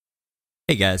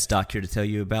Hey guys, Doc here to tell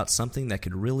you about something that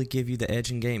could really give you the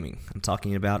edge in gaming. I'm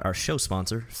talking about our show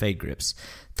sponsor, Fade Grips.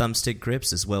 Thumbstick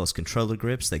grips as well as controller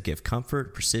grips that give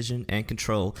comfort, precision, and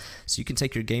control so you can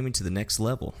take your gaming to the next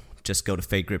level. Just go to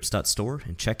fadegrips.store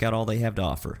and check out all they have to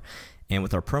offer. And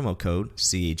with our promo code,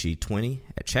 CAG20,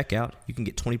 at checkout, you can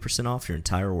get 20% off your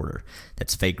entire order.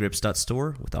 That's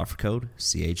fadegrips.store with offer code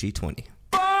CAG20.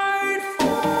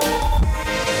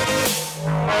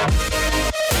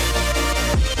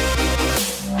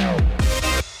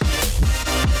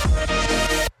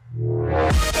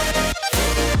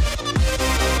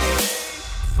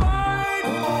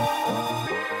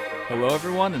 Hello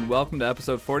everyone, and welcome to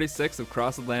episode 46 of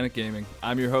Cross Atlantic Gaming.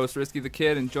 I'm your host, Risky the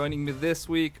Kid, and joining me this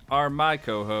week are my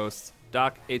co-hosts,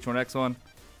 Doc H1X1.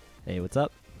 Hey, what's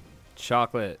up?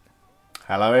 Chocolate.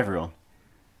 Hello everyone.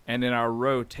 And in our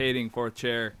rotating fourth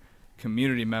chair,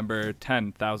 community member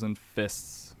 10,000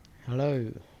 Fists.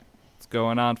 Hello. What's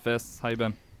going on, Fists? How you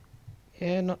been?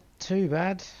 Yeah, not too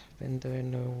bad. Been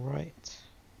doing all right.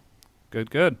 Good,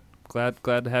 good. Glad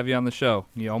to have you on the show.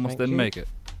 You almost didn't make it.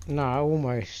 No,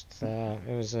 almost. It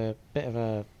was a bit of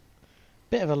a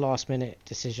last minute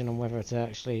decision on whether to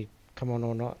actually come on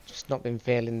or not. Just not been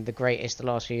feeling the greatest the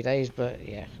last few days, but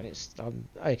yeah, I'm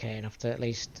okay enough to at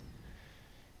least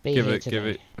be here today. Give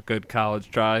it a good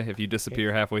college try. If you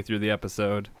disappear halfway through the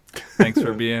episode, thanks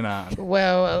for being on.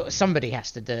 Well, somebody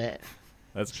has to do it.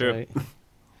 That's true. So.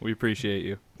 We appreciate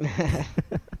you.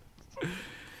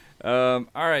 All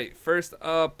right, first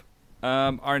up,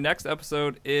 our next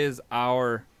episode is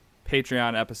our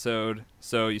Patreon episode,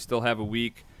 so you still have a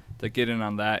week to get in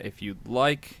on that. If you'd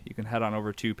like, you can head on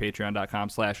over to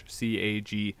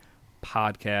patreon.com/CAG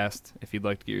podcast if you'd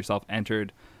like to get yourself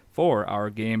entered for our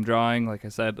game drawing. Like I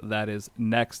said, that is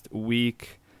next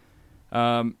week.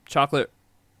 Chocolate,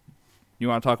 you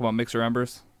want to talk about Mixer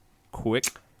Embers?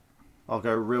 Quick. I'll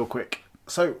go real quick.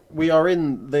 So we are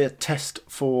in the test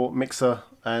for Mixer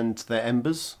and their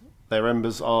Embers. Their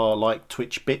Embers are like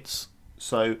Twitch bits.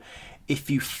 So if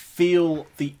you feel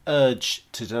the urge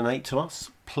to donate to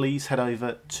us, please head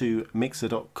over to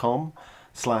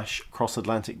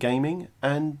mixer.com/crossatlanticgaming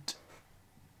and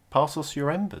pass us your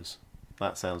Embers.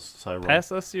 That sounds so wrong. Pass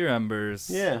us your Embers.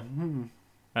 Yeah.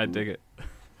 I dig it.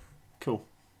 Cool.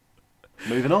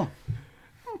 Moving on.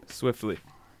 Swiftly.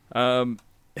 And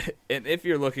if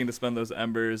you're looking to spend those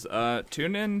Embers,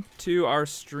 tune in to our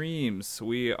streams.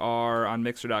 We are on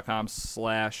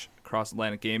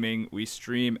mixer.com/crossatlanticgaming. We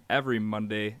stream every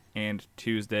Monday and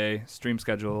Tuesday. Stream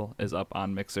schedule is up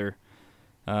on Mixer.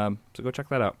 So go check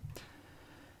that out.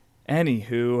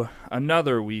 Anywho,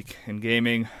 another week in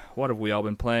gaming. What have we all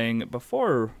been playing?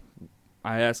 Before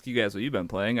I ask you guys what you've been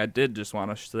playing, I did just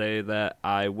want to say that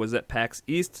I was at PAX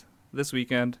East this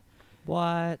weekend.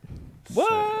 What?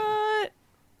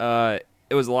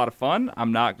 It was a lot of fun.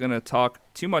 I'm not going to talk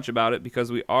too much about it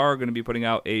because we are going to be putting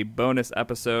out a bonus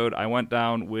episode. I went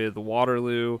down with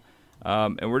Waterloo,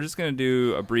 and we're just going to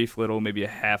do a brief little, maybe a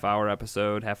half-hour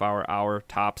episode, hour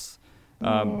tops,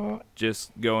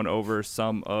 just going over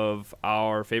some of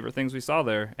our favorite things we saw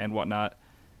there and whatnot.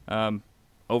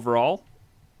 Overall,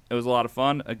 it was a lot of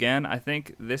fun. Again, I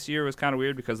think this year was kind of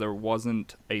weird because there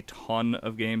wasn't a ton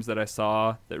of games that I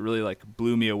saw that really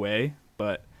blew me away,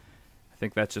 but I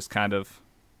think that's just kind of,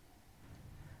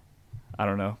 I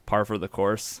don't know, par for the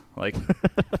course.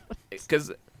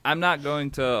 Because I'm not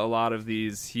going to a lot of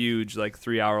these huge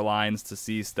 3-hour lines to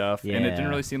see stuff, and it didn't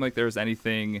really seem like there was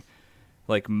anything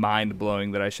mind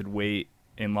blowing that I should wait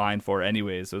in line for.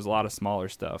 Anyways, there was a lot of smaller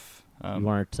stuff. You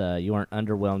weren't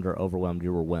underwhelmed or overwhelmed.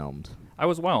 You were whelmed. I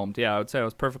was whelmed. Yeah, I would say I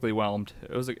was perfectly whelmed.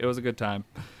 It was a good time.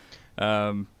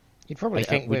 You'd probably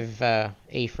think with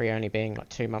E3 only being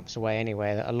 2 months away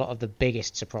anyway, that a lot of the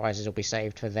biggest surprises will be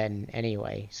saved for then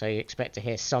anyway. So you expect to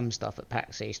hear some stuff at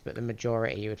PAX East, but the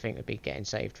majority you would think would be getting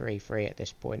saved for E3 at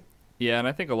this point. Yeah, and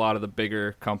I think a lot of the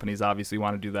bigger companies obviously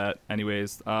want to do that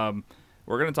anyways.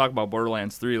 We're going to talk about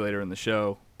Borderlands 3 later in the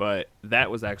show, but that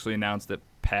was actually announced at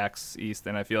PAX East,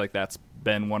 and I feel like that's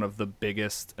been one of the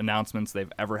biggest announcements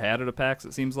they've ever had at a PAX,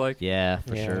 it seems like. Yeah,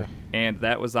 for sure. And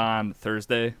that was on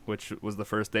Thursday, which was the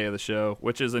first day of the show,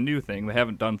 which is a new thing. They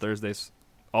haven't done Thursdays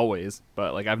always,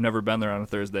 but I've never been there on a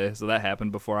Thursday, so that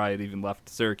happened before I had even left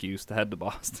Syracuse to head to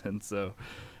Boston, so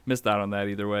missed out on that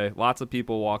either way. Lots of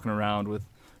people walking around with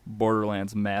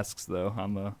Borderlands masks though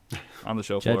on the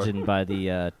show floor. Judging by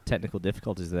the technical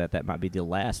difficulties of that might be the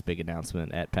last big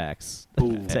announcement at PAX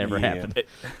to ever happen.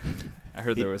 I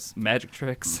heard there was magic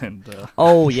tricks and.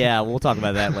 Oh yeah, we'll talk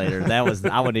about that later. That was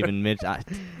I wouldn't even mention.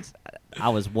 I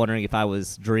was wondering if I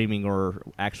was dreaming or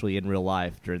actually in real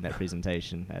life during that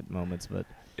presentation at moments, but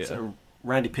So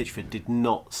Randy Pitchford did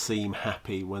not seem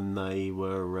happy when they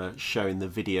were showing the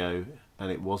video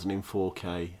and it wasn't in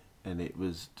 4K and it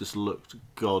was just looked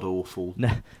god awful,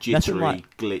 jittery,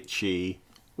 glitchy.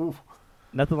 Ooh.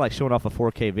 Nothing like showing off a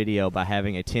 4K video by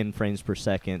having a 10 frames per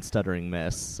second stuttering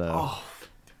mess. So. Oh,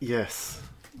 yes.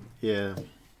 Yeah.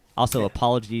 Also,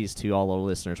 apologies to all our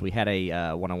listeners. We had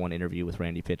a one-on-one interview with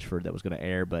Randy Pitchford that was going to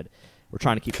air, but we're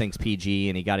trying to keep things PG,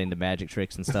 and he got into magic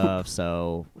tricks and stuff.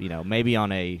 So, maybe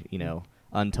on a,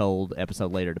 untold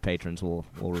episode later to patrons, we'll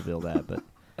reveal that. But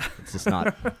it's just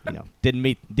not, didn't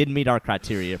meet our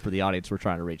criteria for the audience we're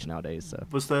trying to reach nowadays. So.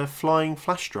 Was there flying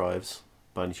flash drives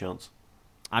by any chance?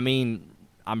 I mean,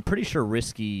 I'm pretty sure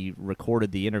Risky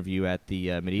recorded the interview at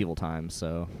the medieval times,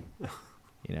 so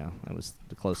that was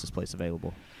the closest place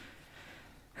available.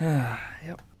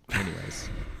 Yep. Anyways,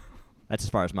 that's as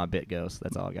far as my bit goes.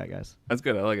 That's all I got, guys. That's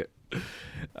good. I like it.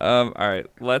 All right,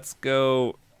 let's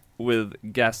go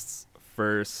with guests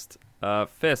first.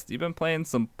 Fist, you've been playing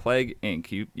some Plague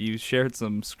Inc. You shared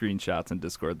some screenshots in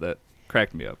Discord that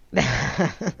cracked me up.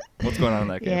 What's going on in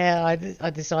that game? Yeah, I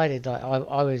decided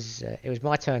I was it was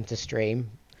my turn to stream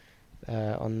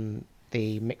on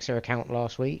the Mixer account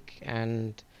last week,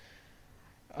 and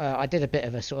I did a bit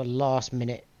of a sort of last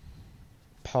minute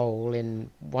poll in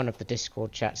one of the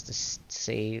Discord chats to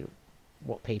see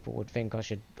what people would think I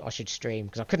should stream,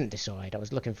 because I couldn't decide. I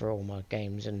was looking for all my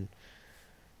games and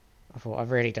I thought I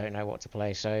really don't know what to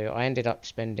play, so I ended up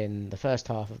spending the first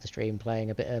half of the stream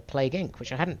playing a bit of Plague Inc.,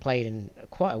 which I hadn't played in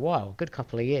quite a while, a good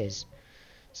couple of years.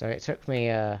 So it took me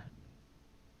a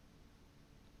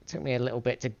little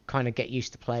bit to kind of get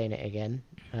used to playing it again,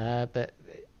 but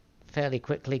fairly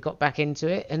quickly got back into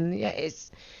it. And yeah,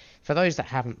 it's for those that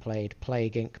haven't played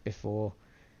Plague Inc. before,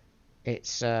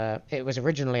 it was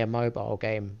originally a mobile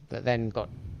game that then got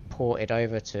ported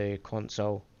over to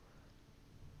console.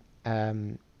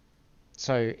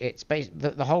 So it's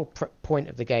the whole point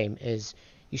of the game is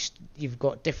you've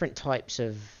got different types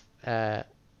of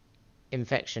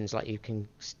infections, like you can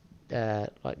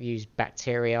like use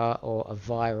bacteria or a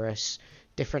virus,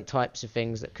 different types of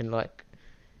things that can like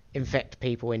infect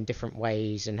people in different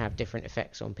ways and have different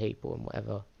effects on people and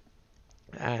whatever.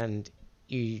 And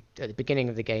you at the beginning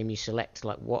of the game you select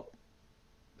like what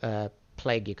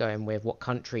plague you're going with, what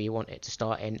country you want it to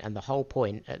start in, and the whole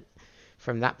point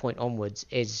from that point onwards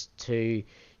is to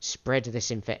spread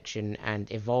this infection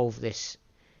and evolve this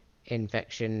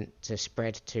infection to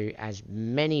spread to as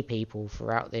many people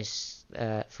throughout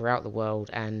the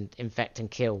world and infect and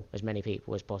kill as many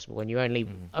people as possible. And you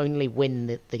only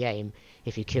win the game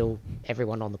if you kill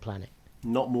everyone on the planet.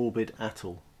 Not morbid at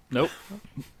all. Nope.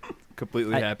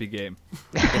 Completely happy game.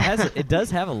 It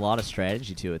does have a lot of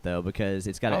strategy to it though, because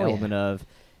it's got an element of,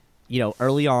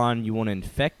 early on you want to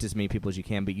infect as many people as you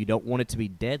can, but you don't want it to be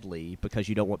deadly because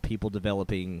you don't want people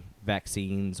developing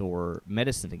vaccines or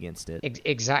medicine against it.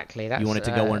 Exactly. You want it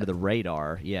to go under the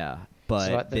radar, yeah. But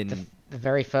so like the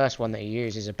very first one that you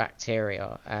use is a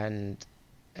bacteria, and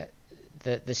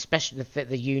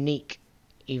the unique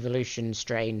evolution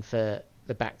strain for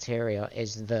the bacteria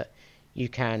is that you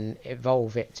can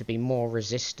evolve it to be more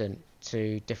resistant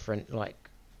to different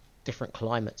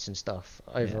climates and stuff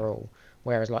overall. Yeah.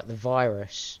 Whereas like the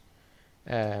virus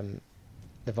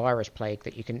plague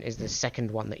that is the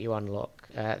second one that you unlock.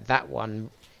 That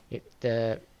one,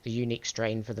 the unique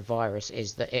strain for the virus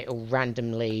is that it'll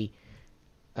randomly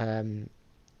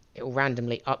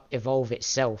evolve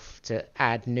itself to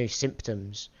add new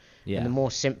symptoms. Yeah. And the more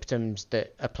symptoms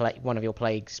that one of your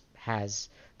plagues has,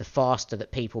 the faster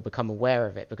that people become aware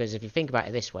of it. Because if you think about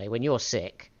it this way, when you're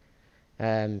sick,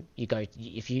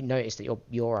 if you notice that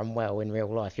you're unwell in real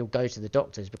life, you'll go to the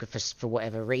doctors because for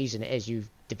whatever reason it is, you've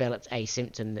developed a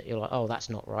symptom that you're like, oh, that's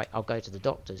not right, I'll go to the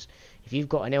doctors. If you've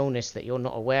got an illness that you're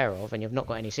not aware of and you've not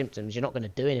got any symptoms, you're not going to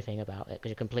do anything about it because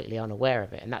you're completely unaware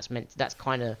of it. And that's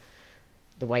kind of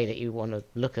the way that you want to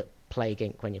look at Plague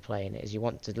Inc. when you're playing it, is you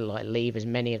want to like leave as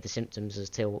many of the symptoms as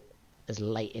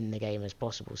late in the game as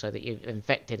possible, so that you've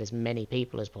infected as many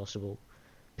people as possible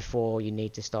before you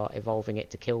need to start evolving it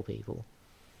to kill people.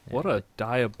 What a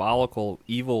diabolical,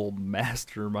 evil,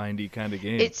 mastermindy kind of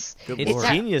game. It's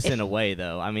genius in a way,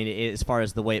 though. I mean, as far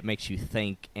as the way it makes you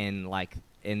think and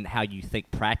how you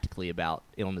think practically about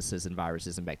illnesses and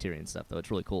viruses and bacteria and stuff, though. It's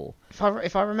really cool.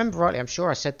 If I remember rightly, I'm sure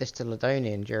I said this to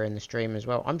Ladonian during the stream as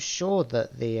well. I'm sure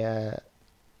that the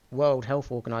World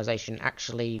Health Organization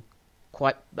actually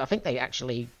I think they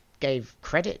actually gave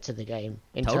credit to the game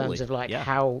in terms of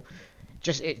how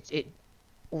just it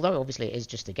although obviously it is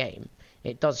just a game,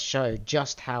 it does show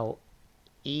just how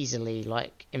easily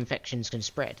infections can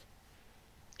spread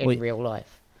in real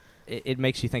life. It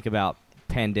makes you think about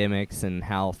pandemics and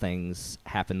how things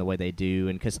happen the way they do,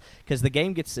 and because the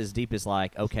game gets as deep as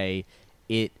like, okay,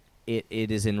 it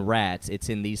is in rats, it's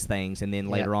in these things, and then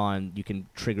later on you can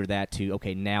trigger that to,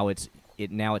 okay, now it's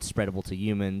spreadable to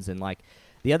humans, and like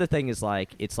the other thing is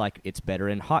like it's better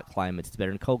in hot climates, it's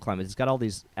better in cold climates, it's got all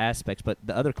these aspects. But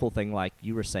the other cool thing, like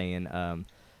you were saying,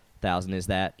 Thousand, is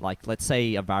that like, let's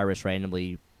say a virus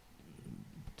randomly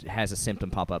has a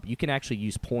symptom pop up, you can actually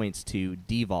use points to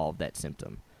devolve that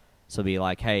symptom. So be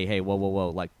like, hey, whoa,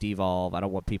 like devolve. I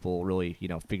don't want people really,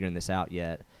 figuring this out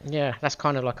yet. Yeah, that's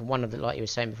kind of like one of the, like you were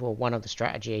saying before, one of the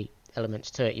strategy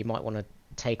elements to it. You might want to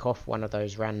take off one of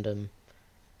those random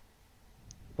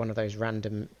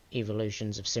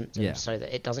evolutions of symptoms so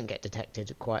that it doesn't get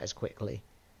detected quite as quickly.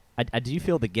 I do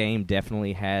feel the game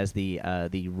definitely has the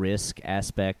risk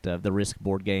aspect of the risk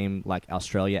board game, like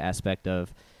Australia aspect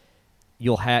of,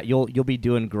 you'll be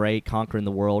doing great conquering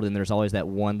the world, and there's always that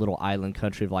one little island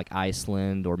country of like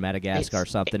Iceland or Madagascar or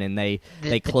something, and they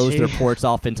close their ports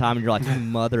off in time, and you're like,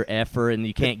 mother effer, and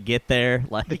you can't get there.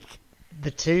 Like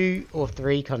the 2 or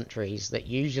 3 countries that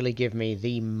usually give me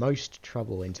the most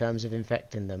trouble in terms of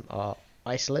infecting them are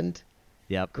Iceland,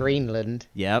 Greenland,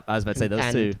 I was about to say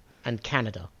those two, and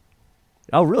Canada.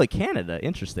 Oh, really? Canada?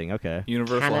 Interesting. Okay.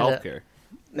 Universal healthcare.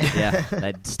 Yeah,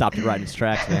 that stopped it right in its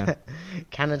tracks, man.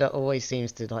 Canada always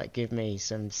seems to like give me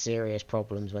some serious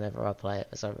problems whenever I play it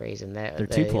for some reason. They're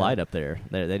too polite up there.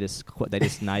 They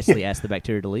just nicely asked the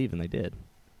bacteria to leave, and they did.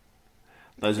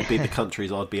 Those would be the countries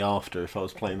I'd be after if I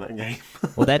was playing that game.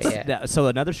 Well, so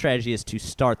another strategy is to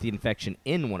start the infection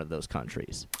in one of those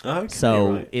countries. Okay,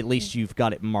 so right. At least you've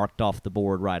got it marked off the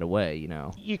board right away.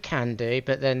 You can do,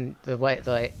 but then the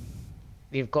way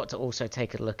you've got to also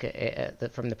take a look at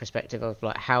it from the perspective of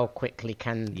like how quickly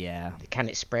can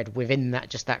it spread within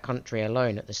that country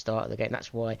alone at the start of the game.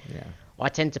 That's why I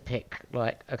tend to pick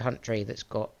like a country that's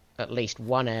got at least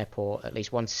one airport, at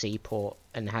least one seaport,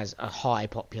 and has a high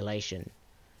population.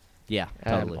 Yeah,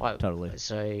 totally.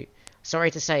 So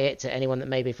sorry to say it to anyone that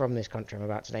may be from this country I'm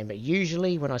about to name, but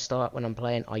usually when I'm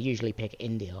playing, I usually pick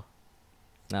India.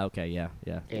 Okay, yeah.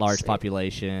 Large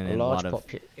population and a lot of...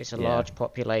 It's a large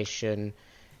population.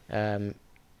 It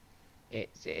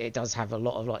does have a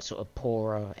lot of like sort of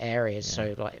poorer areas,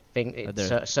 so like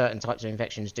certain types of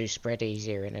infections do spread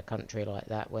easier in a country like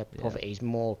that, where poverty is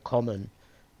more common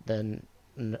than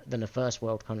a first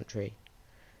world country.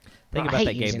 Think about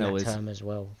that game though, term as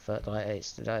well. For like it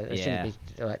shouldn't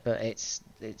be like, but it's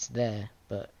there.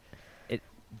 But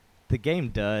the game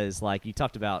does, like you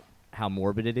talked about how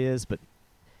morbid it is, but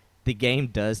the game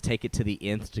does take it to the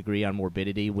nth degree on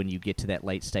morbidity when you get to that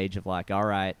late stage of like, all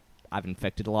right, I've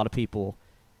infected a lot of people.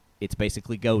 It's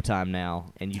basically go time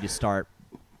now, and you just start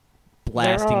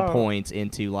blasting points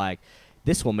into like,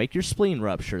 this will make your spleen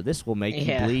rupture. This will make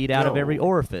you bleed out of every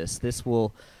orifice. This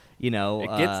will, it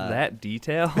gets that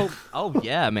detailed. Oh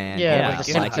yeah, man. Yeah.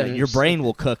 Like, your brain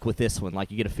will cook with this one. Like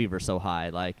you get a fever so high,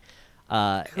 like.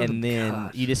 And then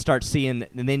you just start seeing,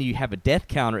 and then you have a death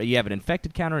counter. You have an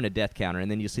infected counter and a death counter,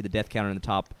 and then you see the death counter in the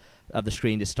top of the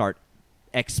screen just start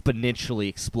exponentially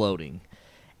exploding.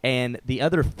 And the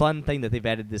other fun thing that they've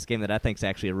added to this game that I think is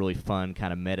actually a really fun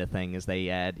kind of meta thing is they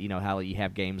add, how you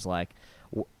have games like,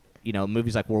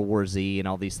 movies like World War Z and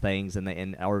all these things,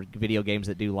 or video games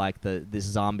that do like this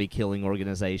zombie killing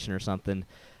organization or something.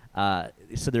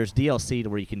 So there's DLC to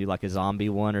where you can do like a zombie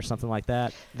one or something like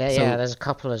that. There's a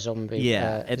couple of zombies.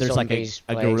 Yeah, and there's like a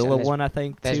gorilla one, I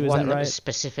think, there's too. There's one that was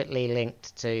specifically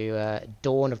linked to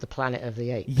Dawn of the Planet of the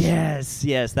Apes.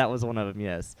 Yes, that was one of them,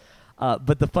 yes.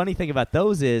 But the funny thing about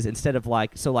those is instead of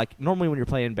normally when you're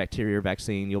playing bacteria or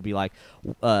vaccine, you'll be like,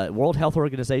 World Health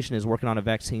Organization is working on a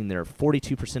vaccine. They're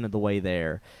 42% of the way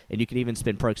there. And you can even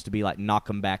spend perks to be like, knock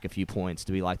them back a few points,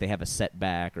 to be like they have a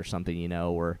setback or something,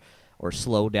 or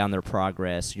slow down their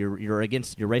progress. You're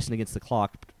racing against the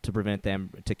clock to prevent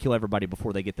them, to kill everybody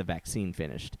before they get the vaccine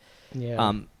finished.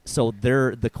 Yeah. So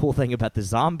the cool thing about the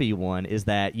zombie one is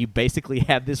that you basically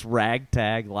have this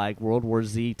ragtag like World War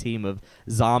Z team of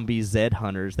zombie Zed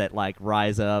hunters that like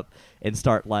rise up and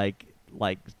start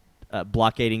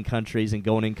blockading countries and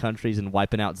going in countries and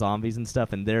wiping out zombies and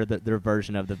stuff, and they're their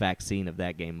version of the vaccine of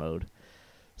that game mode.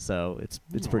 So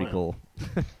it's pretty cool.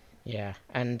 Yeah,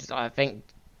 and I think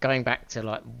going back to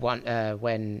like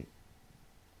when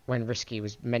Risky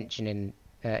was mentioning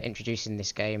introducing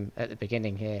this game at the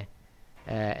beginning here,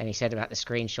 and he said about the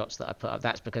screenshots that I put up,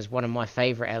 that's because one of my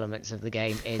favourite elements of the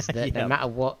game is that no matter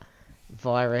what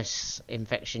virus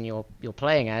infection you're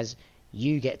playing as,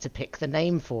 you get to pick the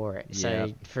name for it.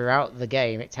 So throughout the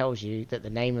game, it tells you that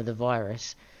the name of the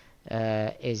virus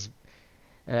is.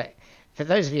 For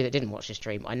those of you that didn't watch the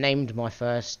stream, I named my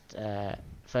first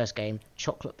first game,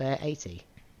 Chocolate Bear 80.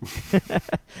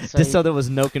 Just so there was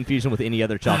no confusion with any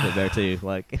other chocolate bear too.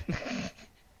 Like,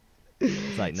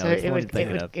 it's like no, so it's one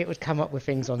thing up. it would come up with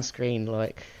things on screen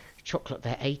like Chocolate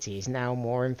Bear 80 is now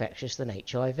more infectious than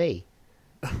HIV.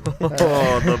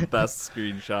 The best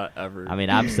screenshot ever. I mean,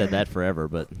 I've said that forever,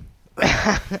 but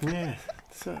Yeah.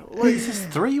 So, is this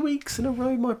 3 weeks in a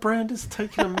row my brand has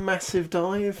taken a massive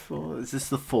dive? Or is this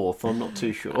the fourth? I'm not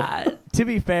too sure. to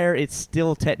be fair, it's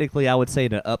still technically, I would say,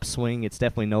 an upswing. It's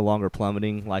definitely no longer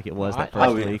plummeting like it was that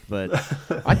first week, but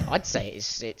I'd say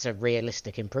it's a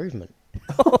realistic improvement.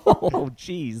 oh,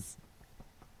 jeez.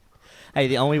 Hey,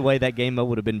 the only way that game mode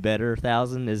would have been better,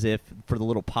 1,000, is if for the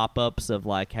little pop-ups of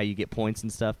like how you get points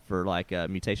and stuff for like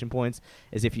mutation points,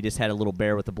 is if you just had a little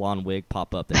bear with a blonde wig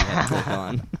pop up that you had to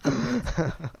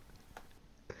click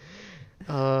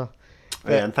on.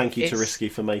 Yeah, and thank you to Risky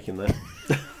for making that.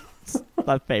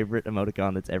 My favorite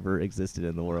emoticon that's ever existed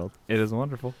in the world. It is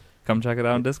wonderful. Come check it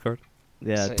out on Discord.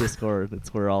 Yeah, So- Discord.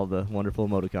 That's where all the wonderful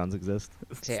emoticons exist.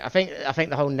 See, I think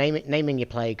the whole naming your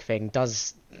plague thing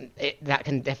does that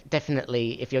can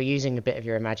definitely, if you're using a bit of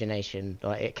your imagination,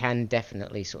 like it can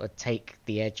definitely sort of take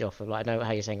the edge off of. Like, I know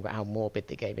how you're saying about how morbid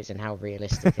the game is and how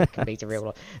realistic it can be to real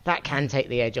life. That can take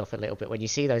the edge off a little bit when you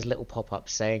see those little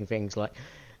pop-ups saying things like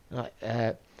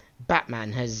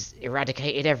Batman has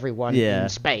eradicated everyone Yeah. in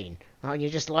Spain. And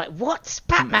you're just like, what?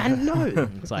 Batman? No.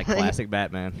 It's like classic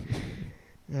Batman.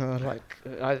 I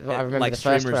remember Like the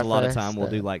first streamers, a lot of first, time will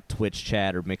do like Twitch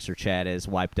chat or Mixer chat is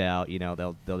wiped out. You know,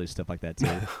 they'll do stuff like that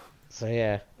too. So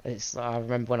yeah, I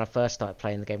remember when I first started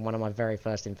playing the game, one of my very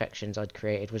first infections I'd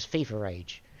created was Fever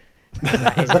Rage.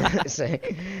 So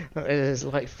it was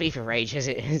like Fever Rage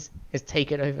has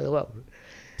taken over the world.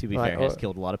 To be Right, fair, has or-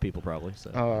 killed a lot of people probably.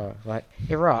 So. Like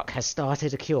Iraq has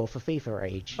started a cure for fever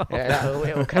rage.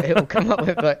 It'll come up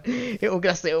with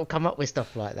it'll come up with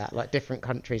stuff like that. Like different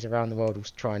countries around the world will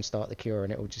try and start the cure,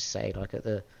 and it will just say like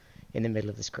in the middle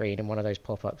of the screen in one of those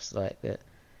pop-ups like that.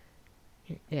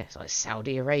 Yeah, it's like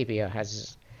Saudi Arabia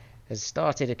has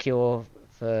started a cure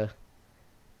for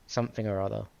something or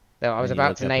other. I was And you about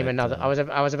look to up name at, another. I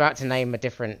was about to name a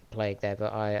different plague there,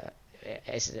 but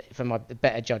for my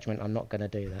better judgment, I'm not going to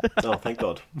do that. Oh, thank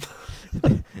God.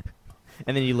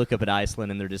 And then you look up at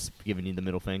Iceland and they're just giving you the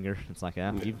middle finger. It's like,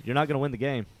 you're not going to win the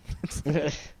game.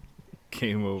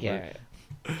 Game over. Yeah.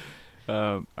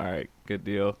 All right, good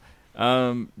deal.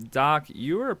 Doc,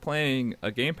 you were playing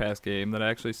a Game Pass game that I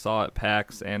actually saw at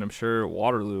PAX, and I'm sure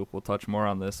Waterloo will touch more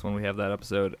on this when we have that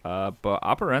episode. But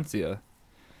Operencia,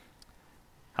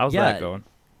 how's that going?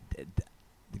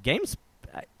 The game's,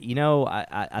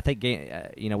 I think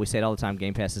we say it all the time.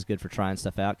 Game Pass is good for trying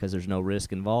stuff out because there's no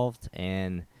risk involved,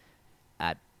 and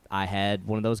I had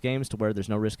one of those games to where there's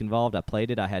no risk involved. I played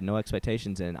it. I had no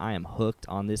expectations, and I am hooked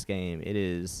on this game. It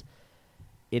is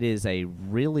a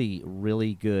really,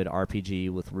 really good RPG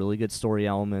with really good story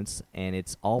elements, and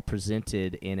it's all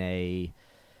presented in a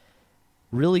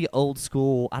really old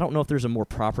school. I don't know if there's a more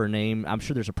proper name. I'm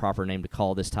sure there's a proper name to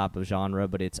call this type of genre,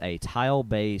 but it's a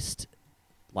tile-based,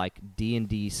 like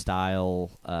D&D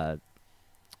style,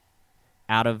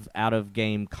 out of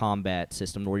game combat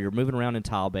system where you're moving around in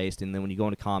tile-based, and then when you go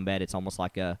into combat, it's almost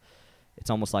like a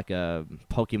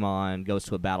Pokemon goes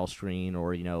to a battle screen,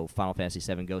 or Final Fantasy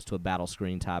VII goes to a battle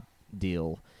screen type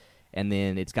deal. And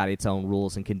then it's got its own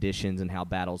rules and conditions and how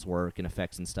battles work and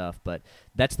effects and stuff. But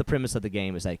that's the premise of the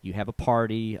game, is like you have a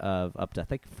party of up to, I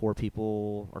think, 4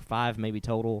 people or 5 maybe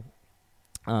total.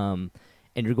 And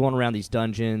you're going around these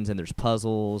dungeons, and there's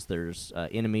puzzles, there's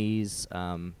enemies.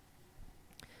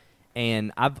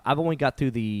 And I've only got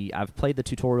through I've played the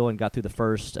tutorial and got through the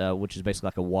first, which is basically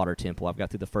like a water temple. I've got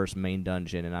through the first main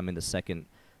dungeon, and I'm in the second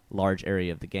large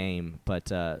area of the game.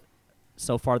 But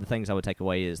so far, the things I would take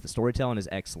away is the storytelling is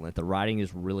excellent, the writing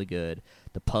is really good,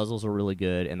 the puzzles are really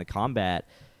good, and the combat,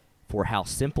 for how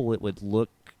simple it would look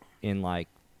in like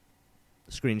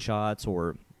screenshots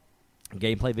or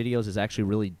gameplay videos, is actually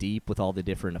really deep with all the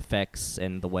different effects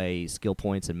and the way skill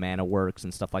points and mana works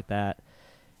and stuff like that.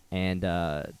 And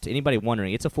to anybody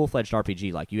wondering, it's a full-fledged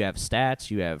RPG. Like, you have stats,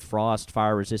 you have frost,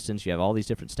 fire resistance, you have all these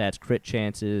different stats, crit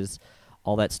chances,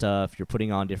 all that stuff. You're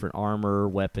putting on different armor,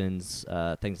 weapons,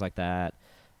 things like that.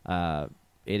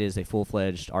 It is a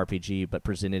full-fledged RPG, but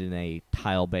presented in a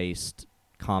tile-based,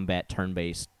 combat,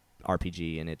 turn-based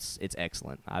RPG, and it's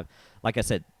excellent. Like I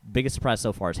said, biggest surprise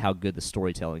so far is how good the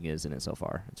storytelling is in it so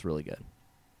far. It's really good.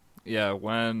 Yeah,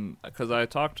 because I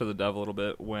talked to the dev a little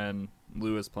bit when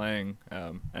Lou was playing,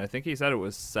 and I think he said it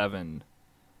was seven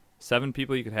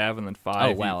people you could have, and then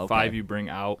five. Oh, wow, okay. 5 you bring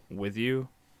out with you.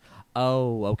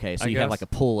 Oh, okay. So I you have guess. like a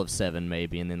pool of 7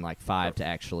 maybe, and then like 5 to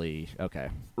actually. Okay.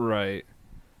 Right.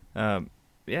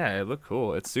 Yeah, it looked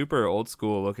cool. It's super old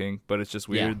school looking, but it's just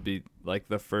weird. Yeah. To be like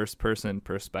the first person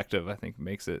perspective, I think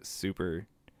makes it super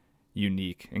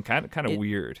unique and kind of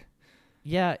weird.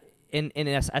 Yeah, and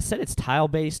as I said, it's tile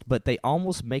based, but they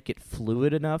almost make it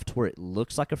fluid enough to where it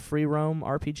looks like a free roam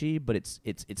RPG, but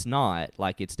it's not.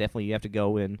 Like, it's definitely, you have to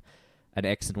go in an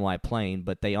X and Y plane,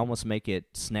 but they almost make it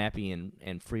snappy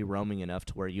and free roaming enough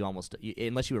to where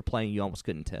unless you were playing, you almost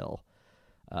couldn't tell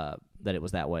that it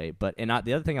was that way. But the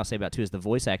other thing I'll say about too is the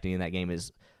voice acting in that game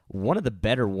is one of the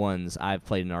better ones I've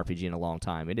played in an RPG in a long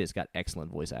time. It has got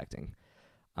excellent voice acting.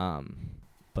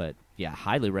 But yeah,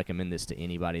 highly recommend this to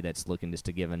anybody that's looking just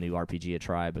to give a new RPG a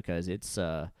try, because it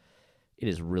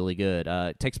is really good.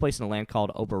 It takes place in a land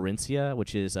called Oberencia,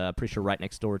 which is pretty sure right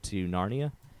next door to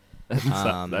Narnia.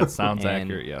 That sounds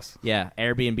accurate. Yes. Yeah,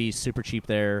 Airbnb is super cheap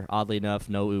there. Oddly enough,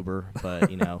 no Uber,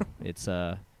 but it's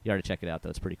you ought to check it out though.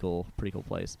 It's pretty cool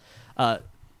place.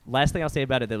 Last thing I'll say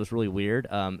about it that was really weird.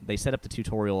 They set up the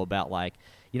tutorial about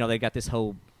they got this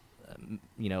whole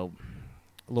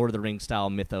Lord of the Rings style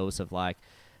mythos of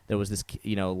there was this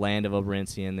land of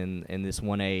Oberencia, and in this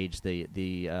one age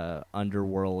the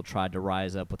underworld tried to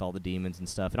rise up with all the demons and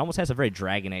stuff. It almost has a very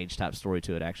Dragon Age type story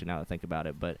to it, actually, now that I think about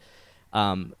it. But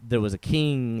there was a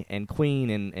king and queen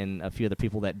and a few other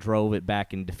people that drove it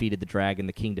back and defeated the dragon.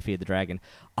 The king defeated the dragon.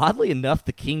 Oddly enough,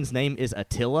 the king's name is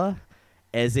Attila,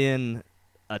 as in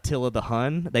Attila the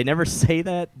Hun. They never say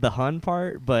that, the Hun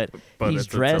part, but he's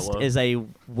dressed Attila as a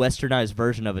westernized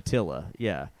version of Attila.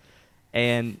 Yeah.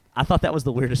 And I thought that was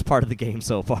the weirdest part of the game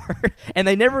so far. And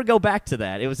they never go back to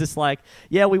that. It was just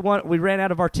we ran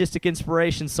out of artistic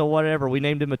inspiration, so whatever. We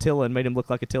named him Attila and made him look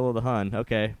like Attila the Hun.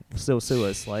 Okay, still sue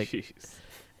us. Jeez.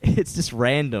 It's just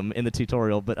random in the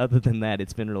tutorial, but other than that,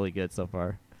 it's been really good so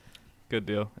far. Good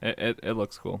deal. It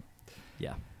looks cool.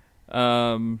 Yeah.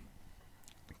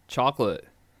 Chocolate,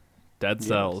 Dead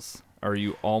Cells. Are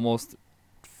you almost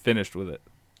finished with it?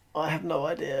 I have no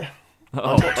idea.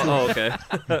 Okay.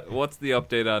 What's the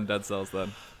update on Dead Cells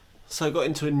then? So I got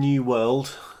into a new world,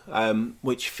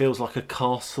 which feels like a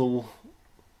castle,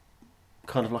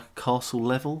 kind of like a castle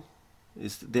level,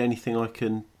 is the only thing I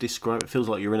can describe. It feels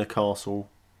like you're in a castle.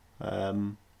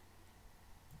 So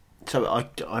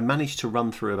I managed to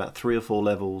run through about 3 or 4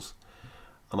 levels,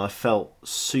 and I felt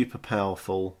super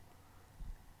powerful.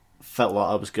 Felt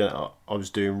like I was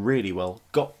doing really well.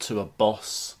 Got to a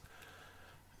boss,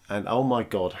 and oh my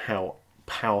god, how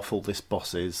powerful this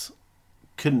boss is.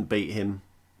 Couldn't beat him.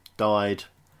 Died.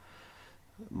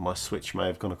 My Switch may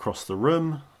have gone across the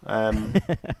room.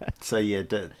 So yeah,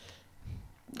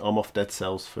 I'm off Dead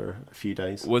Cells for a few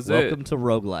days. Welcome to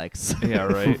roguelikes. Yeah,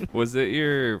 right. Was it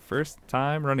your first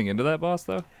time running into that boss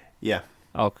though? Yeah.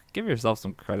 Oh, give yourself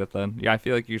some credit then. Yeah, I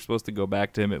feel like you're supposed to go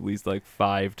back to him at least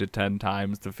 5 to 10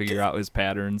 times to figure out his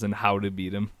patterns and how to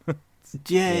beat him.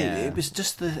 Yeah, it was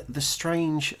just the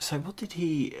strange. So what did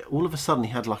he? All of a sudden,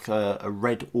 he had a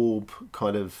red orb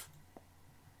kind of.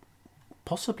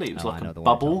 Possibly it was like a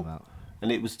bubble, and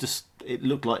it was just. It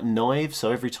looked like knives.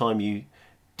 So every time you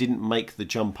didn't make the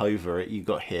jump over it, you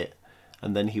got hit,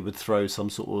 and then he would throw some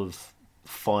sort of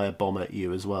fire bomb at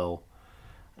you as well,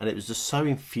 and it was just so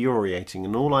infuriating.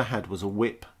 And all I had was a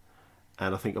whip,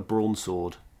 and I think a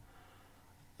broadsword,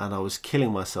 and I was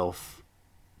killing myself.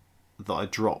 That I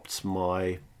dropped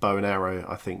my bow and arrow,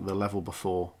 I think, the level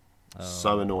before. Oh.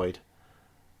 So annoyed.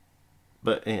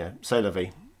 But, yeah, c'est la vie.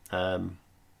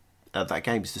 That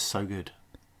game is just so good.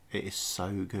 It is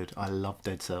so good. I love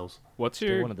Dead Cells. What's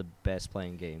one of the best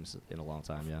playing games in a long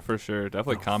time, yeah. For sure.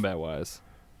 Definitely combat-wise.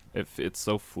 It's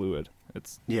so fluid.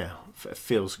 Yeah,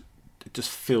 it just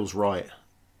feels right.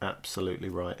 Absolutely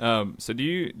right. So do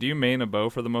you main a bow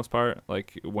for the most part?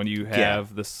 When you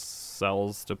have the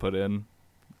cells to put in?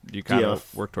 Do you kind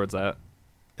of work towards that?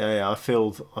 Yeah, I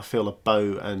feel a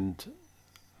bow and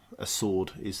a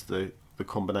sword is the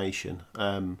combination.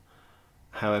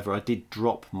 However, I did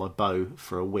drop my bow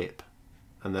for a whip,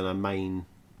 and then I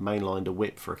mainlined a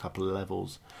whip for a couple of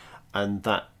levels, and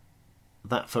that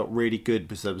felt really good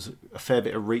because there was a fair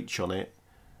bit of reach on it,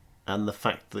 and the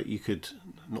fact that you could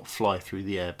not fly through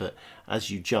the air, but as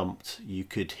you jumped, you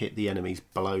could hit the enemies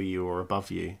below you or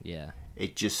above you. Yeah,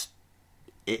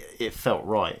 It felt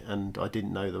right, and I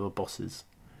didn't know there were bosses.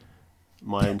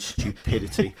 My own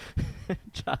stupidity.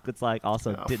 Chocolate's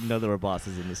also didn't know there were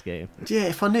bosses in this game. Yeah,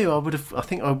 if I knew, I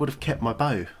think I would have kept my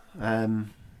bow.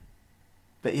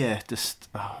 But yeah, just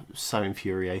so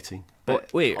infuriating.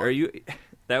 But wait, are you?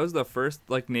 That was the first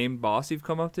named boss you've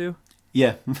come up to?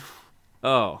 Yeah.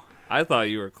 Oh, I thought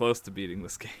you were close to beating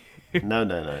this game. No.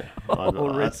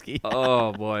 Risky.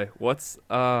 Oh boy, what's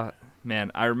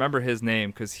Man, I remember his name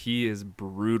because he is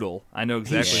brutal. I know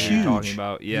exactly He's who you're huge. talking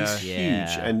about. Yeah. He's Yeah.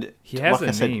 huge, and He has like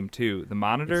I a said, name, too. The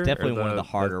Monitor? It's definitely Or one of the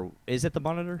harder. Is it the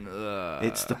Monitor?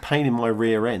 it's the pain in my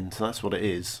rear end. That's what it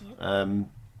is.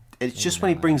 It's just when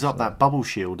he brings up that bubble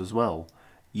shield as well.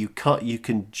 You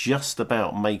can just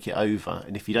about make it over,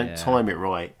 and if you don't Yeah. time it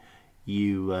right,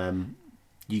 you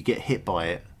get hit by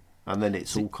it, and then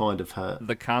it's all kind of hurt.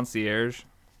 The Concierge.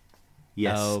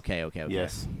 Yes. Oh, okay.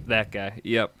 Yes. That guy.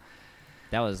 Yep.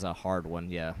 That was a hard one,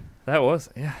 yeah. That was,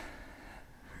 yeah.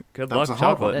 Good That luck, was a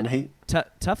hard Chocolate. one. And he,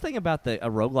 Tough thing about a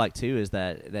roguelike too is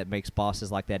that makes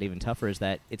bosses like that even tougher is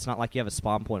that it's not like you have a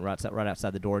spawn point right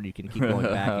outside the door and you can keep going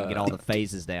back and get all the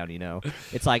phases down, you know.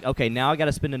 It's like, okay, now I got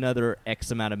to spend another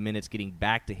X amount of minutes getting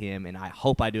back to him, and I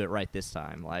hope I do it right this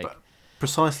time. Like,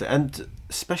 precisely, and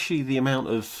especially the amount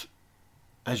of,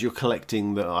 as you're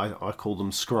collecting I call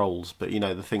them scrolls, but you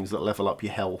know, the things that level up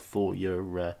your health or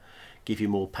your give you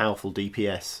more powerful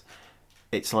DPS.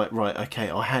 It's like, right, okay,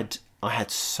 I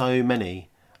had so many,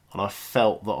 and I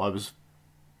felt that I was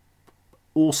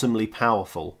awesomely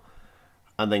powerful,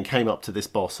 and then came up to this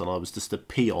boss and I was just a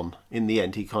peon. In the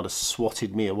end, he kind of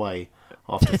swatted me away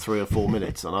after 3 or 4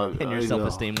 minutes, and your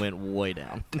self-esteem went way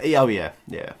down. Oh yeah.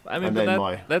 I mean, and but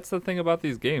then that's the thing about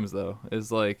these games, though,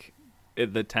 is like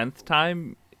the 10th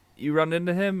time you run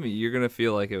into him, you're gonna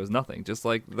feel like it was nothing. Just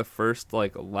like the first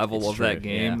level It's of true, that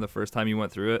game, yeah. the first time you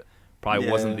went through it, probably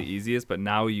wasn't the easiest, but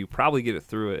now you probably get it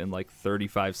through it in like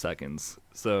 35 seconds.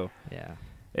 So Yeah.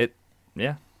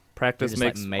 practice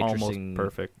You're just, makes like, almost matrixing-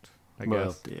 perfect, I well,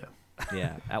 guess.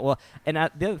 yeah. Yeah. Well, and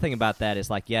the other thing about that is,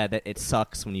 like, yeah, that it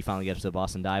sucks when you finally get up to the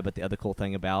boss and die, but the other cool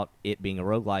thing about it being a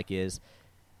roguelike is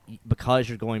because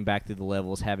you're going back through the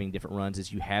levels, having different runs,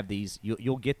 is you have these,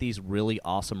 you'll get these really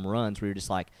awesome runs where you're just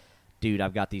like, dude,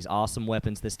 I've got these awesome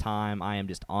weapons this time. I am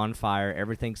just on fire.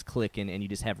 Everything's clicking, and you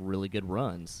just have really good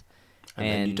runs. And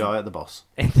then you die at the boss.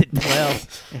 Well,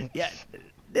 yeah,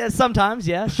 sometimes,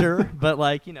 yeah, sure. But,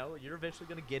 like, you know, you're eventually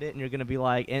going to get it, and you're going to be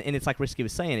like, and it's like Risky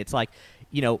was saying, it's like,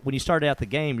 you know, when you start out the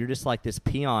game, you're just like this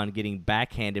peon getting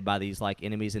backhanded by these, like,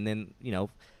 enemies, and then, you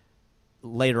know,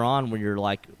 later on when you're,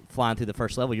 like, flying through the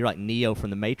first level, you're like Neo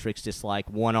from the Matrix, just, like,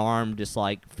 one arm, just,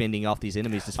 like, fending off these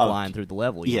enemies, just flying through the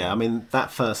level. You know? I mean, that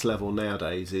first level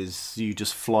nowadays is you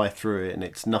just fly through it and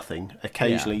it's nothing.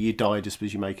 Occasionally you die just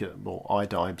because you make it, well, I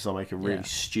die because I make a really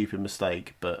stupid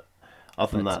mistake, but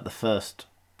other than that, the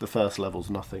first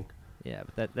level's nothing. Yeah,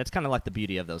 but that's kind of like the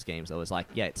beauty of those games, though. Is like,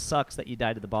 yeah, it sucks that you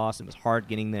died to the boss. It was hard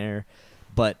getting there,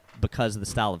 but because of the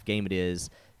style of game it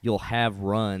is, you'll have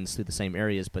runs through the same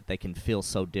areas, but they can feel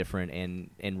so different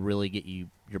and really get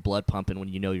your blood pumping when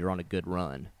you know you're on a good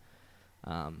run.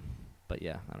 But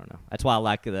yeah, I don't know. That's why I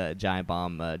like the Giant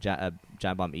Bomb.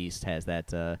 Giant Bomb East has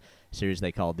that series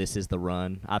they call "This Is the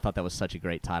Run." I thought that was such a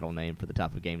great title name for the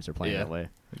type of games they're playing that way.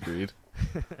 Agreed.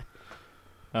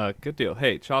 Good deal.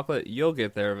 Hey, Chocolate, you'll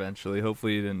get there eventually.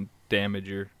 Hopefully you didn't damage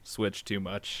your Switch too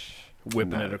much,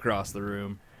 whipping it across the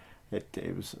room.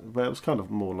 It was kind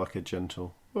of more like a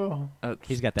gentle. Oh,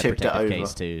 He's got that tipped it protective over.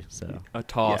 case too, so A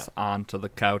toss onto the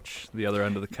couch, the other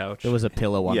end of the couch. there was a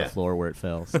pillow on Yeah. the floor where it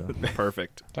fell. So.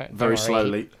 Perfect. Don't very worry,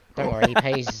 slowly. Don't worry, he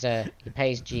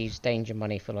pays Jeeves danger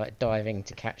money for like diving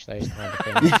to catch those kind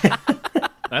of things.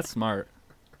 That's smart.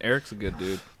 Eric's a good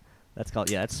dude.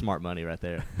 That's smart money right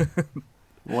there.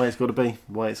 Why it's got to be.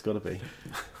 Why it's got to be.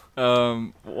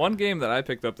 One game that I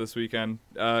picked up this weekend,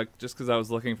 just because I was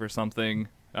looking for something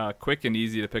quick and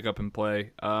easy to pick up and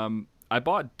play. I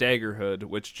bought Daggerhood,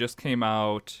 which just came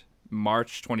out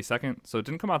March 22nd, so it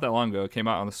didn't come out that long ago. It came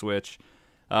out on the Switch.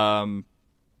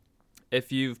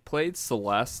 If you've played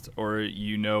Celeste or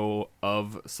you know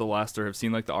of Celeste or have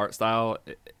seen like the art style,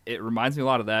 it reminds me a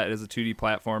lot of that. It is a 2D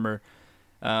platformer.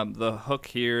 The hook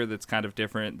here that's kind of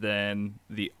different than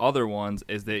the other ones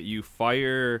is that you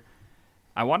fire,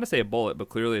 I want to say a bullet, but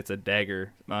clearly it's a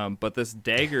dagger. But this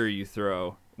dagger you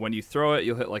throw, when you throw it,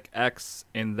 you'll hit like X,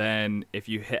 and then if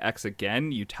you hit X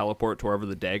again, you teleport to wherever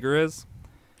the dagger is.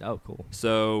 Oh, cool.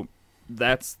 So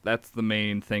that's the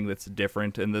main thing that's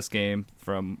different in this game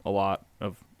from a lot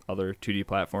of other 2D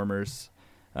platformers.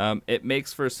 It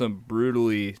makes for some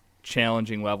brutally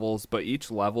challenging levels, but each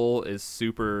level is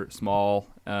super small.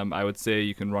 I would say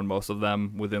you can run most of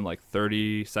them within like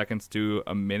 30 seconds to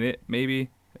a minute, maybe,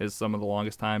 is some of the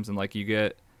longest times. And like you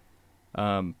get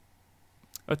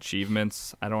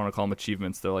achievements. I don't want to call them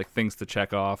achievements. They're like things to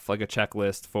check off, like a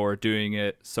checklist for doing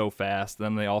it so fast.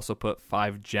 Then they also put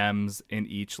 5 gems in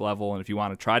each level, and if you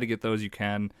want to try to get those, you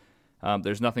can.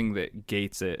 There's nothing that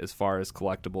gates it as far as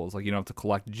collectibles. Like you don't have to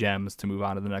collect gems to move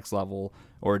on to the next level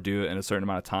or do it in a certain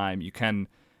amount of time. You can.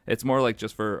 It's more like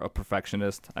just for a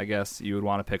perfectionist, I guess. You would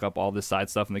want to pick up all this side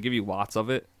stuff, and they give you lots of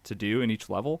it to do in each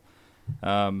level.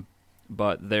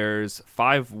 But there's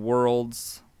 5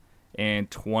 worlds and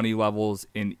 20 levels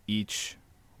in each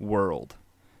world.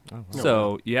 Oh, wow.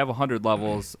 So you have 100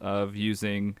 levels of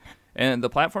using, and the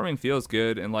platforming feels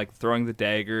good, and like throwing the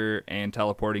dagger and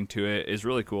teleporting to it is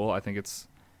really cool. I think it's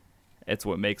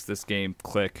what makes this game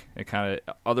click. It kind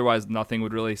of, otherwise nothing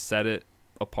would really set it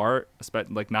apart,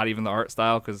 like not even the art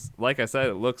style, because like I said,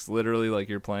 it looks literally like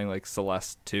you're playing like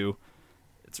Celeste 2.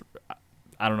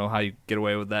 I don't know how you get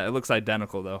away with that. It looks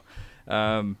identical though.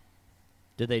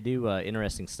 Did they do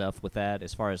interesting stuff with that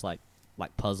as far as like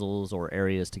puzzles or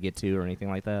areas to get to or anything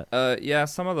like that? Yeah,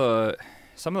 some of the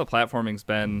platforming's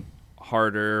been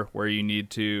harder, where you need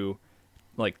to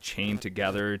like chain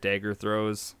together dagger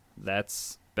throws.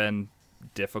 That's been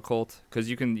difficult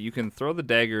because you can throw the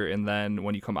dagger, and then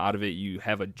when you come out of it, you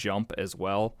have a jump as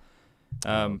well.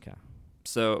 Okay.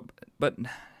 So, but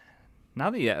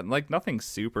now that like nothing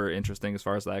super interesting as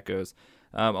far as that goes.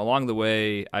 Along the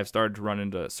way, I've started to run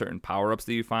into certain power-ups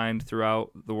that you find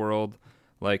throughout the world.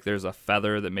 Like there's a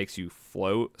feather that makes you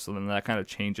float, so then that kind of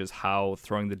changes how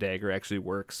throwing the dagger actually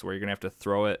works, where you're gonna have to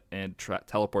throw it and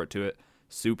teleport to it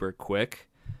super quick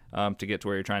to get to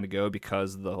where you're trying to go,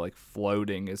 because the like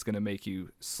floating is gonna make you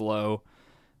slow,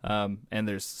 and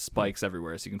there's spikes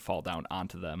everywhere, so you can fall down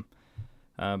onto them.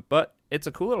 But it's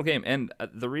a cool little game, and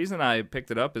the reason I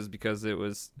picked it up is because it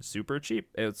was super cheap.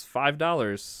 It was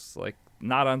 $5, like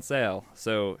not on sale,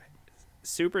 so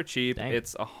super cheap. Dang.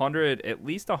 It's at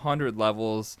least 100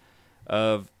 levels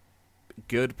of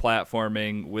good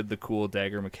platforming with the cool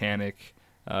dagger mechanic.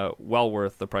 Well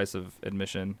worth the price of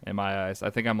admission in my eyes.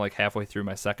 I think I'm like halfway through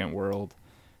my second world,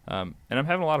 and I'm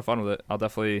having a lot of fun with it. I'll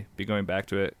definitely be going back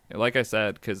to it, like I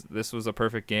said, because this was a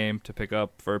perfect game to pick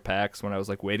up for PAX when I was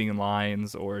like waiting in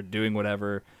lines or doing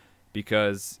whatever,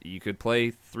 because you could play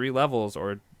 3 levels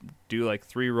or do like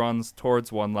 3 runs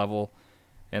towards one level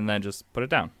and then just put it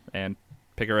down and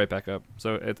pick it right back up.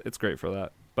 So it's great for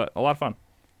that, but a lot of fun.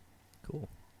 Cool.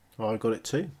 I got it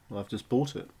too. I've just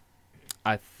bought it.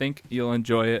 I think you'll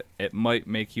enjoy it. It might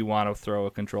make you want to throw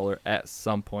a controller at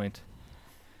some point.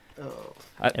 Oh.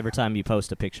 Every time you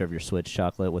post a picture of your Switch,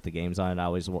 Chocolate, with the games on it, I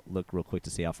always look real quick to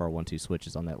see how far 1-2 Switch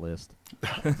is on that list.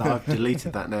 I've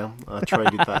deleted that now. I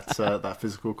traded that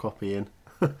physical copy in.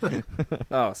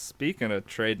 Oh, speaking of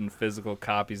trading physical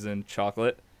copies in,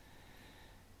 Chocolate,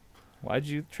 why'd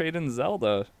you trade in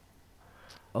Zelda?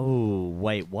 Oh,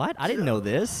 wait, what? I didn't know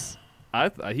this.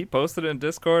 He posted it in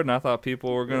Discord, and I thought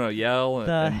people were gonna yell.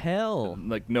 The hell?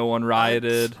 Like no one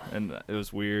rioted, and it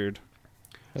was weird.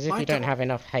 As if I you don't don't- have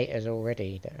enough haters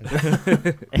already.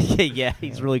 Dan. Yeah,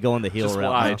 he's really going the heel Just route.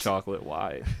 why, now. Chocolate?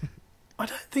 Why? I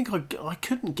don't think I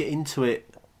couldn't get into it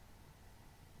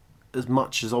as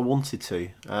much as I wanted to,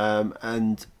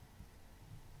 and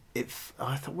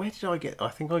I thought, where did I get? I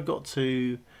think I got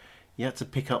to. You had to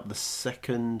pick up the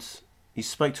second. You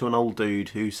spoke to an old dude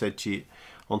who said you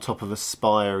on top of a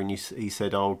spire, and he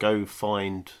said, "I'll go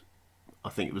find." I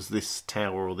think it was this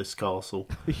tower or this castle.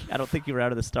 I don't think you were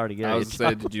out of the starting area. I was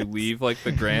saying, did you leave like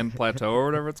the Grand Plateau or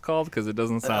whatever it's called? Because it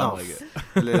doesn't sound like it.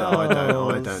 No, I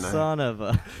don't know. Son of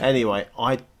a... Anyway,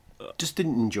 I just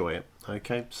didn't enjoy it.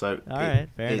 Okay, so All right,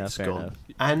 fair it's enough, fair gone. enough.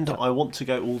 And I want to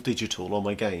go all digital on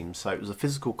my game, so it was a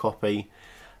physical copy.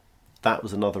 That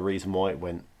was another reason why it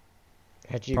went.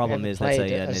 Had you Problem ever is that's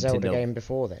played a Zelda Nintendo- game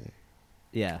before then?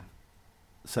 Yeah.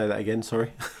 Say that again.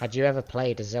 Sorry. Had you ever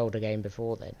played a Zelda game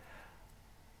before then?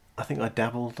 I think I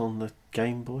dabbled on the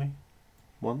Game Boy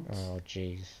once. Oh,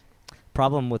 jeez.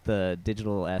 Problem with the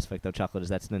digital aspect, though, Chocolate, is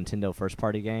that's a Nintendo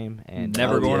first-party game. And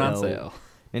Never going on Nintendo- sale.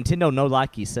 Nintendo no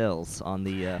likey sells on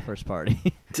the first party.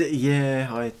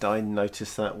 Yeah, I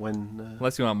noticed that when.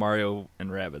 Unless you want Mario and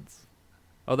Rabbids.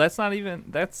 Oh, that's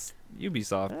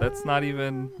Ubisoft. That's not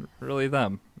even really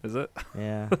them, is it?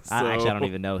 Yeah. So- I don't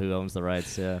even know who owns the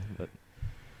rights. Yeah, but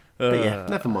But yeah,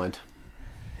 never mind.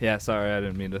 Yeah, sorry, I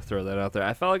didn't mean to throw that out there.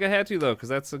 I felt like I had to, though, because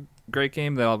that's a great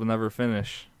game that I'll never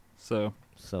finish. So,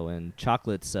 in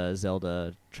Chocolate's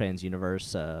Zelda Trans-Universe,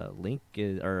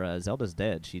 Zelda's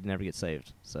dead. She never gets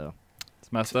saved. So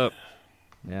it's messed up.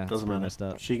 yeah, Doesn't it's pretty matter. messed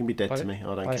up. She can be dead By to the- me. I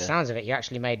don't By the care. sounds of it, you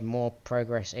actually made more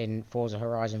progress in Forza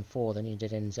Horizon 4 than you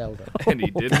did in Zelda. And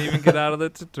he didn't even get out of the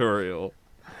tutorial.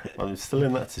 I'm still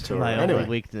in that tutorial. My Anyway, only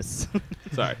weakness.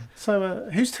 Sorry. so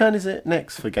whose turn is it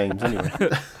next for games? Anyway,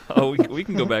 Oh, we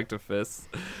can go back to fists.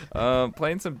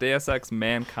 Playing some Deus Ex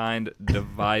Mankind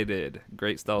Divided.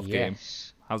 Great stealth game.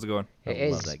 Yes, How's it going? I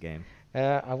it love is. that game.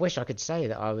 I wish I could say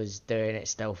that I was doing it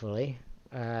stealthily.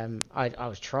 I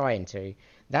was trying to.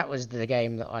 that was the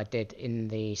game that I did in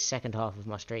the second half of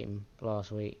my stream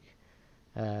last week.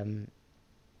 I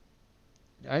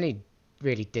only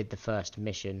really did the first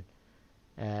mission,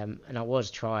 and I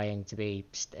was trying to be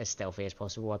as stealthy as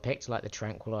possible. I picked like the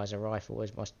tranquilizer rifle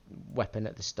as my weapon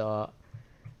at the start,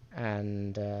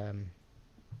 and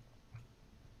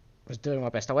was doing my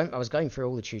best. I was going through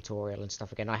all the tutorial and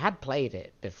stuff again. I had played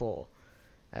it before,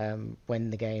 when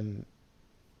the game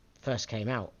first came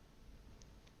out,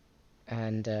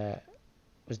 and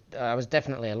I was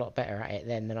definitely a lot better at it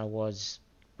then than I was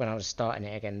when I was starting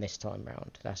it again this time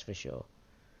round. That's for sure.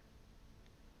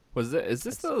 Is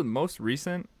this the most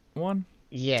recent one?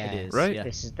 Yeah, It is, right. yeah.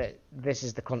 This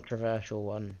is the controversial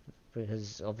one,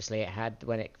 because obviously it had,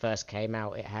 when it first came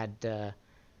out, it had that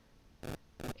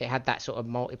sort of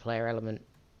multiplayer element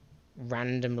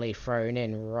randomly thrown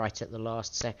in right at the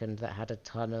last second that had a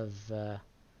ton of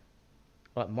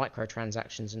like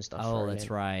microtransactions and stuff. Oh, that's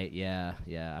right. Yeah,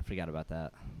 I forgot about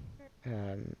that.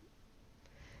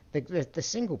 The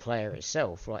single player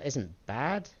itself like isn't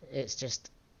bad. It's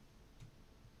just,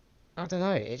 I don't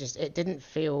know. It didn't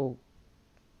feel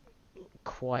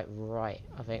quite right.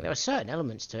 I think there were certain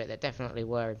elements to it that definitely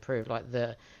were improved, like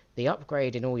the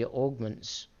upgrade in all your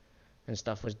augments and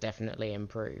stuff was definitely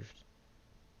improved.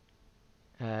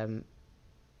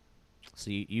 So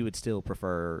you would still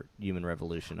prefer Human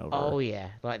Revolution over? Oh yeah,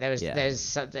 like there's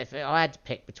something. If I had to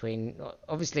pick between,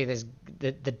 obviously there's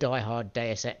the diehard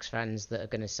Deus Ex fans that are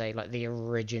going to say like the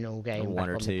original game one back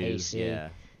or on two, the PC yeah.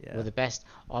 were the best.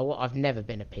 I've never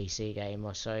been a PC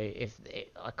gamer, so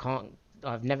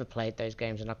I've never played those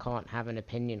games and I can't have an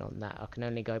opinion on that. I can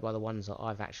only go by the ones that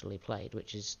I've actually played,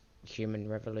 which is Human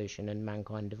Revolution and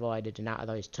Mankind Divided. And out of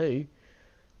those two,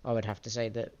 I would have to say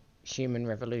that Human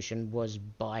Revolution was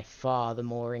by far the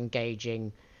more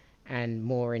engaging and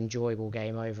more enjoyable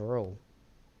game overall.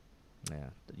 Yeah,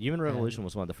 Human Revolution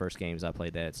was one of the first games I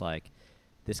played that it's like,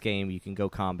 this game you can go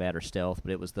combat or stealth,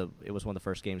 but it was one of the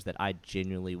first games that I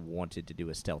genuinely wanted to do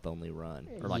a stealth only run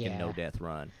or like a no death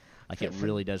run. Like it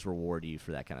really does reward you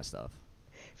for that kind of stuff.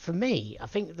 For me, I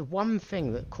think the one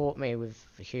thing that caught me with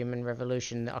Human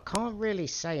Revolution that I can't really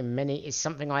say is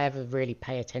something I ever really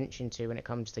pay attention to when it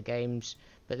comes to games,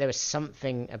 but there was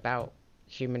something about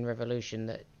Human Revolution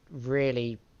that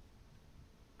really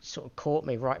sort of caught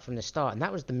me right from the start, and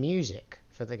that was the music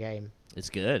for the game. It's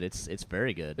good. It's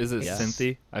very good. Is it Yeah.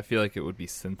 synthy? I feel like it would be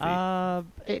synthy.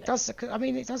 It does. I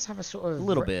mean, it does have a sort of A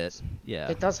little bit. Yeah.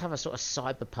 It does have a sort of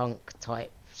cyberpunk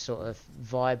type sort of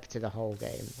vibe to the whole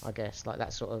game, I guess, like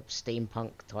that sort of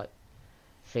steampunk type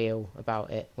feel about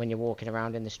it when you're walking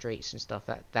around in the streets and stuff.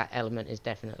 That element is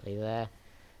definitely there.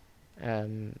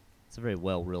 It's a very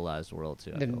well realized world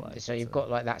too. I feel like. So you've got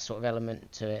like that sort of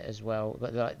element to it as well,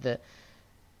 but like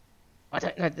I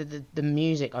don't know, the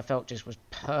music I felt just was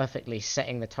perfectly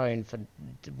setting the tone for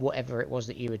whatever it was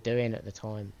that you were doing at the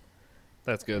time.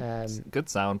 That's good. Good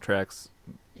soundtracks.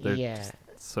 They're Yeah,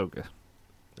 so good.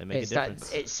 They make a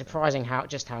difference. it's surprising how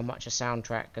much a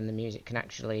soundtrack and the music can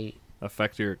actually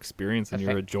Affect your experience and your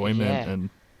Affect- enjoyment, yeah. and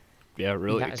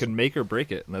really, it can make or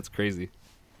break it, and that's crazy.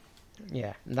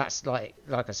 Yeah, and that's like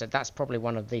I said, that's probably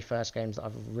one of the first games that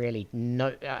I've really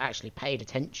actually paid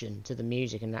attention to the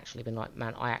music and actually been like,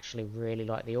 man, I actually really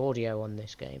like the audio on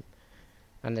this game.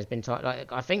 And there's been time,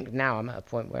 like, I think now I'm at a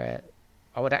point where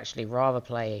I would actually rather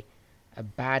play a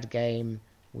bad game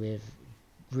with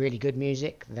really good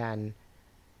music than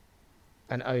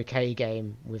an okay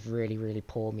game with really, really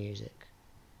poor music.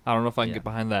 I don't know if I can Yeah. get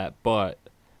behind that, but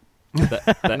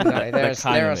that kind of makes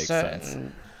sense.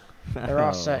 There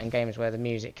are certain games where the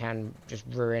music can just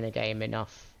ruin a game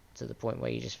enough to the point where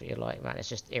you just feel like, man, it's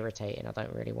just irritating. I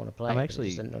don't really want to play. I'm it, actually-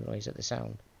 it's the noise of the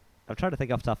sound. I'm trying to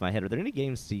think off the top of my head. Are there any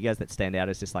games to you guys that stand out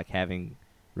as just like having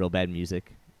real bad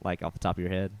music, like off the top of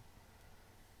your head?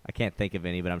 I can't think of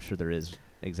any, but I'm sure there is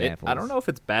examples. I don't know if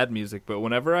it's bad music, but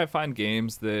whenever I find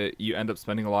games that you end up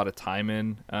spending a lot of time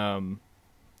in,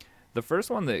 the first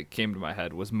one that came to my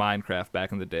head was Minecraft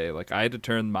back in the day. Like, I had to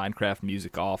turn Minecraft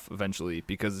music off eventually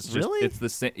because it's just Really? it's the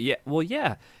same. Yeah, well,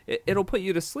 yeah, it'll put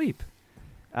you to sleep.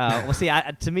 Well, see,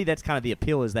 to me, that's kind of the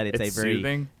appeal is that it's a very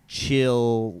soothing.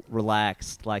 chill,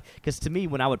 relaxed, like, because to me,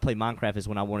 when I would play Minecraft is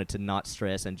when I wanted to not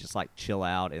stress and just like chill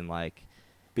out and like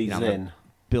Be you know, zen.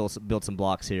 build some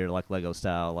blocks here, like Lego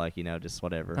style, like, you know, just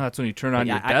whatever. Oh, that's when you turn on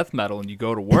Yeah, your death metal and you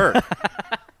go to work.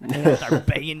 Start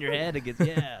banging your head against,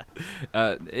 yeah.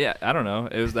 Yeah, I don't know.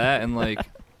 It was that, and like,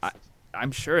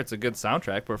 I'm sure it's a good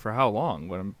soundtrack, but for how long?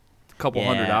 When I'm a couple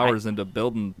hundred Yeah, hours into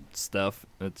building stuff,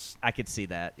 it's I could see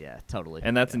that, yeah, totally.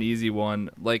 and that's an easy one.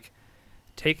 Like,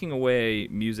 taking away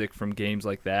music from games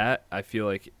like that, I feel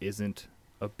like isn't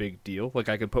a big deal. Like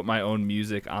I could put my own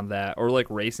music on that, or like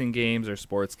racing games or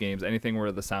sports games, anything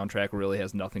where the soundtrack really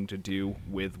has nothing to do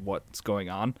with what's going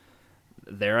on.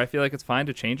 There, I feel like it's fine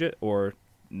to change it or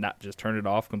not just turn it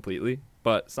off completely.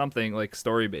 But something like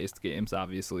story-based games,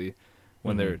 obviously,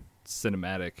 when they're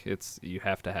cinematic, you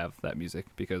have to have that music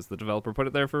because the developer put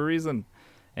it there for a reason,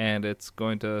 and it's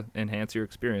going to enhance your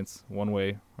experience one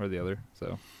way or the other.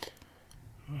 So,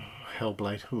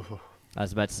 Hellblade. I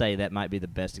was about to say that might be the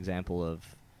best example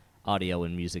of audio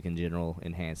and music in general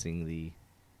enhancing the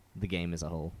game as a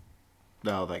whole.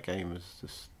 No, that game is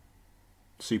just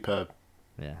superb.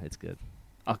 Yeah, it's good.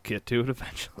 I'll get to it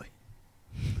eventually.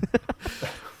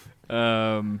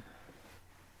 All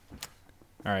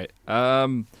right.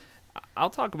 I'll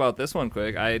talk about this one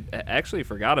quick. I actually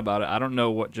forgot about it. I don't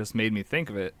know what just made me think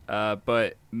of it.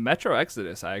 But Metro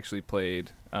Exodus I actually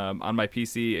played on my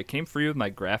PC. It came free with my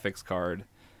graphics card,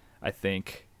 I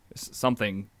think.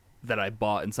 Something that I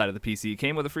bought inside of the PC. It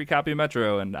came with a free copy of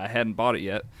Metro, and I hadn't bought it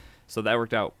yet. So that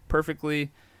worked out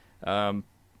perfectly.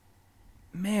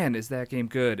 Man, is that game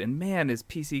good. And man, is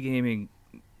PC gaming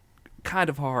kind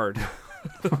of hard.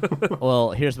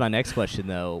 Well, here's my next question,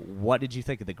 though. What did you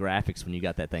think of the graphics when you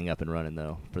got that thing up and running,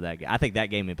 though, for that game? I think that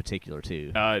game in particular,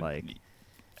 too.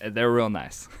 They're real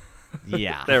nice.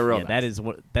 Yeah. They're real nice. That is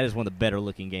one of the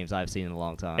better-looking games I've seen in a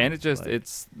long time. And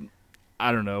it's,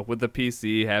 I don't know, with the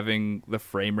PC having the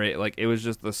frame rate, like, it was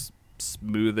just the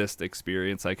smoothest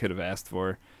experience I could have asked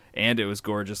for. And it was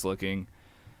gorgeous looking.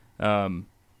 It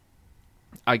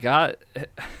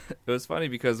was funny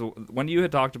because when you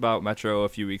had talked about Metro a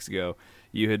few weeks ago,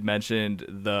 you had mentioned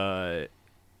the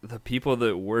people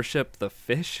that worship the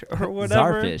fish or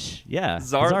whatever. Zarfish, yeah. The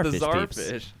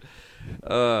Zarfish.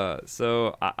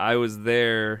 So I was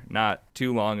there not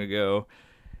too long ago,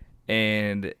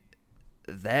 and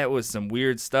that was some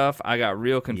weird stuff. I got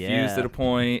real confused at a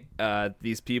point.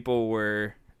 These people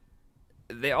were,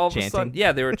 they all chanting. Of a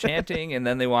sudden, they were chanting, and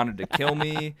then they wanted to kill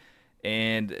me.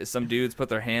 And some dudes put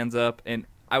their hands up, and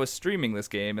I was streaming this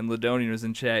game, and Ladonian was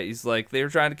in chat. He's like, they were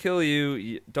trying to kill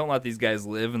you. Don't let these guys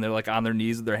live. And they're like on their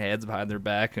knees with their hands behind their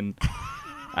back, and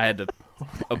I had to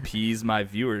appease my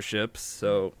viewership,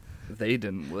 so they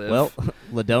didn't live. Well,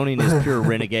 Ladonian is pure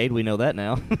renegade. We know that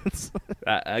now.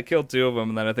 I killed 2 of them,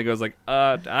 and then I think I was like,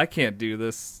 I can't do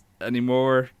this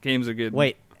anymore. Games are good.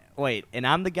 Wait, and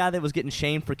I'm the guy that was getting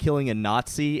shamed for killing a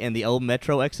Nazi in the old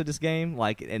Metro Exodus game?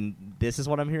 And this is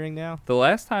what I'm hearing now? The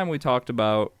last time we talked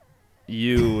about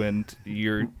you and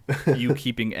you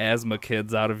keeping asthma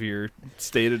kids out of your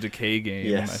State of Decay game,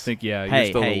 yes. I think, you're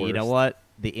still the worst. You know what?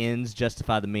 The ends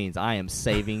justify the means. I am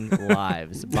saving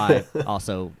lives by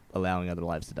also allowing other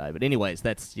lives to die. But anyways,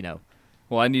 that's,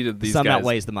 Well, I needed these some guys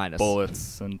outweighs the minus.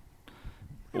 Bullets and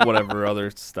whatever other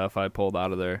stuff I pulled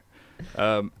out of there.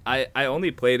 I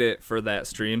only played it for that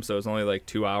stream, so it was only like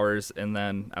 2 hours, and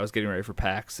then I was getting ready for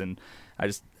PAX, and I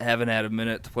just haven't had a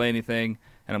minute to play anything,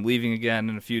 and I'm leaving again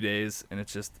in a few days, and I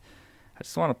just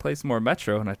want to play some more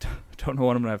Metro, and I don't know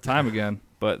when I'm going to have time again.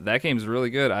 But that game's really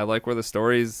good. I like where the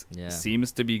stories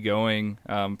seems to be going.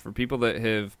 For people that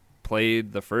have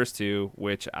played the first 2,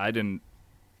 which I didn't,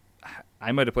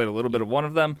 I might have played a little bit of one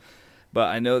of them, but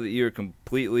I know that you're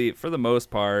completely, for the most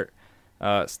part,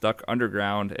 stuck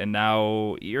underground, and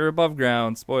now you're above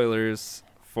ground. Spoilers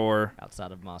for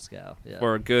outside of Moscow. Yeah.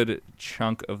 For a good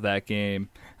chunk of that game.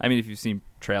 I mean, if you've seen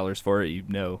trailers for it, you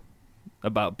know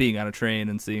about being on a train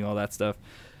and seeing all that stuff.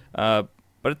 But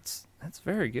it's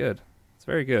very good. It's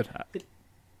very good.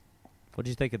 What did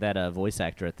you think of that voice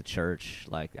actor at the church?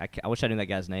 Like, I wish I knew that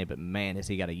guy's name, but man, has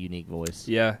he got a unique voice.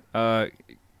 Yeah, kind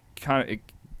of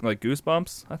like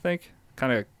Goosebumps, I think.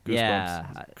 Kind of Goosebumps.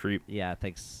 Yeah, creep. Yeah, I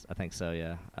think so.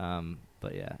 Yeah.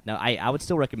 But yeah, no, I would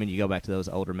still recommend you go back to those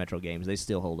older Metro games. They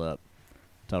still hold up.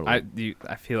 Totally.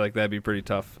 I feel like that'd be pretty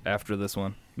tough after this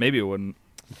one. Maybe it wouldn't.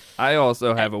 I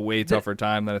also have a way tougher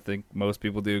time than I think most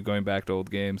people do going back to old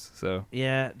games. So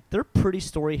yeah, they're pretty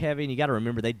story heavy, and you got to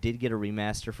remember they did get a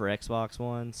remaster for Xbox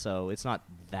One, so it's not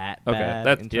that bad.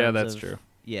 That's true.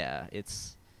 Yeah,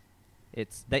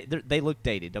 they look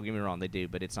dated. Don't get me wrong, they do,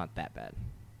 but it's not that bad.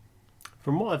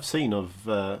 From what I've seen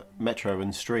of Metro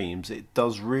and streams, it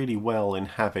does really well in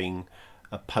having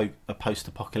a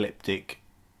post-apocalyptic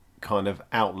kind of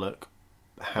outlook,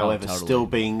 however, totally. Still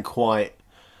being quite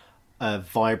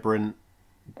vibrant,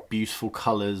 beautiful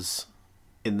colours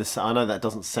in the. I know that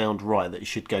doesn't sound right, that it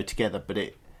should go together, but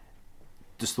it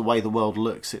just the way the world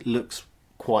looks, it looks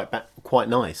quite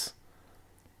nice.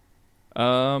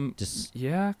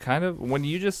 Yeah, kind of. When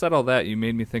you just said all that, you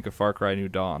made me think of Far Cry New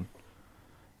Dawn.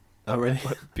 Oh, really?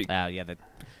 Yeah,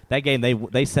 that game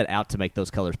they set out to make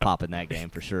those colors pop in that game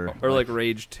for sure. Or like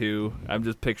Rage 2. I'm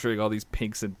just picturing all these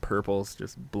pinks and purples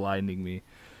just blinding me.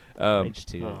 Rage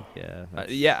 2,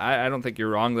 yeah. I don't think you're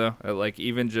wrong though. Like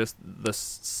even just the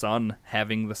sun,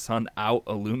 having the sun out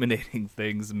illuminating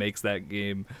things makes that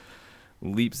game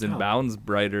leaps and bounds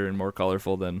brighter and more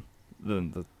colorful than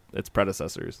its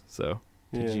predecessors. So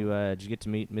did you get to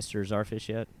meet Mr. Zarfish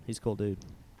yet? He's a cool dude.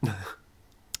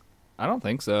 I don't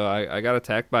think so. I got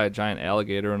attacked by a giant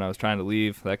alligator when I was trying to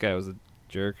leave. That guy was a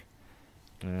jerk.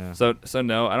 Yeah. So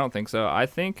no, I don't think so. I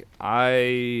think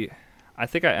I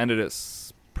ended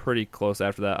it pretty close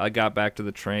after that. I got back to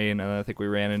the train, and I think we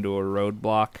ran into a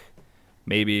roadblock,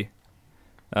 maybe,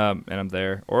 and I'm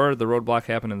there. Or the roadblock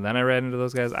happened, and then I ran into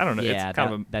those guys. I don't know. Yeah, it's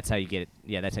kind of that's how you get it.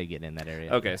 Yeah, that's how you get in that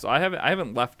area. okay. So I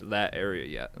haven't left that area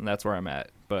yet, and that's where I'm at.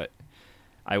 But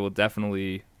I will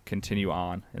definitely continue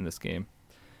on in this game.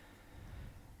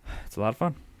 It's a lot of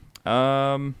fun.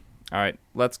 All right,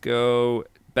 let's go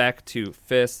back to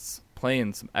Fists,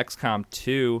 playing some XCOM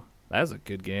 2. That was a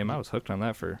good game. I was hooked on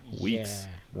that for weeks. Yeah.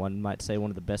 One might say one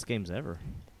of the best games ever.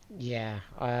 Yeah,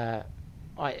 I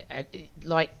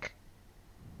like.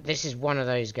 This is one of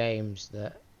those games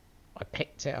that I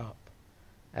picked it up,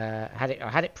 I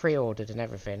had it pre-ordered and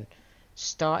everything,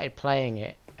 started playing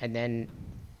it, and then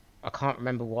I can't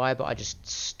remember why, but I just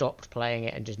stopped playing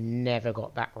it and just never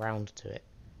got back round to it.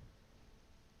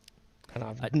 And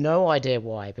I've no idea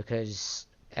why, because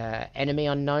Enemy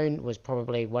Unknown was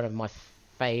probably one of my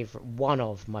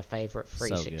favorite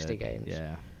 360 games.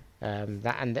 Yeah.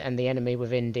 That and the Enemy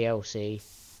Within DLC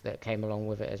that came along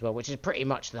with it as well, which is pretty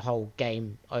much the whole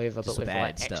game over, but with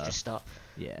like extra stuff.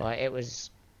 Yeah. Like it was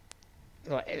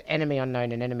like Enemy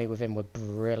Unknown and Enemy Within were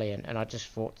brilliant, and I just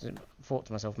thought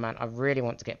to myself, man, I really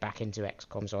want to get back into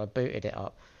XCOM, so I booted it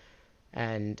up,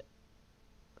 and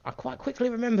I quite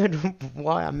quickly remembered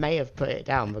why I may have put it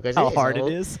down, because how hard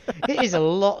it is. It is a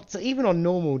lot, even on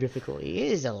normal difficulty,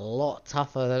 it is a lot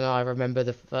tougher than I remember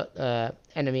the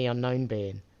Enemy Unknown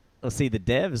being. Well, see, the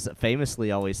devs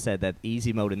famously always said that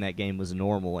easy mode in that game was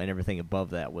normal, and everything above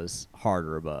that was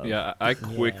harder above. Yeah, I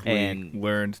quickly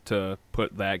learned to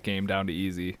put that game down to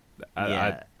easy.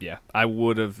 I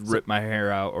would have ripped my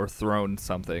hair out or thrown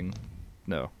something.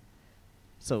 No.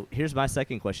 So here's my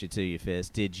second question to you, Fizz.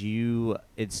 Did you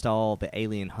install the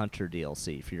Alien Hunter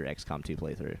DLC for your XCOM 2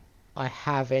 playthrough? I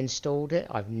have installed it.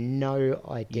 I've no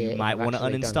idea. You might want to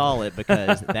uninstall it,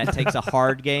 because that takes a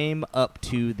hard game up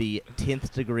to the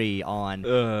 10th degree on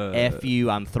F you,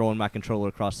 I'm throwing my controller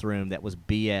across the room. That was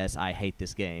BS. I hate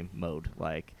this game mode.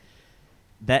 Like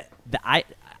that.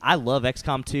 I love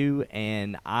XCOM 2,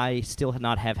 and I've still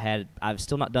not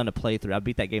done a playthrough. I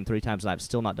beat that game 3 times, and I've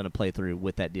still not done a playthrough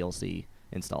with that DLC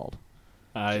installed.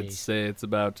 I'd say it's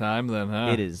about time then,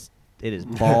 huh? It is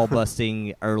ball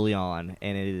busting early on,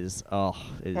 and it is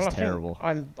terrible.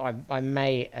 I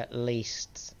may at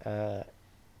least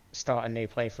start a new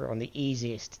playthrough on the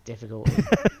easiest difficulty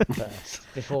first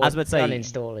before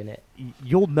uninstalling it.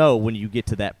 You'll know when you get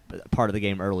to that part of the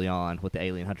game early on with the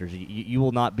Alien Hunters. You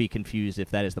will not be confused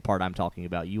if that is the part I'm talking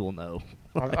about. You will know.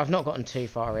 I've not gotten too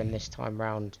far in this time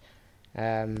round.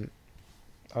 I've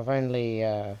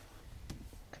only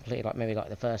completed maybe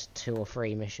the first 2 or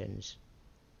 3 missions.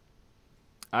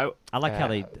 I like how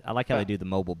they do the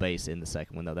mobile base in the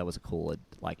second one though. That was a cool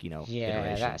Yeah,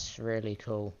 iteration. that's really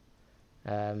cool.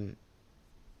 I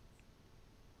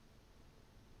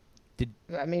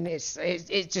mean, it's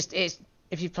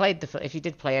if you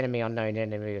did play Enemy Unknown,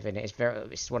 Enemy Within,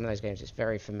 it's one of those games. It's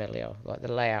very familiar. Like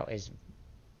the layout is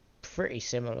pretty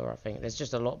similar. I think there's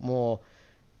just a lot more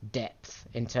depth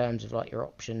in terms of your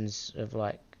options of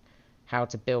how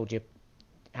to build your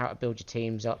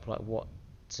teams up,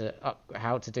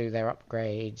 how to do their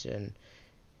upgrades, and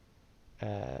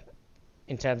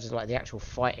in terms of the actual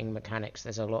fighting mechanics,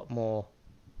 there's a lot more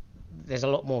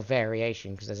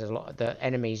variation, because the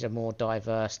enemies are more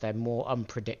diverse, they're more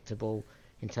unpredictable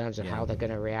in terms of how they're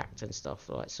going to react and stuff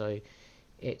so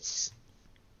it's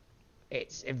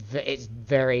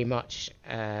very much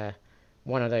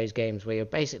one of those games where you're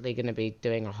basically going to be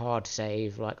doing a hard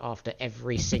save after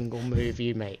every single move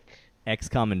you make.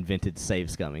 XCOM invented save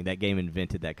scumming. That game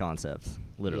invented that concept,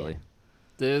 literally.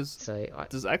 Yeah. Does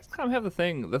XCOM have the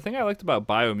thing? The thing I liked about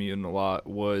Biomutant a lot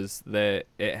was that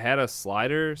it had a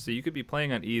slider, so you could be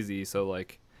playing on easy, so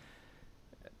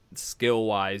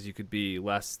skill-wise you could be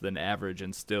less than average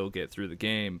and still get through the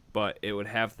game, but it would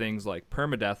have things like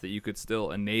permadeath that you could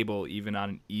still enable even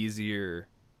on easier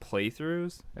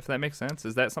playthroughs, if that makes sense.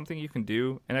 Is that something you can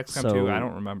do in XCOM 2? I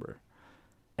don't remember.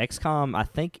 XCOM, I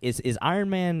think, is Iron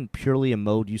Man purely a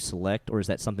mode you select, or is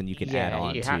that something you can add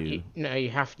on to?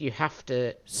 You have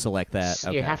to select that.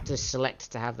 Okay. You have to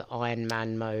select to have the Iron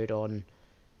Man mode on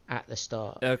at the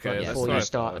start. Okay, before you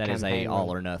start the that is campaign a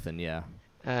all or nothing. Yeah.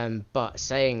 But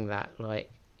saying that,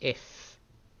 like, if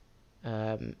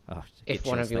one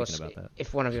of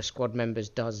your squad members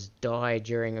does die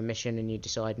during a mission and you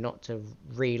decide not to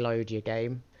reload your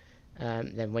game,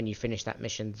 then when you finish that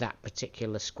mission, that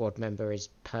particular squad member is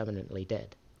permanently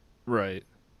dead. Right.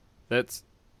 That's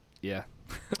the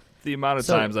amount of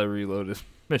times I reloaded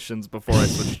missions before I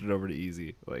switched it over to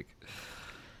easy. Like,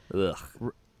 ugh.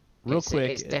 Real quick,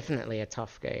 it's definitely a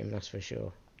tough game, that's for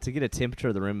sure. To get a temperature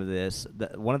of the room of this,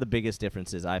 one of the biggest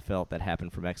differences I felt that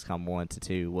happened from XCOM 1 to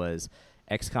 2 was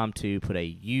XCOM 2 put a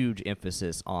huge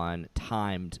emphasis on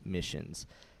timed missions.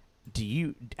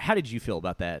 How did you feel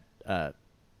about that,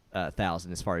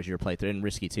 1,000, as far as your playthrough, and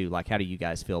Risky too? Like, how do you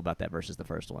guys feel about that versus the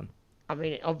first one? I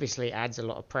mean, it obviously adds a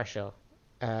lot of pressure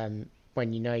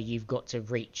when you know you've got to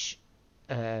reach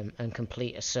and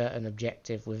complete a certain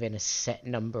objective within a set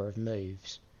number of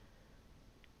moves.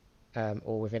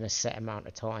 Or within a set amount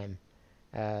of time.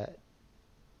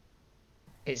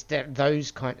 It's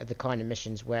those kind of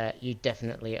missions where you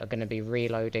definitely are going to be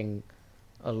reloading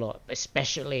a lot,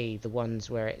 especially the ones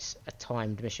where it's a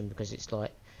timed mission, because it's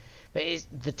like,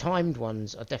 the timed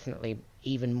ones are definitely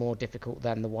even more difficult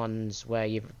than the ones where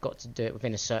you've got to do it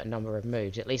within a certain number of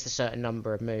moves. At least a certain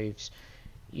number of moves,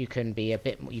 you can be a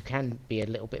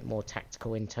little bit more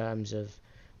tactical in terms of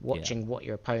watching what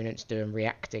your opponents do and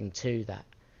reacting to that.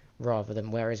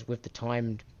 Whereas with the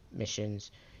timed missions,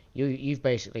 you've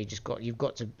basically you've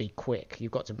got to be quick.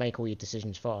 You've got to make all your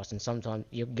decisions fast, and sometimes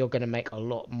you're going to make a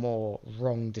lot more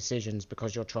wrong decisions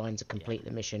because you're trying to complete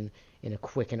the mission in a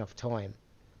quick enough time.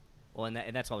 Well, and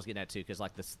that's what I was getting at too, because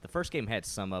like the first game had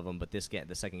some of them, but the second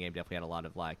game definitely had a lot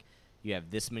of, like, you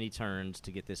have this many turns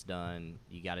to get this done,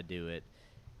 you got to do it.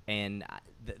 And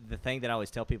the thing that I always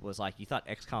tell people is, like, you thought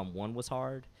XCOM 1 was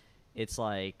hard. It's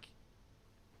like,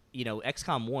 you know,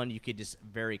 XCOM 1, you could just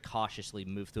very cautiously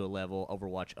move through a level,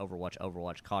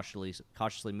 Overwatch,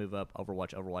 cautiously move up,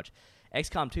 Overwatch.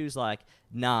 XCOM 2 is like,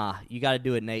 nah, you got to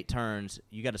do it in 8 turns.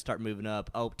 You got to start moving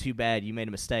up. Oh, too bad, you made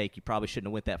a mistake. You probably shouldn't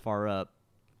have went that far up.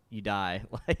 You die.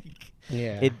 Like,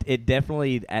 yeah. It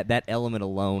definitely, that element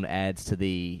alone adds to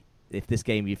the, if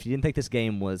you didn't think this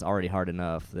game was already hard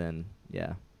enough, then,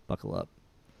 yeah, buckle up.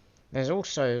 There's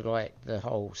also, like, the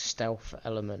whole stealth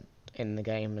element in the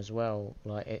game as well.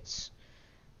 Like,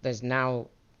 now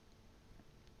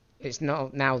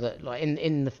that, like,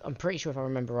 I'm pretty sure, if I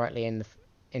remember rightly, in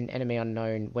Enemy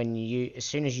Unknown, as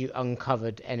soon as you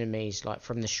uncovered enemies, like,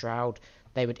 from the shroud,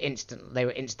 they were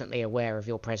instantly aware of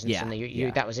your presence, and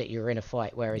that was it. You were in a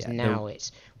fight. Whereas now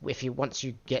it's, once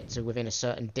you get to within a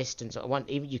certain distance,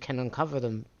 even you can uncover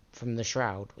them from the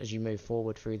shroud as you move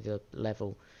forward through the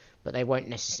level, but they won't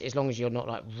necessarily, as long as you're not,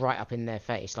 like, right up in their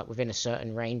face, like within a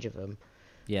certain range of them.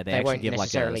 Yeah, they won't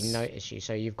necessarily notice you.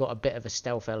 So you've got a bit of a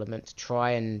stealth element to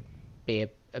try and be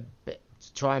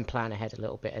try and plan ahead a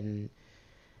little bit.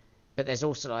 But there's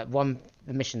also, like,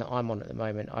 the mission that I'm on at the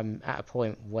moment. I'm at a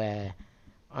point where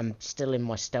I'm still in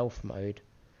my stealth mode,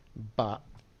 but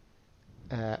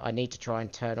I need to try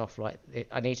and turn off, like,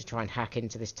 I need to try and hack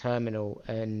into this terminal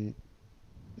and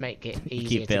make it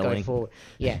easier to go forward.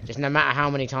 Yeah, just no matter how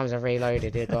many times I've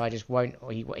reloaded, the guy just won't,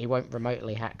 or he won't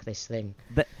remotely hack this thing.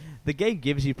 The game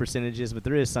gives you percentages, but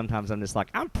there is sometimes I'm just like,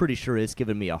 I'm pretty sure it's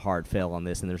giving me a hard fail on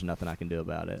this, and there's nothing I can do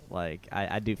about it. Like,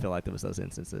 I do feel like there was those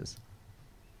instances.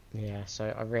 Yeah,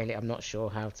 so I'm not sure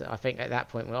how to. I think at that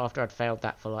point, after I'd failed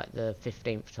that for, like, the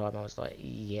 15th time, I was like,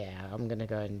 yeah, I'm gonna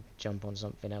go and jump on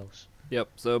something else. Yep.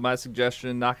 So my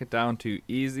suggestion: knock it down to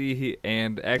easy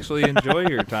and actually enjoy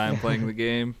your time playing the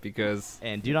game,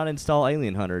 and do not install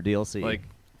Alien Hunter DLC. Like,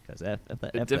 because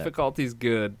the difficulty's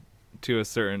good to a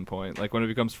certain point. Like, when it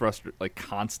becomes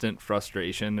constant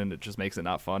frustration, and it just makes it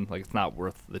not fun. Like, it's not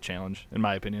worth the challenge, in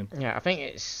my opinion. Yeah, I think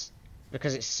it's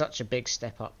because it's such a big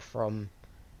step up from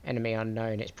Enemy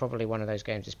Unknown. It's probably one of those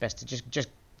games. It's best to just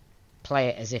play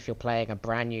it as if you're playing a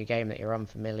brand new game that you're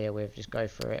unfamiliar with. Just go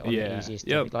through it on the easiest,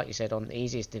 like you said, on the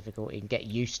easiest difficulty, and get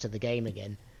used to the game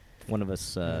again. One of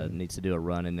us needs to do a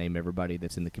run and name everybody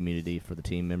that's in the community for the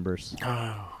team members.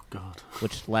 Oh, God.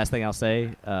 Which, last thing I'll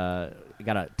say, I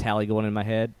got a tally going in my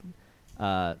head.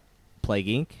 Plague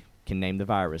Inc. can name the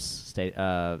virus. State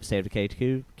of Decay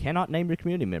 2 cannot name your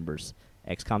community members.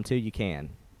 XCOM 2, you can.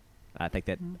 I think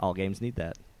that all games need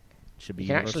that. Should be you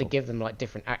can universal. actually give them, like,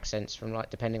 different accents from,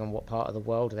 like, depending on what part of the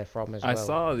world they're from as well. I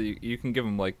saw you can give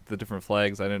them, like, the different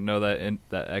flags. I didn't know that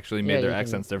that actually made their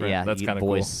accents different. Yeah, that's kind of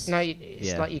cool. No, it's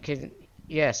like you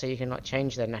Yeah, so you can like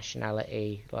change their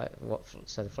nationality,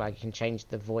 so the flag, you can change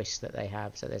the voice that they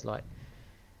have. So there's like,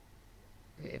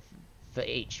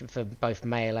 for both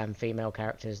male and female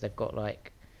characters, they've got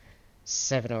like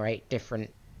 7 or 8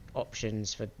 different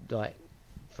options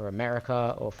for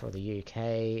America or for the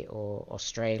UK or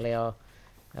Australia.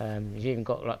 You've even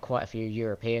got like quite a few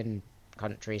European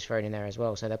countries thrown in there as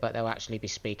well. But they'll actually be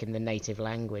speaking the native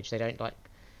language. They don't like.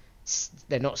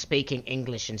 They're not speaking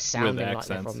English and sounding like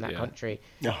they're from that country.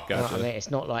 Oh, You know what I mean? It's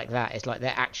not like that. It's like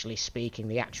they're actually speaking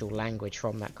the actual language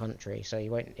from that country. So you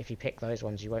won't, if you pick those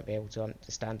ones, you won't be able to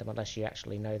understand them unless you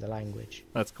actually know the language.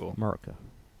 That's cool. America.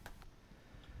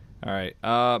 All right,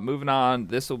 moving on.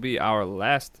 This will be our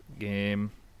last game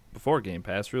before Game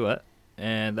Pass Roulette,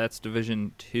 and that's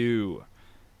Division 2.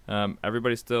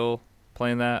 Everybody's still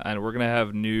playing that, and we're going to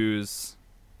have news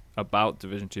about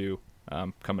Division 2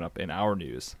 coming up in our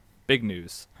news. Big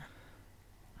news.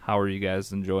 How are you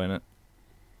guys enjoying it?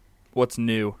 What's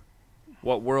new?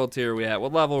 What world tier are we at?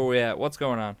 What level are we at? What's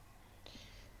going on?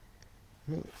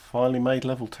 Finally made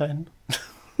level 10.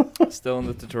 Still in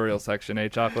the tutorial section, eh,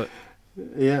 Chocolate?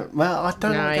 Yeah, well, I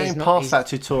don't know getting past that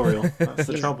tutorial. That's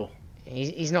the trouble.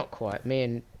 He's not quite.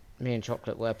 Me and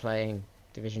Chocolate were playing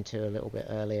Division 2 a little bit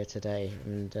earlier today,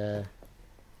 and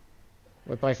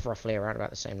we're both roughly around about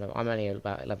the same level. I'm only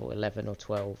about level 11 or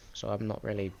 12, so I'm not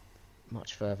really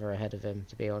much further ahead of him,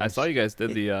 to be honest. I saw you guys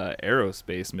did the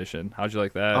aerospace mission. How'd you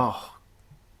like that? Oh,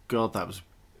 God, that was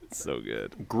It's so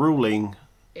good. grueling,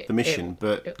 the mission,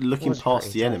 but looking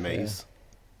past the tough, enemies...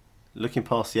 Looking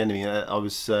past the enemy, I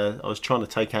was trying to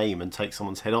take aim and take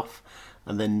someone's head off,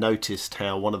 and then noticed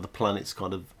how one of the planets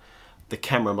the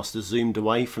camera must have zoomed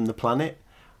away from the planet,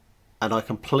 and I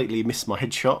completely missed my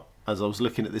headshot as I was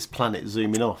looking at this planet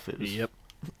zooming off. It was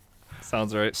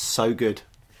Sounds right. so good,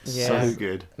 so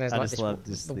good. There's I like just love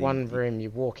this the thing. one room you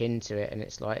walk into it, and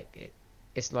it's like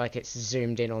it's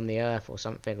zoomed in on the Earth or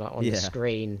something, like on the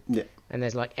screen. Yeah. And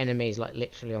there's like enemies like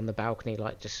literally on the balcony,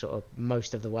 like just sort of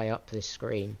most of the way up this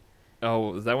screen.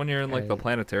 Oh, is that when you're in like the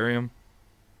planetarium?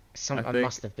 I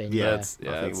must have been. Yeah, Yeah. That's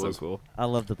I think it so was. cool. I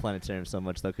love the planetarium so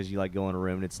much though, because you like go in a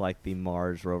room and it's like the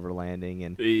Mars rover landing,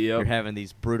 and Yep. you're having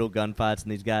these brutal gunfights,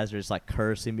 and these guys are just like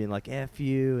cursing, being like "F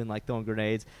you" and like throwing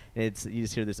grenades. And you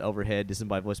just hear this overhead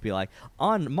disembodied voice be like,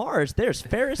 "On Mars, there's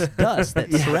ferrous dust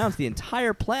that surrounds the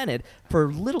entire planet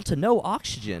for little to no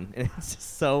oxygen." And it's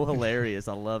just so hilarious.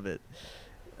 I love it.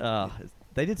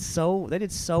 They did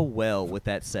so well with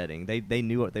that setting. They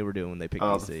knew what they were doing when they picked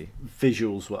DC.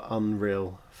 Visuals were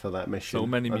unreal for that mission. So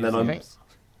many And then museums.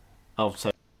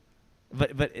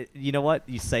 But you know what?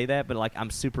 You say that, but like I'm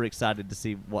super excited to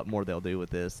see what more they'll do with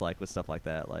this, like with stuff like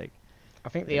that. Like I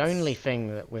think the only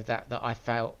thing that I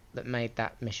felt that made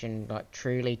that mission like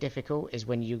truly difficult is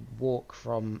when you walk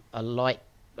from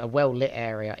a well-lit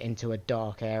area into a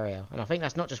dark area. And I think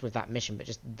that's not just with that mission, but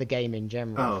just the game in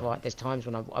general. Like, there's times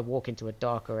when I walk into a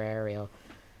darker area,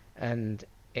 and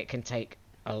it can take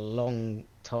a long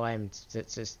time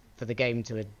for the game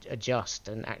to adjust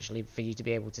and actually for you to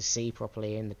be able to see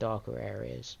properly in the darker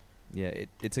areas. yeah,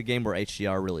 it's a game where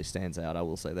HDR really stands out. I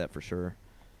will say that for sure.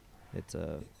 It's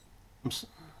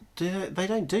They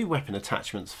don't do weapon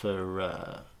attachments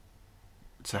for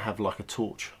to have like a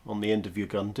torch on the end of your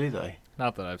gun, do they?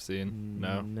 Not that I've seen.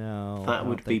 No. No, That I don't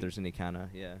would think be- there's any kind of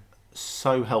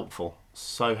So helpful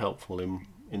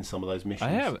in some of those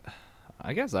missions.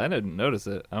 I guess I didn't notice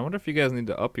it. I wonder if you guys need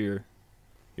to up your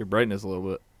brightness a little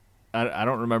bit. I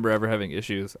don't remember ever having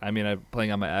issues. I mean, I'm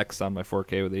playing on my X on my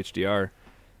 4K with HDR,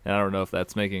 and I don't know if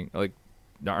that's making like.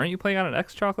 Aren't you playing on an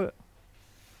X, Chocolate?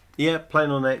 Yeah, playing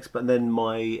on X, but then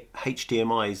my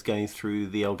HDMI is going through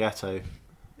the Elgato.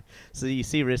 So you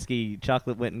see, Risky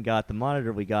Chocolate went and got the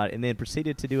monitor we got, and then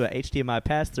proceeded to do a HDMI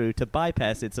pass-through to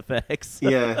bypass its effects.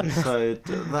 Yeah, so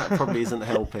that probably isn't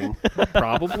helping.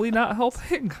 Probably not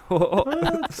helping. I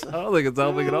don't think it's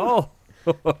helping at all.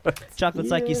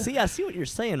 Chocolate's like, I see what you're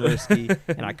saying, Risky,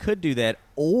 and I could do that,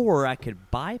 or I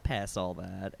could bypass all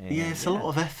that. And, Yeah, it's a lot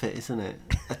of effort, isn't it?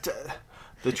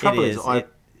 The trouble is, is.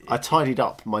 I tidied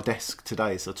up my desk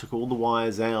today, so I took all the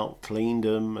wires out, cleaned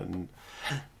them, and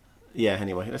yeah.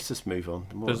 Anyway, let's just move on.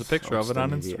 There's a picture of it on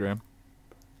Instagram.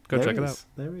 Go check it out.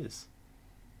 There is.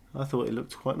 I thought it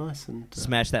looked quite nice and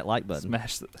Smash that like button.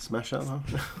 Smash the. smash that one.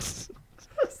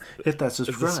 Hit that Is this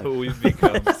subscribe. who we've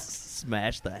become?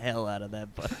 Smash the hell out of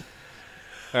that button.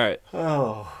 All right.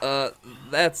 Oh,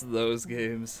 That's those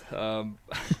games.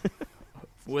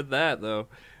 With that, though,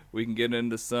 we can get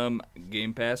into some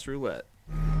Game Pass Roulette.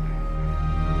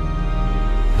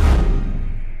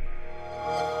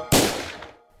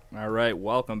 All right,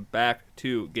 welcome back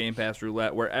to Game Pass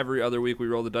Roulette, where every other week we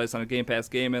roll the dice on a Game Pass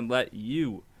game and let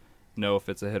you know if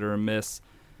it's a hit or a miss.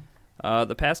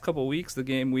 The past couple weeks, the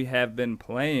game we have been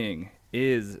playing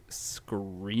is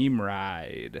Scream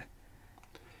Ride.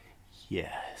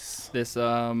 Yes. This,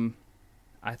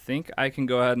 I think I can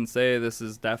go ahead and say this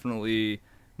is definitely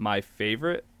my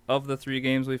favorite of the 3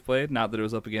 games we've played. Not that it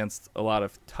was up against a lot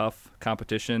of tough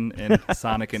competition in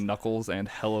Sonic and Knuckles and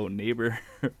Hello Neighbor.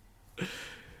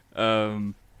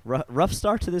 Rough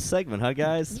start to this segment, huh,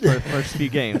 guys? For the first few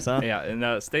games, huh? Yeah,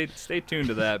 and stay tuned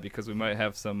to that because we might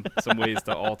have some ways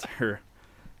to alter,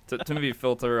 to maybe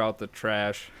filter out the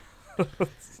trash.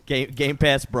 Game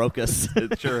Pass broke us.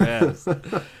 It sure has.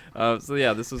 So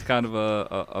yeah, this was kind of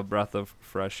a breath of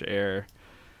fresh air.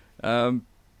 Well,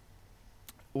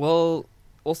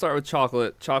 we'll start with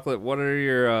Chocolate. Chocolate, what are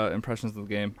your impressions of the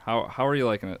game? How are you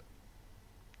liking it?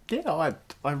 Yeah,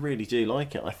 I really do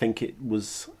like it. I think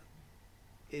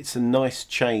it's a nice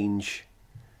change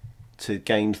to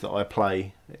games that I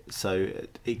play. So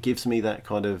it gives me that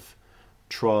kind of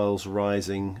Trials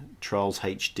Rising, Trials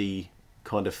HD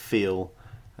kind of feel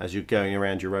as you're going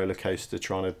around your roller coaster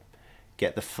trying to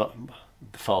get the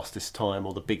fastest time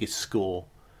or the biggest score.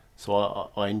 So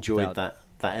I enjoyed that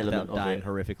element of dying it.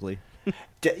 horrifically.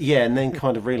 Yeah, and then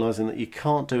kind of realising that you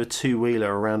can't do a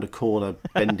two-wheeler around a corner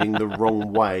bending the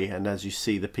wrong way, and as you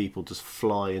see the people just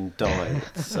fly and die.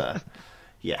 It's,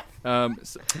 yeah.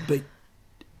 But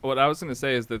what I was going to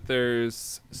say is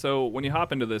that so when you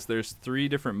hop into this, there's 3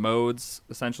 different modes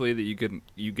essentially that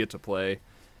you get to play.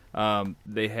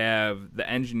 They have the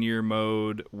engineer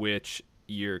mode, which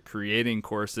you're creating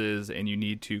courses and you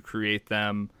need to create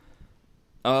them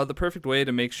the perfect way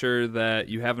to make sure that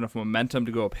you have enough momentum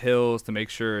to go up hills, to make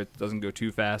sure it doesn't go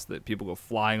too fast that people go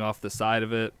flying off the side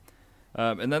of it.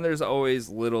 And then there's always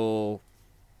little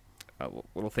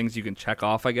things you can check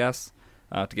off, I guess,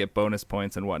 to get bonus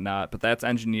points and whatnot. But that's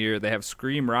engineer. They have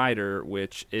Scream Rider,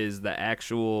 which is the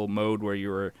actual mode where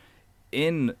you're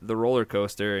in the roller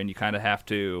coaster and you kind of have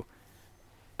to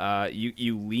you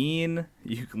can lean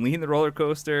the roller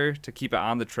coaster to keep it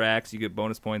on the tracks. You get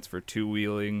bonus points for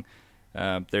two-wheeling.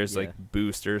 There's like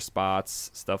booster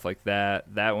spots, stuff like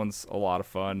that. That one's a lot of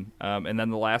fun. And then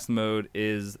the last mode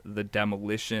is the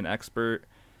Demolition Expert,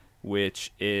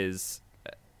 which is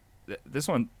this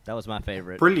one. That was my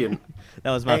favorite. Brilliant.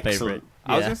 That was my Excellent. favorite.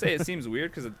 I was gonna say it seems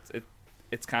weird because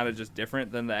it's kind of just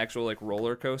different than the actual like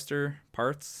roller coaster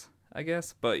parts, I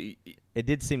guess. But It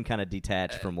did seem kind of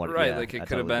detached from what. right, Yeah, like it I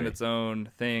could have totally been agree. its own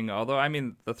thing. Although I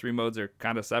mean the 3 modes are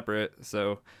kind of separate,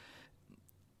 so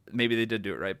maybe they did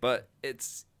do it right. But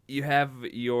you have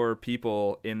your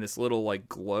people in this little like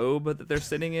globe that they're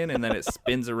sitting in, and then it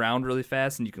spins around really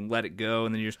fast, and you can let it go,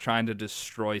 and then you're just trying to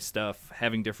destroy stuff,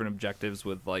 having different objectives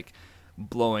with like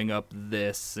blowing up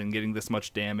this and getting this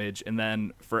much damage, and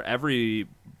then for every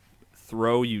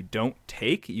throw you don't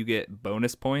take, you get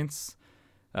bonus points.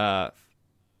 Like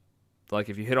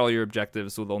if you hit all your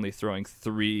objectives with only throwing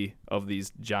 3 of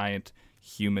these giant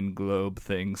human globe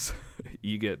things,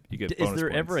 you get bonus Is there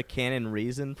points. ever a canon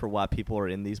reason for why people are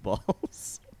in these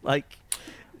balls? Like,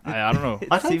 I don't know. it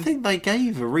I don't seems- think they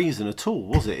gave a reason at all,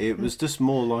 was it? It was just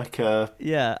more like a...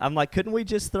 Yeah, I'm like, couldn't we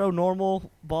just throw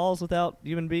normal balls without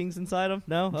human beings inside them?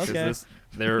 No, 'Cause okay.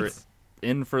 they're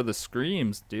in for the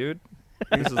screams, dude.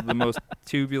 This is the most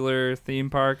tubular theme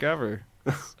park ever.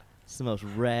 It's the most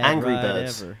rad Angry ride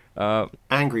Birds. ever.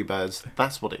 Angry Birds,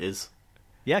 that's what it is.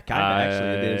 Yeah, kind of actually,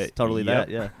 it is totally yep,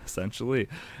 that. Yeah. essentially.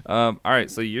 All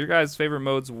right, so your guys' favorite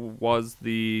modes was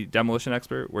the Demolition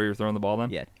Expert, where you're throwing the ball then?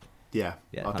 Yeah. Yeah,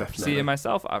 Yeah, I'll 100%. definitely. See, and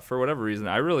myself, for whatever reason,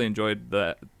 I really enjoyed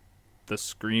the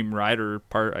Scream Rider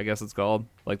part, I guess it's called.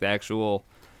 Like the actual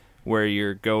where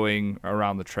you're going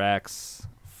around the tracks.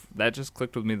 That just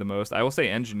clicked with me the most. I will say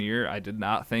Engineer, I did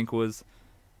not think was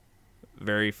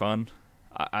very fun.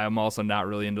 I'm also not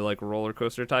really into like Roller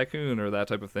Coaster Tycoon or that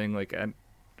type of thing, like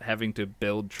having to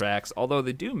build tracks. Although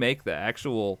they do make the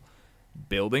actual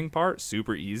building part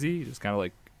super easy. You just kind of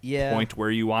like Yeah. point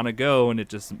where you want to go, and it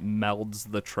just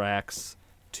melds the tracks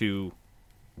to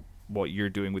what you're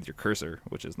doing with your cursor,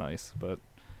 which is nice. But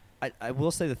I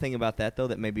will say the thing about that, though,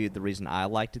 that maybe the reason I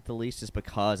liked it the least is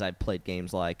because I played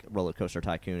games like Roller Coaster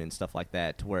Tycoon and stuff like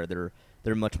that, to where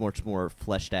they're much more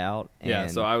fleshed out. yeah,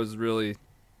 and so I was really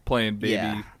playing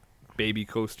Yeah. baby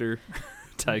coaster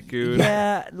tycoon.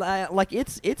 Yeah, like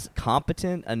it's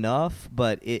competent enough,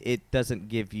 but it doesn't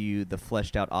give you the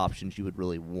fleshed out options you would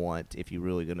really want if you're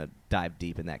really gonna dive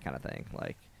deep in that kind of thing.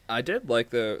 Like, I did like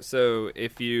this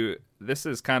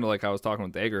is kind of like I was talking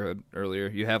with Daggerhood earlier.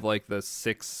 You have like the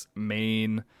 6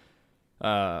 main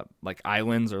like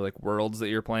islands or like worlds that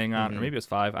you're playing on, or maybe it's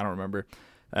 5, I don't remember.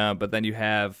 But then you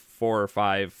have 4 or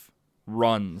 5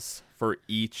 runs for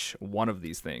each one of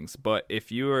these things. But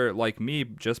if you were like me,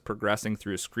 just progressing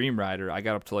through Scream Rider, I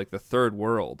got up to like the third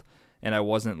world, and I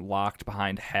wasn't locked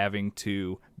behind having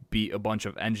to beat a bunch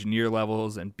of engineer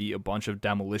levels and beat a bunch of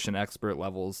demolition expert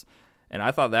levels. And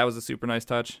I thought that was a super nice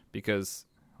touch because,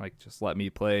 like, just let me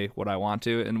play what I want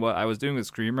to. And what I was doing with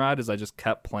Scream Ride is I just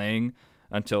kept playing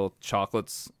until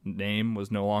Chocolate's name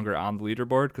was no longer on the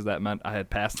leaderboard, because that meant I had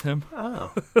passed him.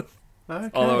 Oh. Okay.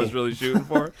 All I was really shooting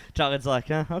for. Chocolate's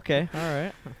like, okay, all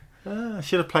right. I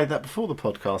should have played that before the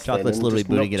podcast. Chocolate's literally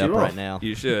booting it up right now.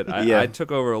 You should. Yeah. I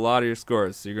took over a lot of your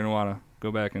scores, so you're going to want to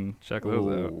go back and check those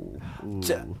out.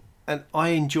 Ooh. And I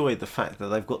enjoyed the fact that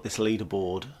they've got this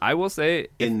leaderboard. I will say,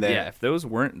 In there. yeah, if those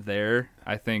weren't there,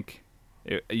 I think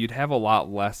you'd have a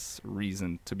lot less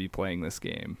reason to be playing this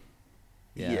game.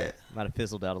 Yeah. Might have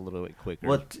fizzled out a little bit quicker.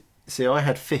 What? See, I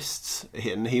had Fists,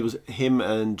 and him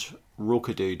and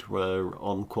Rauker Dude were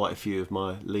on quite a few of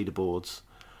my leaderboards.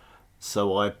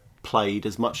 So I played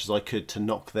as much as I could to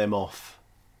knock them off,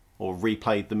 or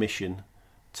replayed the mission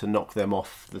to knock them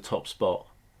off the top spot.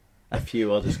 A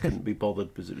few others couldn't be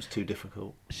bothered because it was too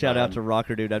difficult. Shout out to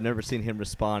Rocker Dude. I've never seen him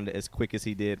respond as quick as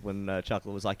he did when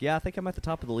Chocolate was like, "Yeah, I think I'm at the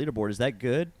top of the leaderboard. Is that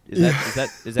good? Is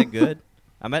that good?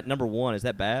 I'm at number 1. Is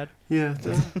that bad?" Yeah.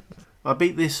 I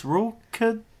beat this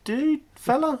Rauker Dude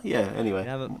fella. Yeah. Anyway.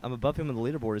 Yeah, I'm above him on the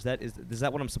leaderboard. Is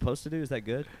that what I'm supposed to do? Is that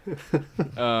good?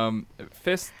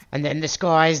 Fist. And then the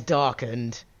skies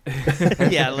darkened.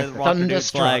 Yeah, Rocker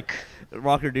Dude's like, Thunderstruck.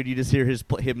 Rocker Dude, you just hear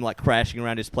him like crashing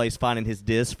around his place, finding his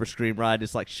disc for Scream Ride,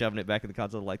 just like shoving it back in the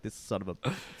console, like, this son of a.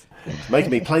 It's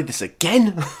making me play this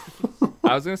again.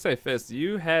 I was going to say, Fist,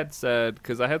 you had said,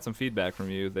 because I had some feedback from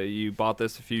you, that you bought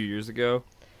this a few years ago.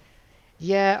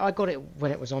 Yeah, I got it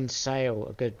when it was on sale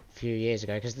a good few years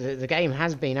ago, because the game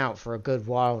has been out for a good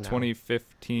while now.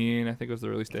 2015, I think was the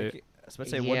release date. I was about to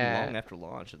say it wasn't long after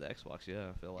launch of the Xbox. Yeah,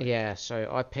 I feel like. Yeah, so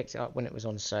I picked it up when it was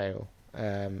on sale,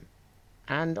 and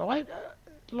I,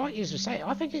 like you were saying,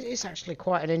 I think it's actually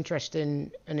quite an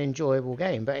interesting and enjoyable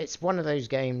game. But it's one of those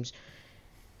games.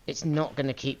 It's not going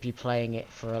to keep you playing it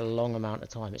for a long amount of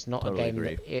time. It's not Totally a game.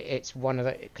 agree. It's one of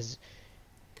the, because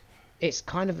it's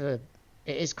kind of a.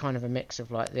 It is kind of a mix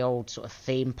of like the old sort of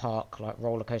theme park, like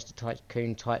Roller Coaster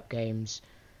Tycoon type games,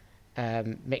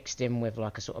 mixed in with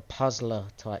like a sort of puzzler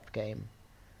type game,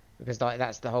 because like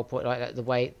that's the whole point. Like the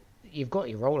way you've got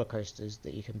your roller coasters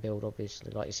that you can build,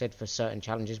 obviously, like you said, for certain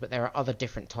challenges, but there are other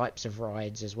different types of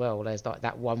rides as well. There's like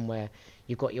that one where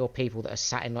you've got your people that are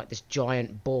sat in like this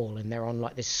giant ball and they're on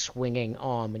like this swinging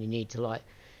arm, and you need to like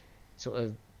sort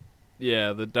of.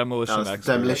 Yeah, the demolition That was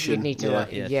expert. demolition. You need to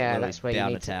like, yeah, really that's where you down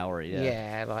need a to, tower.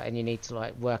 Yeah. like, and you need to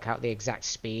like work out the exact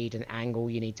speed and angle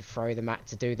you need to throw them at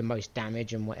to do the most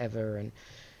damage and whatever,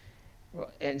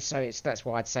 and so that's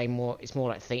why I'd say it's more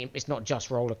like theme. It's not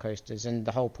just roller coasters, and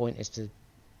the whole point is to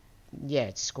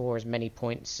score as many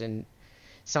points, and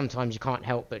sometimes you can't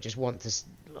help but just want to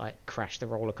like crash the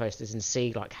roller coasters and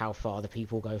see like how far the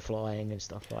people go flying and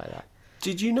stuff like that.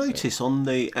 Did you notice on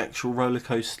the actual roller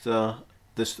coaster,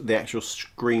 the actual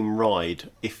Scream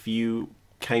Ride, if you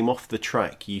came off the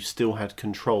track, you still had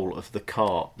control of the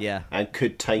cart, Yeah. and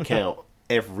could take out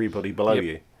everybody below Yep.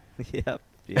 you?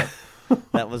 Yep.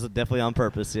 That was definitely on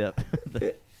purpose. Yep.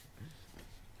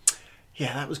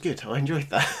 Yeah, that was good. I enjoyed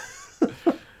that.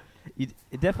 It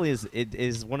definitely is. It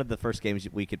is one of the first games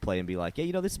we could play and be like,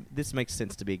 yeah, this makes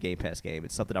sense to be a Game Pass game.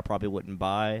 It's something I probably wouldn't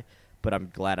buy, but I'm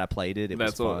glad I played it. It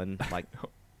That's was what- fun. Like,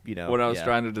 When I was yeah.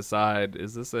 trying to decide,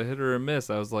 is this a hit or a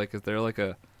miss? I was like, is there like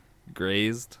a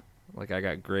grazed? Like I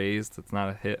got grazed. It's not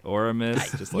a hit or a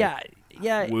miss. Just like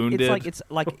yeah. wounded. It's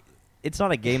like it's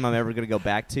not a game I'm ever going to go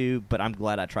back to, but I'm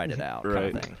glad I tried it out. Kind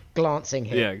Right. of thing. Glancing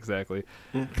hit. Yeah, exactly.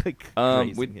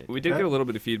 Crazy We hit. did get a little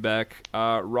bit of feedback.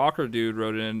 Rocker Dude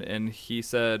wrote in and he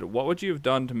said, "What would you have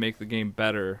done to make the game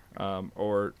better,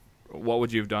 or what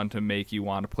would you have done to make you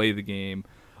want to play the game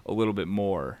a little bit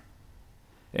more?"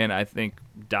 And I think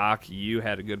Doc, you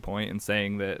had a good point in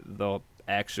saying that the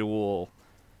actual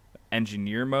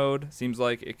engineer mode seems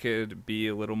like it could be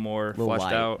a little more Little fleshed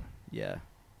light. out.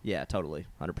 Yeah, totally,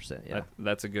 100%. Yeah.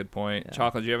 That's a good point. Yeah.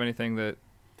 Chocolate, do you have anything that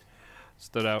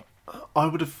stood out? I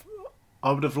would have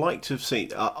liked to have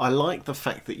seen. I like the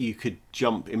fact that you could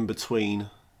jump in between.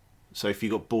 So if you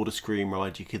got bored of Scream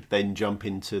Ride, you could then jump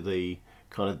into the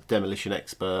kind of Demolition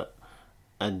Expert,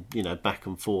 and back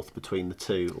and forth between the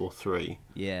 2 or 3.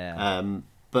 Yeah.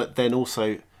 But then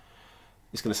also,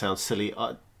 it's going to sound silly.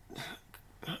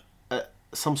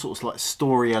 Some sort of like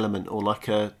story element, or like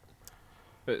a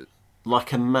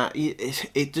map.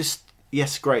 It just,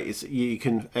 yes, great. You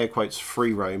can air quotes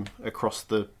free roam across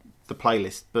the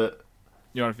playlist, but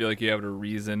You don't feel like you have a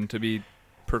reason to be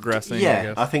progressing. I Yeah,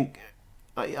 guess. I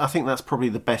think that's probably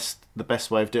the best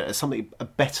way of doing it. It's a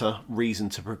better reason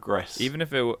to progress. Even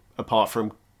if it, apart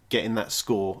from getting that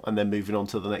score and then moving on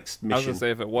to the next mission. I was gonna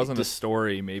say if it wasn't a just-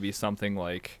 story, maybe something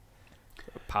like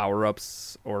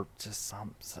power-ups or just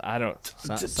I don't.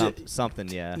 Something,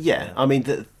 yeah. Yeah, I mean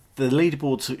the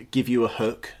leaderboards give you a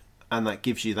hook, and that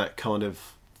gives you that kind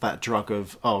of that drug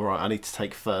of, oh right, I need to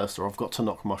take first, or I've got to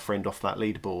knock my friend off that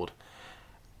leaderboard.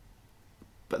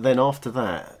 But then after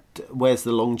that, where's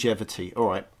the longevity? All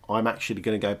right, I'm actually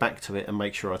going to go back to it and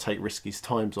make sure I take Risky's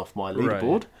times off my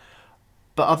leaderboard. Right.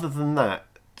 But other than that,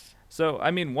 So,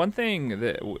 I mean, one thing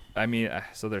that,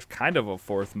 so there's kind of a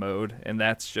fourth mode, and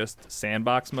that's just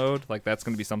sandbox mode. Like, that's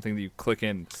going to be something that you click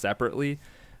in separately.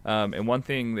 And one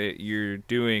thing that you're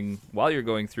doing while you're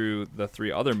going through the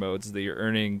 3 other modes is that you're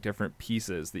earning different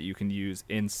pieces that you can use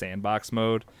in sandbox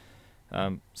mode.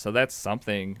 So that's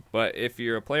something. But if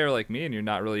you're a player like me and you're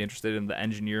not really interested in the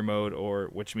engineer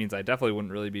mode, which means I definitely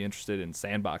wouldn't really be interested in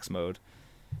sandbox mode,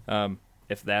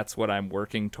 if that's what I'm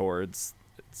working towards,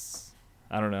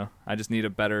 I don't know. I just need a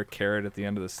better carrot at the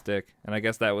end of the stick. And I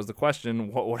guess that was the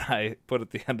question. What would I put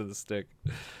at the end of the stick?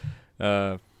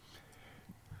 I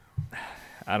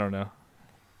don't know.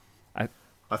 I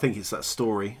think it's that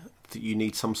story that you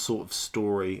need some sort of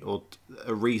story or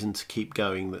a reason to keep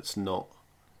going. That's not,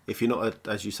 if you're not,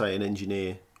 as you say, an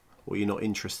engineer, or you're not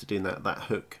interested in that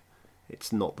hook,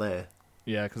 it's not there.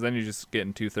 Yeah, because then you're just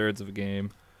getting 2/3 of a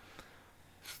game.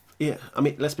 Yeah, I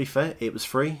mean, let's be fair. It was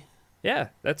free. Yeah,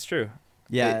 that's true.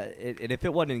 Yeah, and if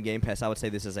it wasn't in Game Pass, I would say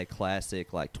this is a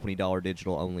classic, like, $20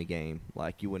 digital only game.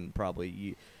 Like, you wouldn't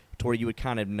probably, to where you would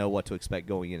kind of know what to expect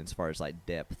going in as far as like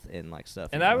depth and like stuff.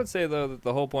 And I would say though that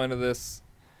the whole point of this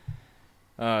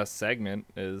segment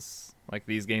is like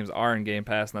these games are in Game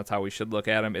Pass, and that's how we should look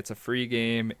at them. It's a free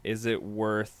game. Is it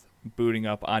worth booting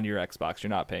up on your Xbox? You're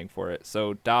not paying for it.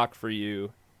 So, Doc, for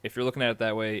you, if you're looking at it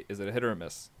that way, is it a hit or a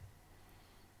miss?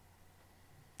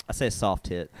 I say a soft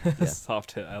hit. Yeah.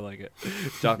 Soft hit. I like it.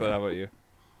 Chocolate, how about you?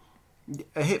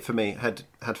 A hit for me.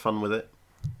 Had fun with it.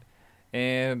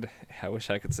 And I wish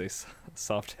I could say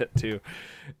soft hit too.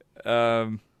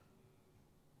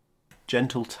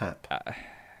 Gentle tap.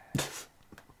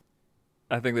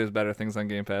 I think there's better things on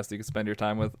Game Pass that you can spend your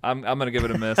time with. I'm gonna give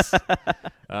it a miss.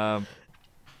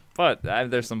 But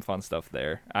there's some fun stuff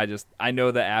there. I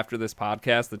know that after this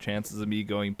podcast, the chances of me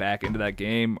going back into that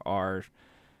game are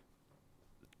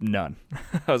none.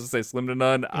 I was gonna say slim to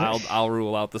none. I'll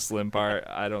rule out the slim part.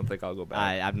 I don't think I'll go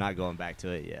back. I'm not going back to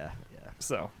it. Yeah.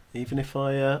 So even if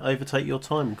I overtake your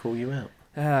time and call you out.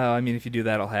 I mean, if you do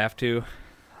that, I'll have to.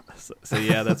 So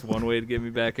yeah, that's one way to get me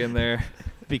back in there.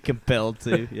 Be compelled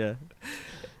to. Yeah.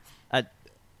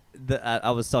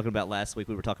 I was talking about last week.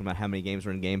 We were talking about how many games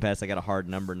were in Game Pass. I got a hard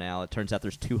number now. It turns out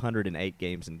there's 208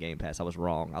 games in Game Pass. I was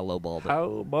wrong. I lowballed it.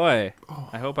 Oh boy!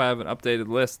 I hope I have an updated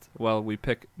list. Well, we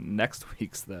pick next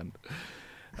week's then.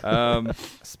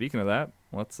 Speaking of that,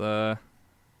 let's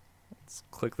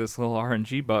click this little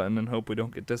RNG button and hope we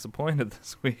don't get disappointed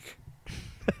this week.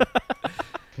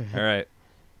 All right,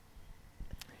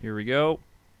 here we go.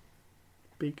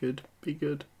 Be good. Be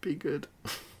good. Be good.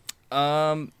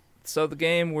 So the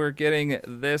game we're getting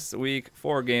this week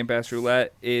for Game Pass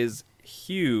Roulette is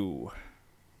Hue,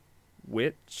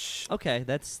 which Okay,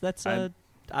 that's I've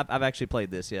actually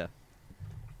played this. Yeah.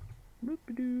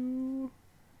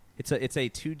 It's a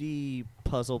 2D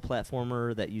puzzle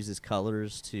platformer that uses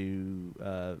colors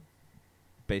to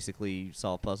basically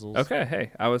solve puzzles. Okay, hey,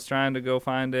 I was trying to go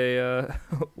find a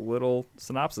little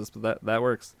synopsis, but that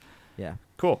works. Yeah.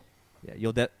 Cool.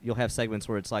 Yeah, you'll have segments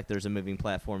where it's like there's a moving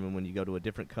platform, and when you go to a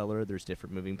different color, there's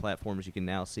different moving platforms you can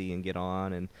now see and get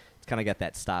on, and it's kind of got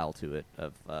that style to it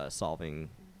of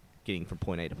getting from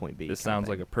point A to point B. This sounds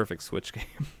like a perfect Switch game.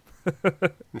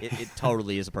 It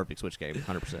totally is a perfect Switch game,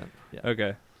 100%. Yeah.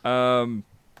 Okay.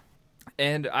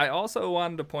 And I also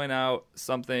wanted to point out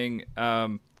something,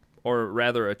 or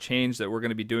rather a change that we're going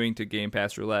to be doing to Game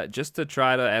Pass Roulette, just to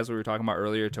try to, as we were talking about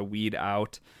earlier, to weed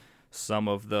out some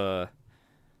of the...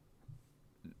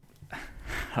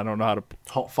 I don't know how to...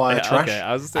 Hot fire trash? Okay,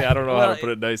 I was going to say, I don't know how to put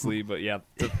it nicely, but yeah,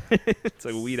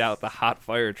 to weed out the hot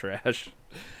fire trash.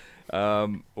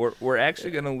 We're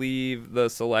actually going to leave the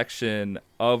selection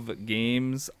of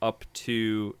games up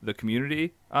to the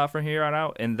community from here on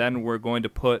out, and then we're going to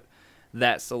put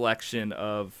that selection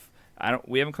of...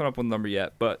 we haven't come up with a number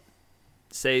yet, but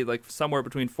say like somewhere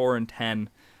between 4 and 10,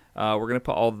 we're going to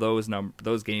put all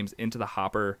those games into the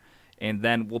hopper, and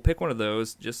then we'll pick one of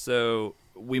those just so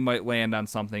we might land on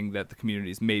something that the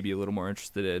community is maybe a little more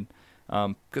interested in.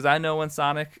 Because I know when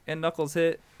Sonic and Knuckles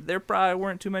hit, there probably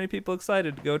weren't too many people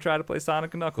excited to go try to play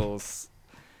Sonic and Knuckles.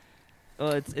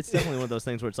 It's definitely one of those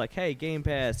things where it's like, hey, Game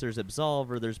Pass, there's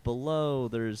Absolver, there's Below,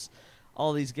 there's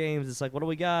all these games. It's like, what do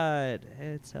we got?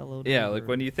 It's Hello. Yeah, Neighbor. like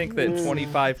when you think that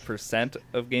 25%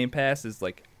 of Game Pass is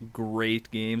like great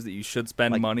games that you should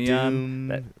spend like money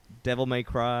Doom, on, Devil May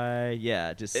Cry,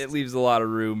 yeah, just it leaves a lot of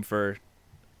room for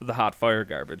the hot fire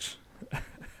garbage.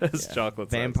 As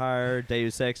Chocolate says. Vampire,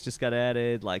 Deus Ex just got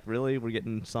added. Like, really, we're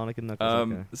getting Sonic and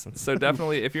Knuckles. Okay. So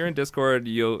definitely, if you're in Discord,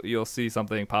 you'll see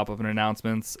something pop up in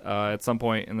announcements at some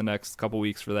point in the next couple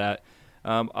weeks for that.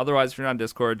 Otherwise, if you're not on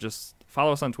Discord, just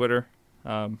follow us on Twitter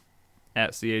at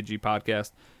CAG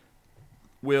Podcast.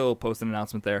 We'll post an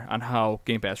announcement there on how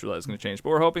Game Pass Roulette is going to change. But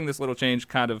we're hoping this little change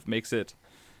kind of makes it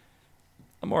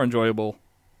a more enjoyable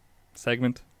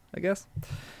segment, I guess.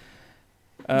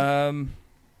 All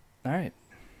right.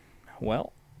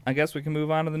 Well, I guess we can move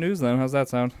on to the news then. How's that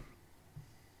sound?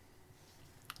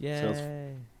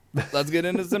 Yay. Let's get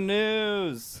into some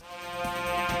news.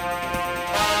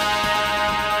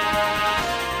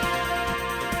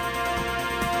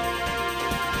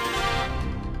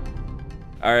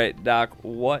 All right, Doc,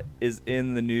 what is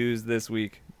in the news this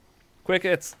week? Quick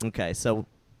hits. Okay, so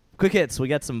quick hits. We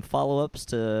got some follow-ups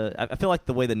to. I feel like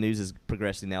the way the news is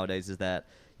progressing nowadays is that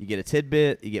you get a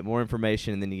tidbit, you get more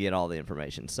information, and then you get all the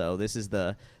information. So this is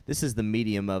the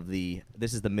medium of the.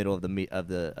 This is the middle of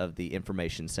the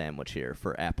information sandwich here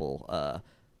for Apple.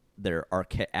 Their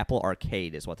Apple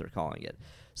Arcade is what they're calling it.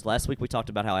 So last week we talked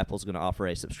about how Apple's going to offer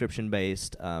a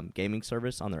subscription-based gaming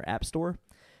service on their App Store.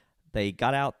 They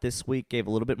got out this week, gave a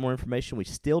little bit more information. We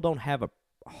still don't have a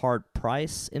hard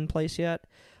price in place yet,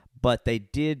 but they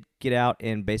did get out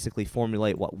and basically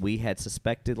formulate what we had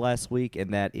suspected last week,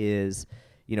 and that is,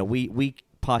 we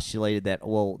postulated that,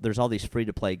 well, there's all these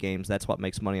free-to-play games. That's what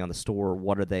makes money on the store.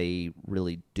 What are they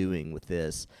really doing with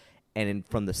this? And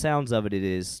from the sounds of it, it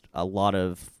is a lot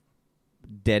of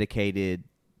dedicated,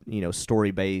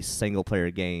 story-based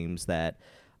single-player games that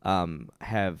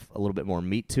have a little bit more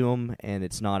meat to them, and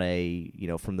it's not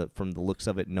from the looks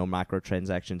of it, no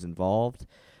microtransactions involved.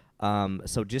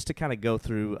 So just to kind of go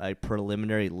through a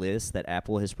preliminary list that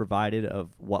Apple has provided of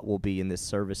what will be in this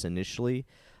service initially,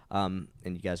 and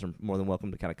you guys are more than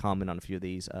welcome to kind of comment on a few of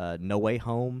these. No Way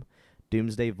Home,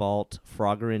 Doomsday Vault,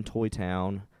 Frogger in Toy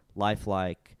Town,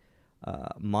 Lifelike,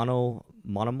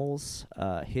 Monomals,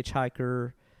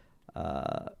 Hitchhiker,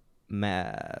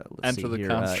 Enter the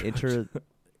Construct.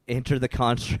 Enter the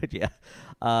Construct, yeah.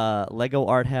 Lego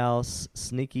Art House,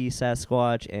 Sneaky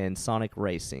Sasquatch, and Sonic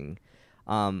Racing.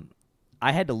 I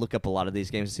had to look up a lot of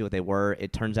these games to see what they were.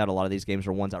 It turns out a lot of these games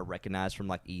are ones I recognized from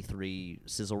like E3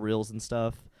 sizzle reels and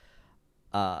stuff.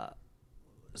 Now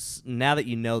that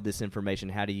you know this information,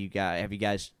 have you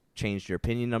guys changed your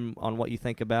opinion on what you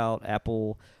think about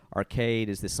Apple Arcade?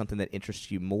 Is this something that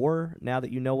interests you more now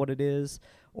that you know what it is,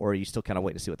 or are you still kind of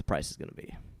waiting to see what the price is going to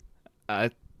be?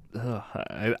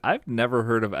 I've never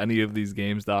heard of any of these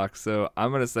games, Doc, so I'm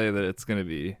going to say that it's going to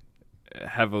be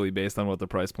heavily based on what the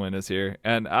price point is here.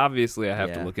 And obviously I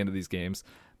have to look into these games,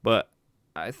 but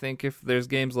I think if there's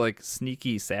games like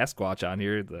Sneaky Sasquatch on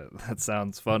here, that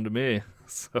sounds fun to me.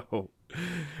 So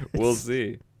we'll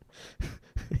see.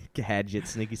 Gadget,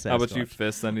 Sneaky Sasquatch. How about you,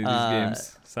 Fist? Any of these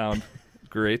games sound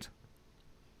great?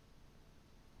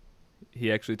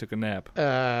 He actually took a nap.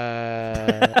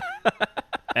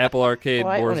 Apple Arcade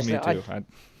bores me too.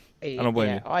 I don't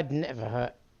blame you. I'd never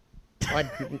heard,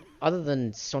 other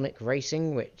than Sonic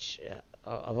Racing, which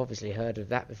I've obviously heard of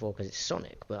that before because it's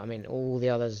Sonic, but I mean all the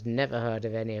others, never heard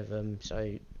of any of them.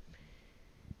 So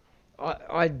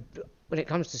I when it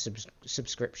comes to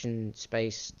subscription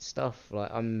space stuff,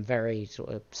 like I'm very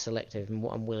sort of selective in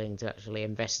what I'm willing to actually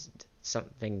invest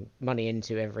money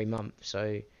into every month.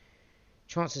 So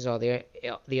chances are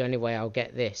the only way I'll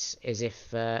get this is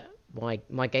if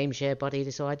my game share buddy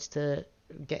decides to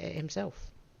get it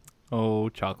himself. Oh,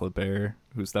 Chocolate Bear,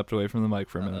 who stepped away from the mic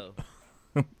for a minute.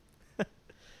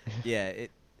 Yeah,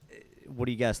 what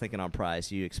are you guys thinking on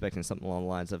price? Are you expecting something along the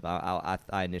lines of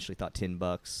I initially thought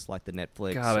 $10, like the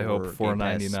Netflix? God, I hope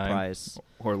 $4.99 price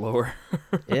or lower.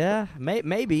 Yeah,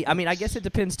 maybe. I mean, I guess it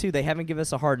depends too. They haven't given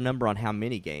us a hard number on how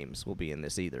many games will be in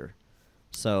this either.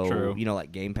 So True.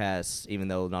 Like Game Pass, even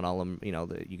though not all of them,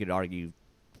 you could argue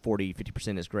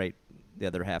 40-50% is great, the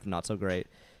other half not so great.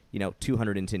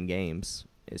 210 games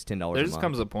is $10 a month. There just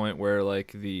comes a point where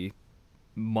like the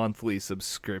monthly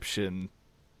subscription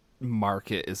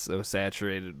market is so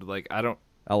saturated. Like I don't.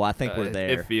 Oh, I think we're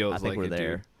there. It feels I think like we're it,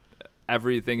 there. Dude.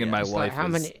 Everything in my life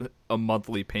is a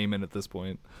monthly payment at this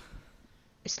point.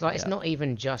 It's like it's not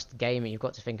even just gaming. You've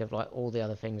got to think of like all the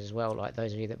other things as well. Like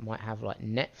those of you that might have like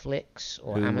Netflix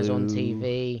or Hulu, Amazon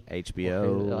TV,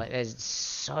 HBO. Like there's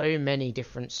so many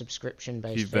different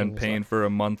subscription-based If you've been things, paying like- for a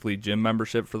monthly gym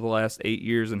membership for the last 8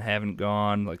 years and haven't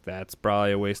gone, like that's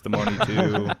probably a waste of money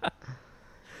too.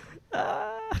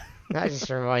 That just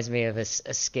reminds me of a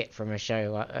skit from a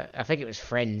show. I think it was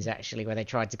Friends, actually, where they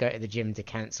tried to go to the gym to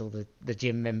cancel the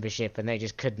gym membership, and they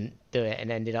just couldn't do it,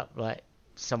 and ended up like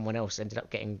someone else ended up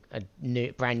getting a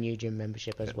brand new gym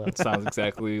membership as well. It sounds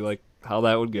exactly like how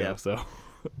that would go. Yeah. So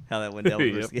How that went down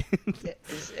with Yep.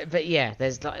 Risky. But yeah,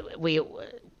 there's like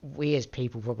we as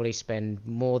people probably spend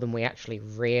more than we actually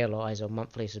realize on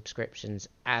monthly subscriptions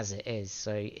as it is.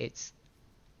 So it's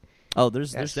Oh,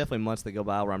 there's Yes. definitely months that go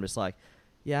by where I'm just like,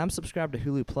 yeah, I'm subscribed to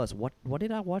Hulu Plus. What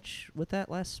did I watch with that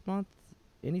last month?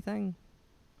 Anything?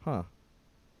 Huh.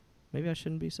 Maybe I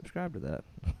shouldn't be subscribed to that.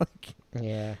 Like,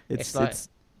 yeah, it's like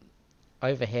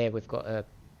over here we've got a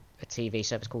TV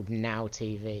service called Now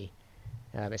TV.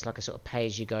 It's like a sort of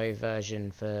pay-as-you-go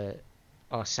version for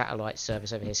our satellite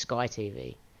service over here, Sky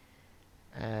TV.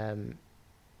 And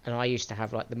I used to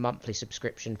have like the monthly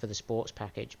subscription for the sports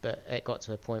package, but it got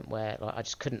to a point where like I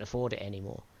just couldn't afford it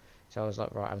anymore. So I was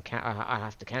like, right, I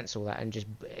have to cancel that, and just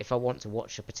if I want to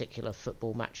watch a particular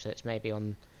football match that's maybe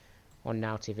on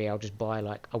Now TV, I'll just buy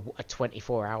like a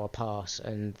 24-hour pass,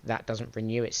 and that doesn't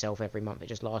renew itself every month. It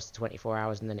just lasts 24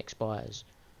 hours and then expires.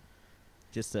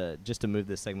 just to move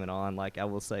this segment on, like I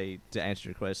will say, to answer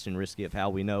your question, Risky, of how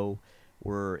we know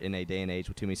we're in a day and age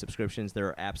with too many subscriptions, there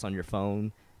are apps on your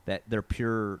phone that their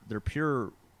pure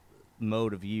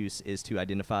mode of use is to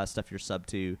identify stuff you're sub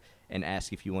to and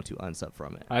ask if you want to unsub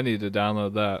from it. I need to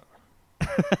download that.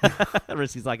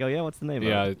 Risky's like, oh yeah, what's the name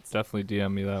Yeah, of it? definitely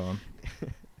DM me that one.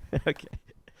 Okay.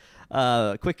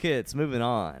 Quick hits, moving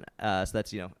on. So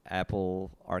that's,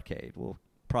 Apple Arcade. We'll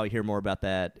probably hear more about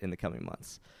that in the coming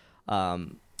months.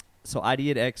 So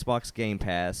ID at Xbox Game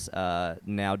Pass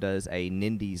now does a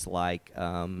Nindies-like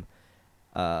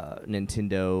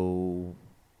Nintendo...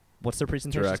 What's their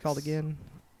presentation Directs. called again?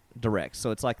 Direct. So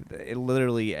it's like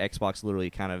Xbox literally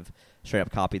kind of straight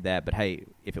up copied that. But hey,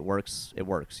 if it works, it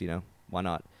works. Why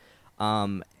not?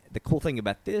 The cool thing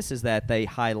about this is that they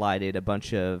highlighted a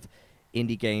bunch of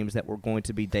indie games that were going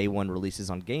to be day one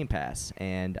releases on Game Pass,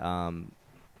 and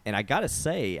I gotta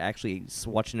say, actually,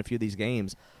 watching a few of these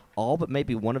games, all but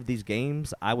maybe one of these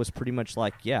games, I was pretty much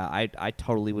like, yeah, I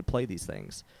totally would play these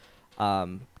things.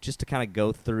 Just to kind of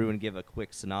go through and give a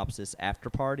quick synopsis, After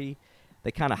Party,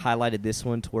 they kind of highlighted this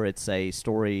one to where it's a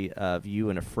story of you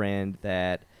and a friend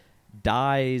that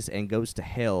dies and goes to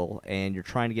hell, and you're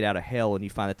trying to get out of hell, and you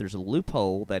find that there's a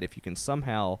loophole that if you can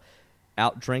somehow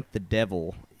outdrink the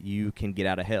devil, you can get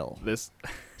out of hell. This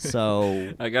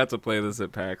So I got to play this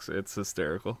at PAX. It's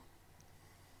hysterical.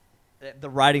 the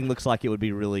writing looks like it would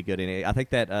be really good in it. I think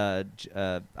that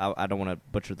I don't want to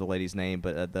butcher the lady's name,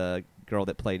 but the girl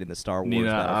that played in the Star Wars Nina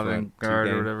Battlefront 2 Avantgarde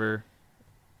game. or whatever.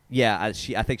 Yeah, I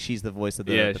think she's the voice of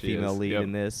the Yeah, she female is. lead Yep.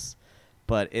 in this.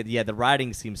 But the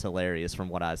writing seems hilarious from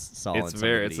what I saw. It's in some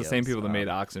of it's the same videos. people that made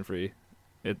Oxenfree.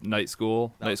 Night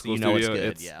School. Oh, Night so School you know it's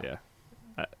Studio. good,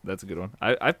 yeah. That's a good one.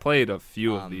 I've played a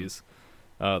few of Um, these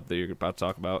that you're about to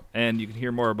talk about, and you can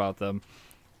hear more about them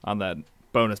on that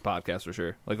bonus podcast for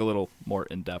sure. Like a little more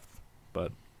in depth,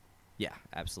 but Yeah,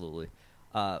 absolutely.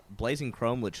 Blazing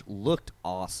Chrome, which looked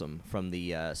awesome from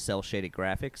the cell shaded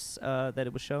graphics that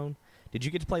it was shown. Did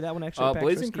you get to play that one actually? PAX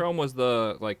Blazing Risky? Chrome was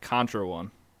the Contra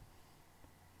one.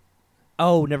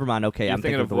 Oh, never mind. Okay, You're I'm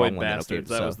thinking of the Void wrong one. Bastards.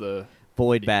 Then. Okay, that was so the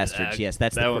Void Yeah, Bastards. Yes,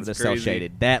 that's that the one's cell crazy.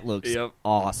 shaded. That looks Yep.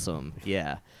 awesome.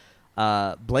 Yeah.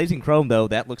 Blazing Chrome though,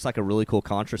 that looks like a really cool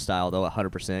Contra style though.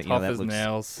 100%. tough that as looks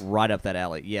nails. right up that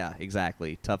alley. Yeah,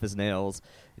 exactly. Tough as nails.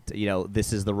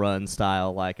 This is the run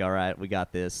style. Like, all right, we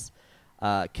got this.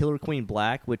 Killer Queen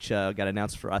Black, which got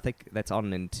announced for, I think that's on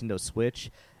Nintendo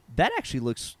Switch. That actually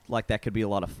looks like that could be a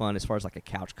lot of fun as far as like a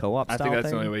couch co-op I style think that's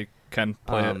thing. the only way you can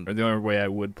play it, or the only way I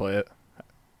would play it.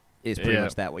 Is pretty Yeah.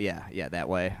 much that way. Yeah, that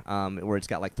way. Where it's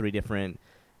got like 3 different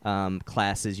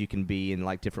classes you can be in,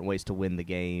 like different ways to win the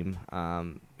game.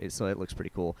 So it looks pretty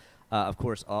cool. Of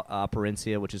course,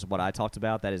 Operencia, which is what I talked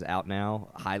about, that is out now.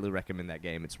 Highly recommend that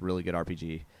game. It's a really good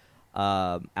RPG.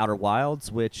 Outer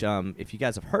Wilds, which if you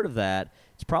guys have heard of that,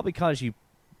 it's probably because you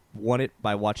won it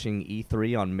by watching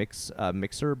E3 on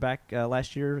Mixer back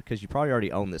last year, because you probably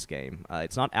already own this game.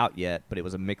 It's not out yet, but it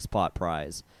was a Mixpot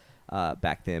prize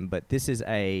back then. But this is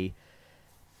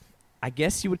I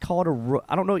guess you would call it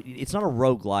I don't know, it's not a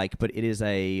roguelike, but it is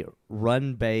a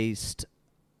run-based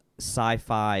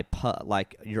sci-fi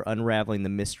like you're unraveling the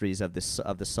mysteries of the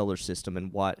solar system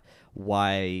and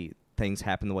why things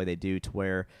happen the way they do, to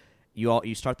where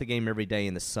you start the game every day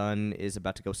and the sun is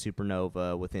about to go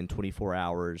supernova within 24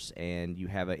 hours, and you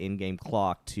have an in-game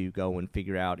clock to go and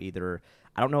figure out either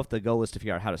I don't know if the goal is to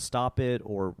figure out how to stop it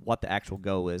or what the actual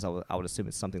goal is. I would assume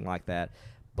it's something like that.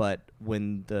 But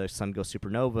when the sun goes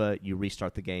supernova, you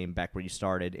restart the game back where you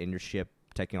started in your ship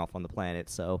taking off on the planet.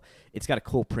 So it's got a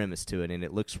cool premise to it, and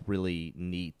it looks really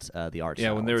neat, the art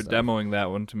style when they were and stuff. demoing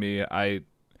that one to me,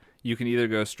 you can either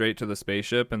go straight to the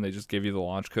spaceship and they just give you the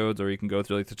launch codes, or you can go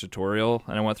through like the tutorial.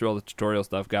 And I went through all the tutorial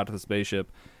stuff, got to the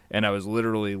spaceship, and I was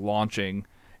literally launching.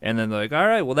 And then they're like, "All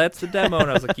right, well that's the demo." And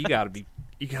I was like, "You gotta be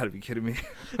kidding me!"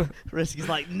 Risky's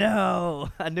like, no,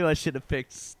 I knew I should have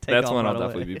picked take That's off one right I'll away.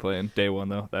 definitely be playing day one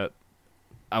though. That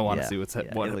I want to see what's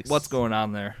going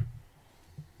on there.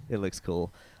 It looks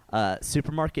cool.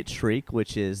 Supermarket Shriek,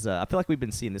 which is I feel like we've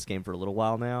been seeing this game for a little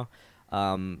while now.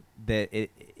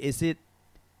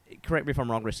 Correct me if I'm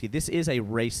wrong, Risky. This is a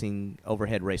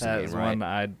overhead racing That game, is right? one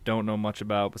I don't know much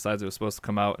about. Besides, it was supposed to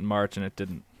come out in March and it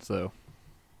didn't. So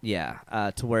yeah,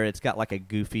 to where it's got like a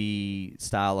goofy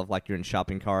style of like you're in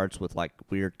shopping carts with like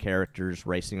weird characters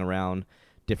racing around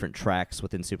different tracks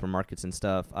within supermarkets and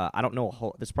stuff. I don't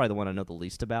know. This is probably the one I know the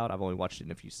least about. I've only watched it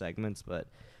in a few segments, but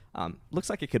looks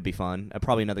like it could be fun.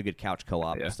 Probably another good couch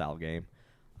co-op style game.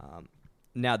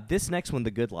 Now, this next one,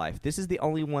 The Good Life, this is the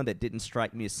only one that didn't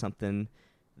strike me as something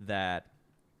that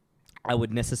I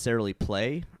would necessarily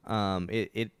play. I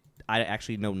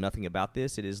actually know nothing about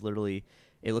this. It is literally,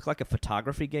 it looked like a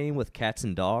photography game with cats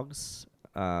and dogs.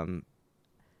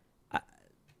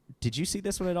 Did you see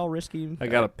this one at all, Risky? I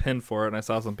got a pin for it, and I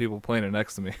saw some people playing it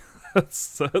next to me.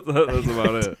 That's about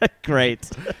it. Great.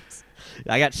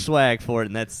 I got swag for it,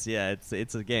 and that's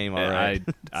it's a game. All right.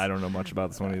 I don't know much about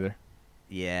this one either.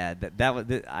 Yeah,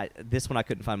 this one I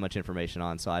couldn't find much information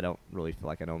on, so I don't really feel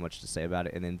like I know much to say about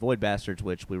it. And then Void Bastards,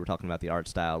 which we were talking about, the art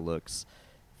style looks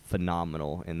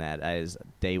phenomenal in that. That is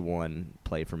day one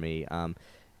play for me.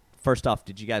 First off,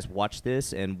 did you guys watch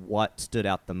this, and what stood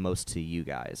out the most to you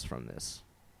guys from this?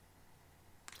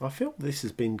 I feel this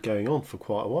has been going on for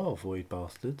quite a while, Void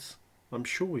Bastards. I'm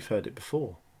sure we've heard it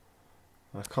before.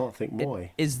 I can't think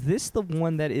why. Is this the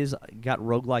one that got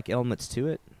roguelike elements to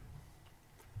it?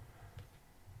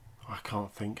 I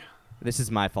can't think. This is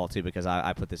my fault too, because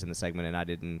I put this in the segment and I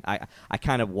didn't. I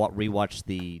kind of rewatched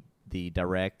the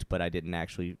direct, but I didn't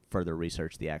actually further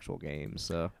research the actual game.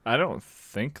 So I don't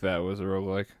think that was a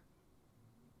roguelike.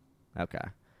 Okay.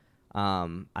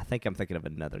 I think I'm thinking of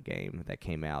another game that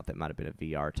came out that might have been a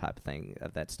VR type thing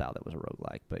of that style that was a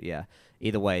roguelike. But yeah,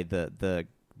 either way, the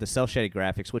cell shaded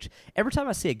graphics, which every time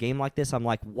I see a game like this, I'm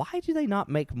like, why do they not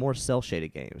make more cell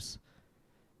shaded games?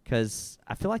 Because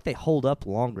I feel like they hold up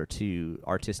longer too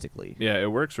artistically. Yeah,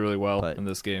 it works really well in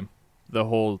this game. The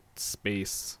whole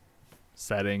space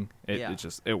setting,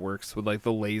 it works with like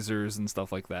the lasers and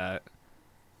stuff like that.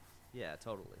 Yeah,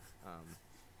 totally.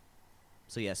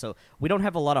 So we don't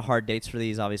have a lot of hard dates for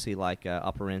these. Obviously, like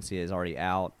Operencia is already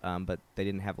out, but they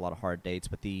didn't have a lot of hard dates.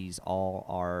 But these all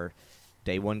are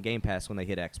day one Game Pass when they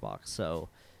hit Xbox. So,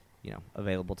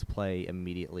 available to play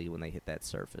immediately when they hit that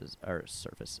service.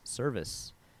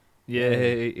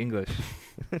 Yay, English.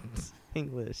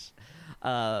 English.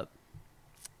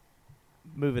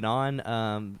 Moving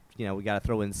on, we got to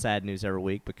throw in sad news every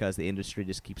week because the industry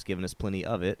just keeps giving us plenty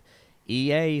of it.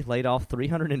 EA laid off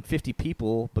 350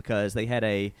 people because they had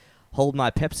a hold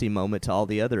my Pepsi moment to all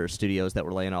the other studios that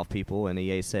were laying off people, and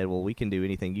EA said, well, we can do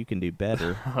anything you can do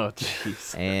better. Oh,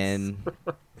 jeez. And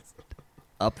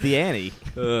up the ante.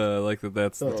 I like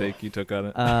that's the take you took on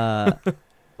it.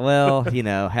 Well,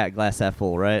 glass half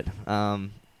full, right?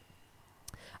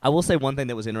 I will say one thing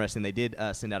that was interesting. They did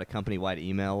send out a company-wide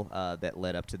email that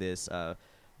led up to this.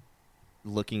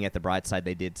 Looking at the bright side,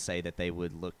 they did say that they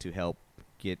would look to help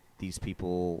get these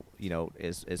people,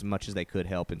 as much as they could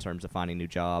help in terms of finding new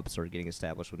jobs or getting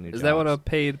established with new jobs. Is that what a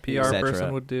paid PR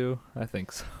person would do? I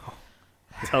think so.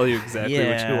 Tell you exactly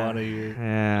what you want to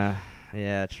hear.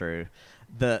 Yeah, true.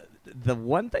 The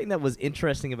one thing that was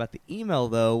interesting about the email,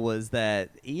 though, was that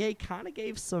EA kind of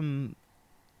gave some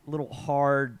little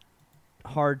hard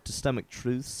to stomach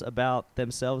truths about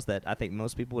themselves that I think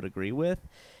most people would agree with.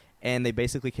 And they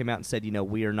basically came out and said,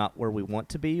 we are not where we want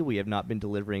to be. We have not been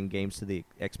delivering games to the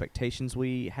expectations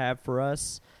we have for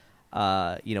us. We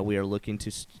are looking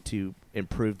to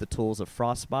improve the tools of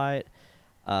Frostbite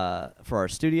for our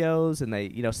studios. And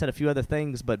they, said a few other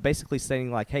things, but basically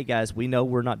saying like, hey, guys, we know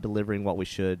we're not delivering what we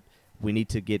should. We need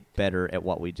to get better at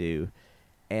what we do.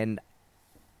 And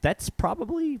that's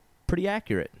probably pretty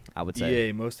accurate, I would say.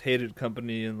 EA, most hated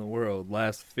company in the world,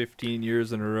 last 15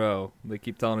 years in a row. They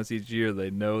keep telling us each year they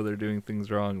know they're doing things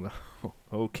wrong, though.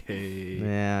 Okay.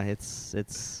 Yeah,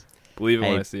 it's believe it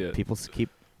when I see it. People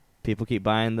keep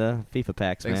buying the FIFA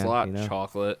packs, Thanks man. a lot,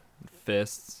 chocolate,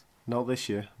 fists. Not this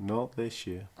year.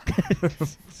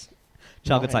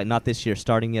 Chocolate's Right. like, not this year,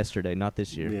 starting yesterday, not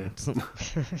this year.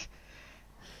 Yeah.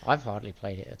 I've hardly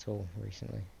played it at all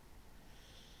recently.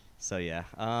 So yeah.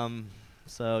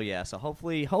 So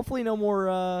hopefully no more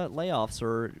layoffs,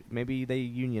 or maybe they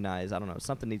unionize. I don't know.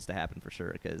 Something needs to happen for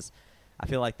sure, because I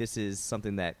feel like this is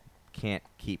something that can't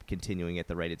keep continuing at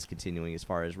the rate it's continuing as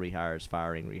far as rehires,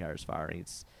 firing.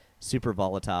 It's super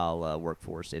volatile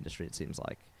workforce industry, it seems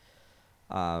like.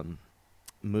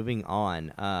 Moving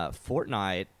on,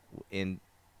 Fortnite, in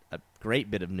a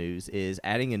great bit of news, is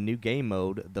adding a new game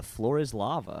mode, The Floor is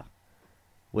Lava,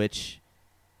 which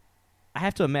I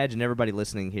have to imagine everybody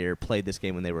listening here played this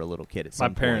game when they were a little kid at some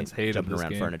point. My parents hated jumping this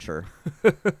around game. furniture.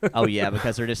 Oh, yeah,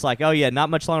 because they're just like, oh, yeah, not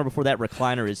much longer before that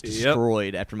recliner is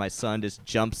destroyed after my son just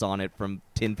jumps on it from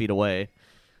 10 feet away.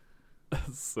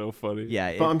 That's so funny.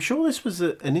 Yeah, But I'm sure this was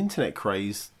an internet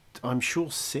craze. I'm sure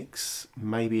 6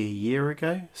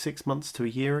 months to a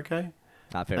year ago.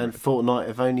 not fair. And Fortnite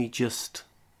have only just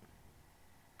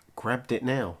grabbed it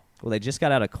now. Well, they just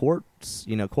got out of court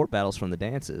battles from the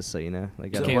dances, so, they got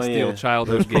You So- can't Well, steal yeah.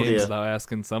 childhood There's probably games a- without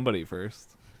asking somebody first.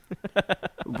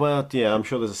 Well, yeah, I'm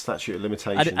sure there's a statute of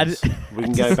limitations. I just- we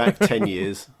can go back 10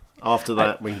 years. After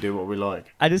that, we can do what we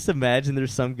like. I just imagine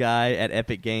there's some guy at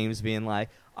Epic Games being like,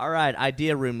 all right,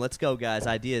 idea room, let's go, guys,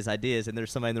 ideas. And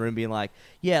there's somebody in the room being like,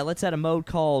 yeah, let's add a mode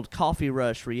called Coffee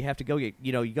Rush where you have to go get,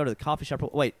 you go to the coffee shop.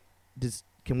 Wait,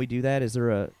 can we do that? Would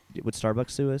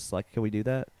Starbucks sue us? Like, can we do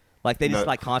that? Like, they just,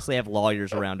 No. constantly have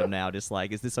lawyers around them now, just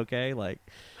like, is this okay? Like,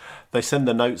 They send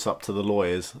the notes up to the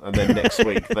lawyers, and then next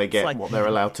week they get like- what they're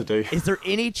allowed to do. is there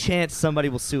any chance somebody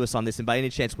will sue us on this? And by any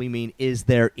chance, we mean, is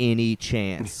there any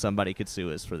chance somebody could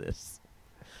sue us for this?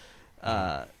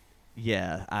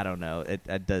 Yeah, I don't know.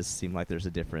 It does seem like there's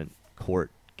a different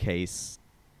court case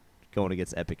going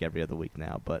against Epic every other week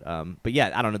now. But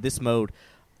yeah, I don't know. This mode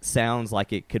sounds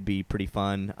like it could be pretty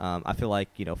fun. I feel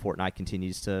like Fortnite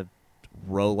continues to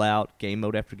roll out game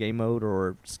mode after game mode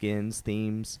or skins,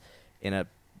 themes in a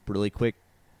really quick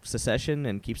succession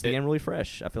and keeps the game really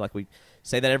fresh. I feel like we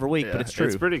say that every week, but it's true.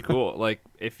 It's pretty cool. Like,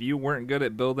 if you weren't good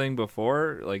at building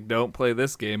before, don't play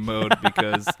this game mode,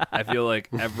 because I feel like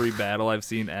every battle I've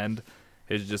seen end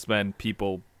has just been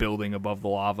people building above the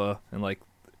lava, and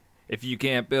if you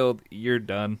can't build, you're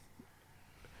done.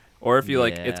 Or if you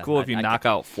it's Yeah, cool if you I knock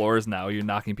out floors now, you're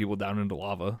knocking people down into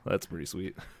lava. That's pretty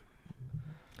sweet.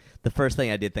 The first thing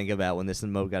I did think about when this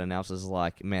mode got announced was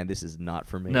like, man, this is not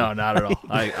for me. No, not at all.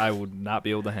 I would not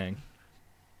be able to hang.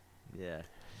 Yeah.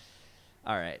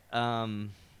 All right.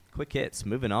 Quick hits.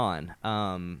 Moving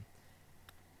on.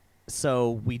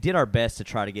 So we did our best to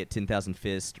try to get 10,000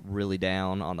 Fist really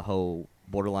down on the whole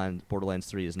Borderlands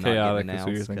 3 is not Chaotic getting is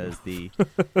who you're announced thinking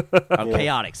because the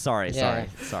Chaotic. Sorry. Yeah.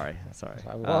 Sorry.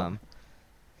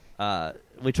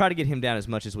 We tried to get him down as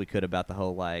much as we could about the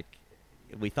whole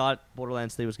we thought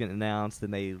Borderlands 3 was getting announced,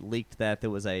 and they leaked that there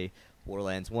was a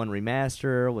Borderlands 1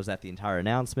 remaster. Was that the entire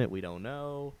announcement? We don't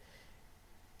know.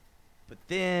 But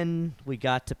then we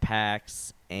got to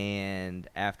PAX, and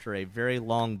after a very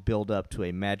long build-up to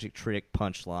a magic trick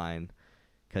punchline,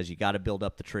 because you got to build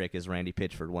up the trick, as Randy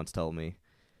Pitchford once told me,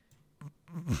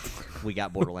 we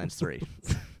got Borderlands 3.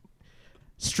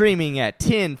 Streaming at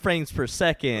 10 frames per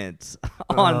second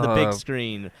on the big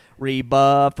screen,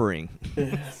 rebuffering.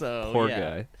 So Poor yeah.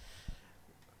 guy.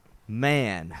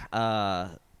 Man,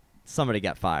 somebody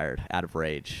got fired out of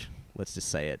rage. Let's just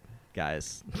say it,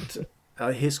 guys.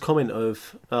 His comment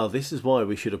of, "Oh, this is why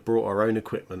we should have brought our own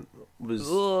equipment," was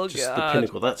Oh, just God. the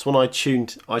pinnacle. That's when I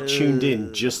tuned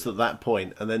in just at that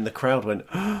point, and then the crowd went,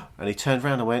 and he turned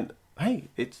around and went, "Hey,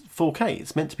 it's 4K.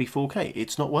 It's meant to be 4K.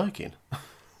 It's not working."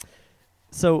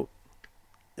 So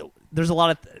there's a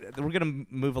lot of we're going to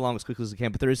move along as quickly as we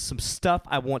can, but there is some stuff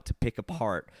I want to pick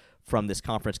apart from this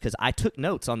conference, because I took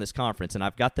notes on this conference, and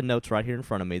I've got the notes right here in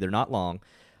front of me. They're not long.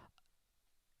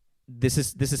 This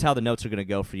is how the notes are going to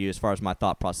go for you as far as my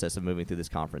thought process of moving through this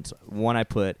conference. One, I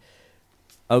put,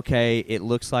 okay, it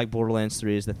looks like Borderlands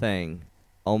 3 is the thing.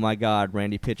 Oh my God,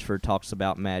 Randy Pitchford talks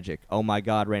about magic. Oh my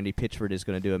God, Randy Pitchford is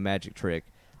going to do a magic trick.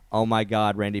 Oh my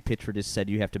God, Randy Pitchford has said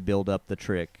you have to build up the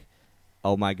trick.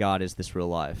 Oh my God, is this real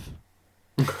life?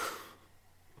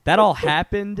 That all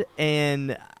happened,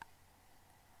 and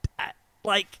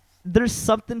there's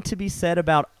something to be said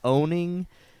about owning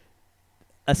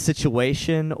a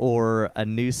situation or a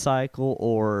news cycle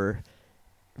or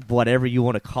whatever you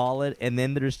want to call it, and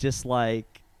then there's just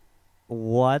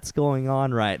what's going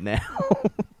on right now?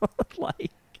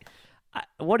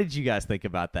 What did you guys think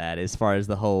about that as far as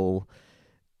the whole...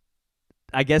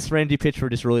 I guess Randy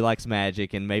Pitchford just really likes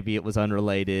magic, and maybe it was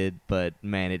unrelated, but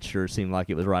man, it sure seemed like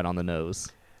it was right on the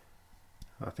nose.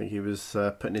 I think he was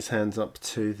putting his hands up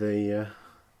to the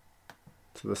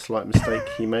to the slight mistake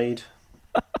he made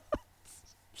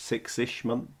 6-ish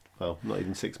month. Well, not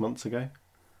even 6 months ago.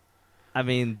 I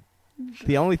mean,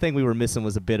 the only thing we were missing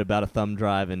was a bit about a thumb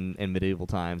drive in medieval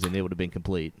times, and it would have been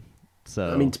complete.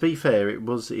 So I mean, to be fair, it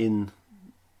was in.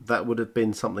 That would have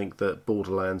been something that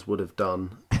Borderlands would have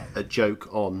done a joke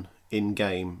on in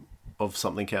game of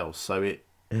something else. So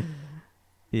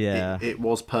it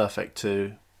was perfect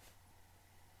to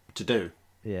do.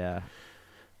 Yeah.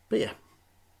 But yeah.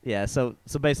 Yeah, so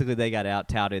basically they got out,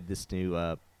 touted this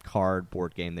new card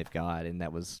board game they've got, and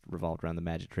that was revolved around the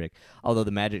magic trick. Although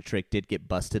the magic trick did get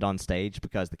busted on stage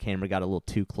because the camera got a little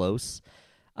too close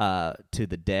to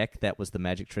the deck. That was the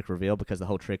magic trick reveal, because the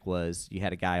whole trick was you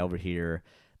had a guy over here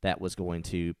that was going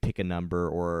to pick a number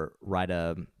or write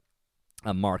a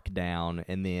mark down,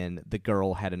 and then the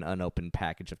girl had an unopened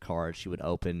package of cards. She would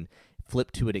open,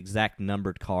 flip to an exact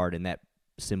numbered card, and that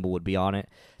symbol would be on it.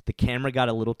 The camera got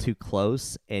a little too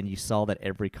close, and you saw that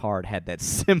every card had that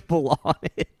symbol on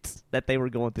it that they were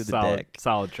going through the deck.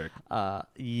 Solid trick.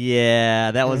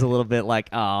 Yeah, that was a little bit like,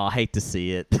 oh, I hate to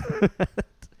see it.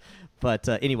 But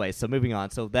anyway, so moving on.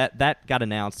 So that got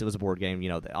announced. It was a board game. You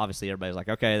know, obviously everybody's like,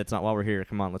 okay, that's not why we're here.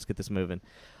 Come on, let's get this moving.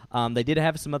 They did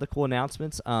have some other cool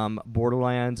announcements.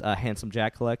 Borderlands Handsome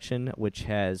Jack Collection, which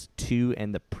has 2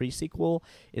 and the pre-sequel,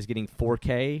 is getting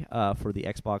 4K for the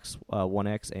Xbox One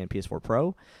X and PS4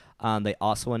 Pro. They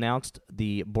also announced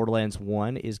the Borderlands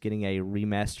 1 is getting a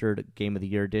remastered Game of the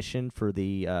Year edition for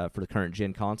the current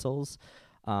gen consoles.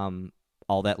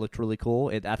 All that looked really cool.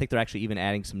 I think they're actually even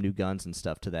adding some new guns and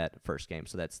stuff to that first game,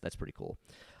 so that's pretty cool.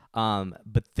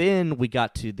 But then we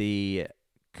got to the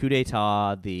coup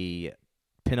d'etat, the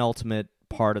penultimate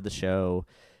part of the show.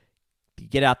 You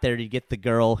get out there, you get the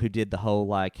girl who did the whole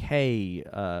like, hey,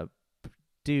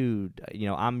 dude, you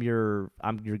know, I'm your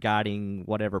guiding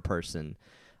whatever person.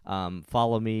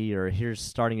 Follow me, or here's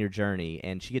starting your journey.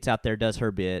 And she gets out there, does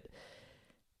her bit,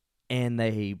 and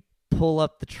they pull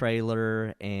up the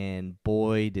trailer, and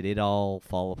boy, did it all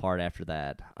fall apart after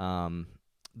that.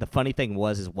 The funny thing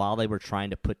is while they were trying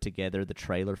to put together the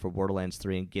trailer for Borderlands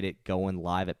 3 and get it going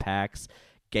live at PAX,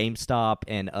 GameSpot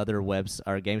and other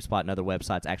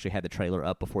websites actually had the trailer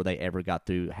up before they ever got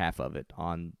through half of it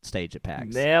on stage at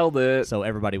PAX. Nailed it. So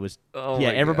everybody was,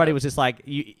 everybody was just like,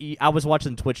 I was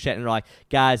watching the Twitch chat and they're like,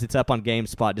 guys, it's up on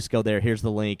GameSpot. Just go there. Here's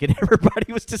the link, and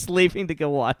everybody was just leaving to go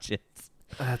watch it.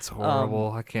 That's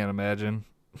horrible. I can't imagine.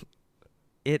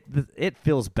 It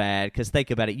feels bad, because think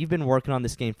about it. You've been working on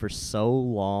this game for so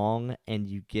long, and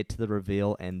you get to the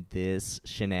reveal, and this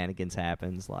shenanigans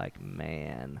happens. Like,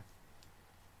 man.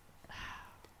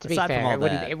 To be fair,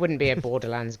 it wouldn't be a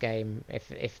Borderlands game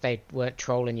if they weren't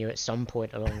trolling you at some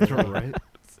point along the way.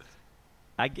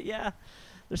 Right? Yeah,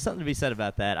 there's something to be said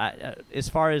about that. As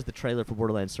far as the trailer for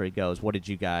Borderlands 3 goes, what did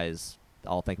you guys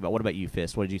all think about? What about you,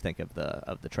 Fist? What did you think of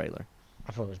the trailer?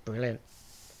 I thought it was brilliant.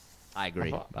 I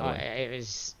agree. It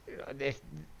was.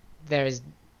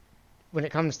 When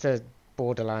it comes to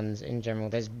Borderlands in general,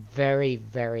 there's very,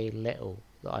 very little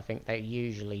that I think they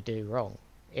usually do wrong,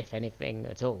 if anything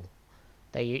at all.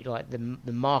 They like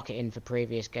the marketing for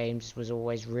previous games was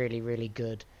always really, really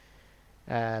good.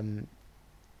 The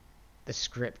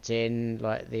scripting,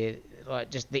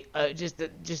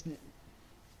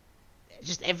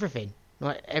 just everything.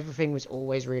 Like, everything was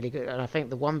always really good, and I think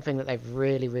the one thing that they've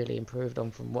really, really improved on,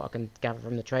 from what I can gather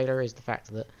from the trailer, is the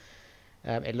fact that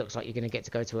it looks like you're going to get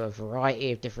to go to a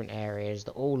variety of different areas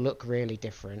that all look really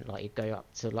different. Like, you go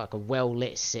up to like a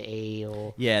well-lit city,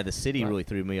 or the city really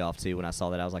threw me off too when I saw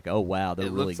that. I was like, oh wow,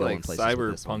 they're really going like places.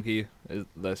 Cyberpunky is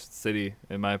the city,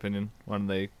 in my opinion. When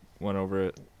they went over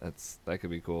it, that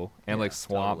could be cool. And like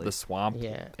the swamp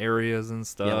areas and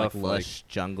stuff. Yeah, like lush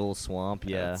jungle swamp.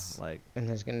 Yeah, and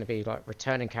there's going to be like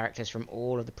returning characters from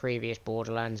all of the previous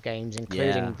Borderlands games,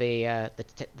 including the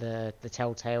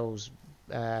Telltale's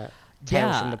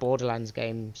Tales from the Borderlands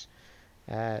games.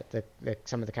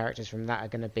 Some of the characters from that are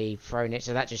going to be thrown in,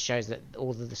 so that just shows that all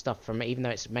of the stuff from, even though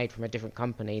it's made from a different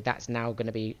company, that's now going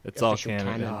to be official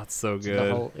canon. Oh, it's so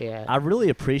good. I really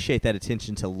appreciate that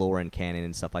attention to lore and canon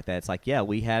and stuff like that. It's like,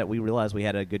 we realized we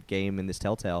had a good game in this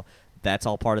Telltale. That's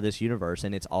all part of this universe,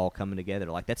 and it's all coming together.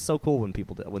 Like, that's so cool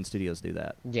when studios do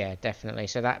that. Yeah, definitely.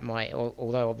 So that might,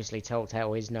 although obviously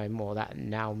Telltale is no more, that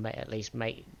now may at least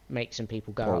make some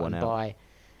people go out and buy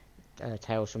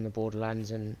Tales from the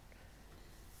Borderlands. And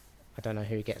I don't know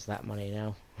who gets that money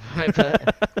now.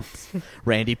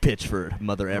 Randy Pitchford,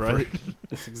 mother effer. Right?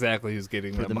 That's exactly who's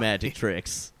getting for the money. magic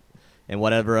tricks and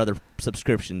whatever other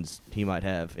subscriptions he might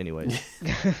have. Anyways.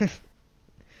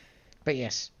 But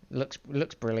yes, looks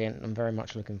brilliant. I'm very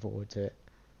much looking forward to it.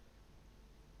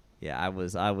 Yeah, I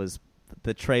was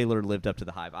the trailer lived up to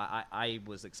the hype. I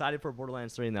was excited for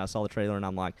Borderlands 3, and then I saw the trailer, and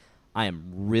I'm like, I am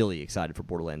really excited for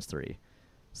Borderlands 3.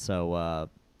 So,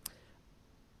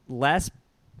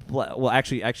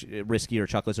 actually, Risky or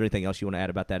Chuckles, or anything else you want to add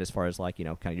about that as far as, like, kind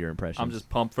of your impressions? I'm just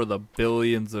pumped for the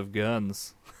billions of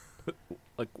guns.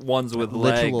 Like ones with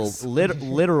legs.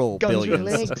 Literal Guns with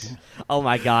billions. legs. Oh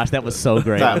my gosh, that was so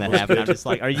great when that happened. I'm just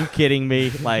like, are you kidding me?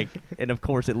 Like, and of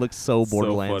course it looks so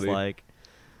Borderlands like.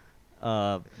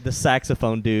 The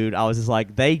saxophone dude, I was just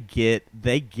like, they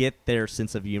get their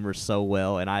sense of humor so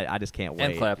well, and I just can't wait.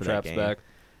 And Claptrap's back,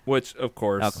 which of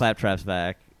course. Oh, Claptrap's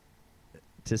back.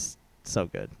 Just so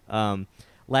good.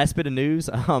 Last bit of news,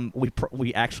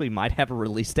 we actually might have a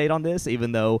release date on this,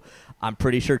 even though I'm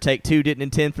pretty sure Take-Two didn't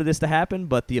intend for this to happen,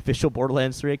 but the official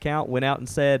Borderlands 3 account went out and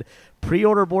said,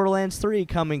 pre-order Borderlands 3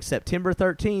 coming September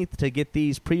 13th to get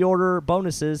these pre-order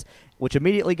bonuses, which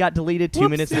immediately got deleted 2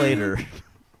 minutes later.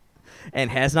 And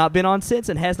has not been on since,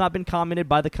 and has not been commented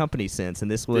by the company since,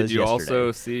 and this was Did you yesterday.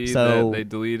 also see that they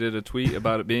deleted a tweet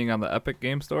about it being on the Epic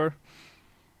Game Store?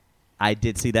 I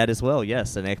did see that as well,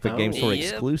 yes, an Epic Game Store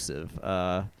exclusive.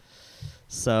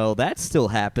 So that's still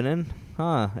happening.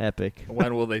 Huh, Epic.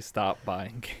 When will they stop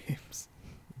buying games?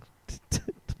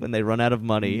 When they run out of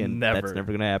money, and Never. that's never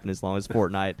going to happen as long as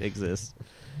Fortnite exists.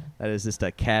 That is just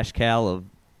a cash cow of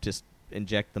just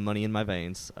inject the money in my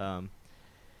veins.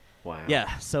 Wow.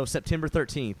 Yeah, so September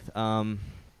 13th.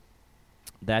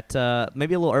 That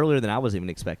maybe a little earlier than I was even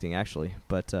expecting, actually.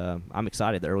 But I'm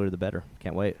excited. The earlier the better.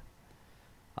 Can't wait.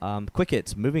 Quick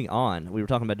hits, moving on. We were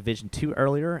talking about Division 2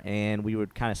 earlier, and we were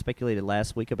kind of speculated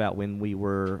last week about when we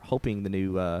were hoping the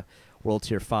new World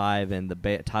Tier 5 and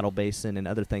the Tidal Basin and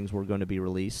other things were going to be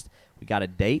released. We got a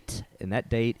date, and that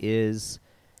date is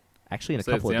actually in a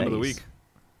couple of days. It's the end of the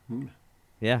week.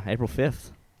 Yeah, April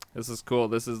 5th. This is cool.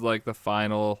 This is like the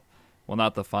final, well,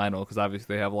 not the final, because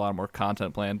obviously they have a lot more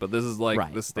content planned, but this is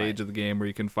like the stage of the game where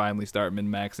you can finally start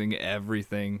min-maxing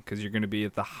everything, because you're going to be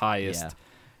at the highest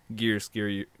gear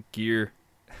score.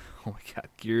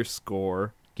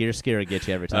 Gear scare will get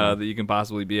you every time. That you can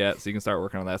possibly be at, so you can start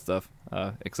working on that stuff.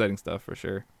 Exciting stuff for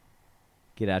sure.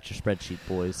 Get out your spreadsheet,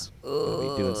 boys.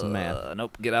 We'll be doing some math.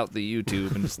 Nope, get out the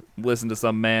YouTube and just listen to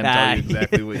some man tell you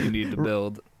exactly what you need to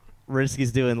build.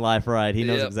 Risky's doing life right. He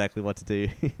knows exactly what to do.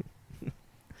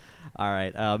 All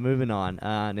right, moving on.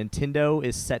 Nintendo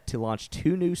is set to launch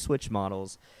 2 new Switch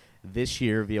models this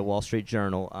year via Wall Street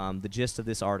Journal. The gist of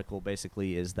this article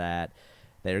basically is that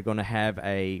they're going to have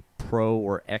a Pro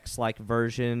or X-like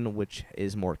version, which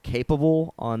is more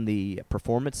capable on the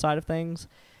performance side of things,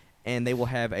 and they will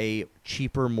have a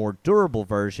cheaper, more durable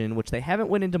version, which they haven't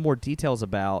went into more details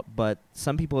about, but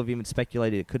some people have even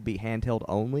speculated it could be handheld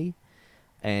only,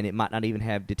 and it might not even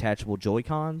have detachable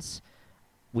Joy-Cons.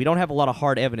 We don't have a lot of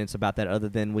hard evidence about that other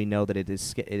than we know that it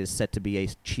is set to be a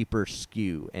cheaper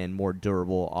SKU and more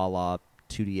durable, a la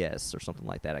 2DS or something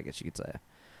like that, I guess you could say.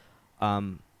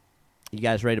 You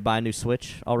guys ready to buy a new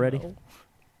Switch already?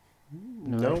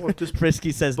 No, I've just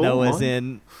Frisky says no, as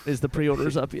in, is the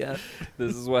pre-orders up yet?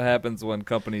 This is what happens when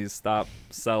companies stop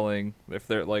selling. If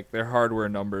they're like their hardware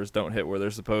numbers don't hit where they're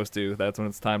supposed to, that's when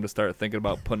it's time to start thinking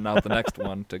about putting out the next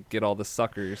one to get all the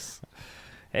suckers.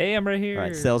 Hey, I'm right here. All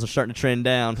right, sales are starting to trend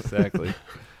down. Exactly.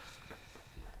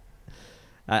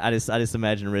 I just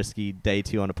imagine Risky day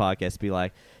 2 on a podcast be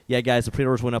like, yeah, guys, the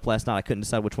pre-orders went up last night. I couldn't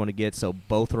decide which one to get, so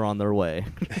both are on their way.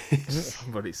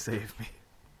 Somebody save me.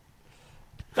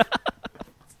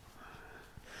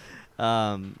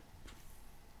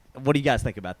 What do you guys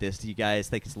think about this? Do you guys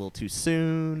think it's a little too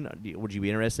soon? Would you be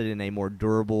interested in a more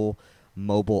durable,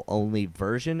 mobile-only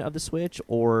version of the Switch,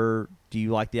 or do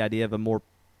you like the idea of a more...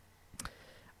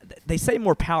 They say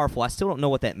more powerful. I still don't know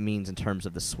what that means in terms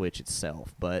of the Switch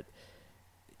itself, but,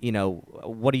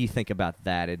 what do you think about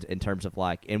that in terms of,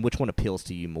 like, and which one appeals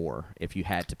to you more if you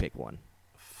had to pick one?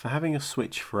 For having a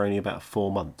Switch for only about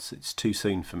 4 months, it's too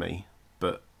soon for me.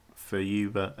 But for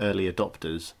you early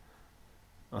adopters,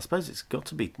 I suppose it's got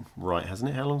to be right,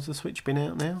 hasn't it? How long's the Switch been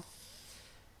out now?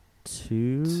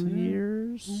 2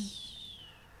 years?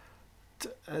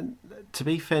 To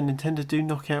be fair, Nintendo do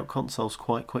knock out consoles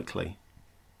quite quickly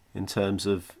in terms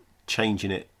of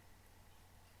changing it.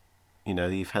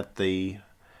 You've had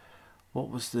what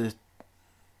was the...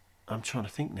 I'm trying to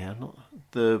think now.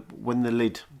 The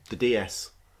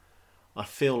DS. I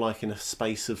feel like in a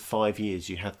space of 5 years,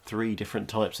 you had 3 different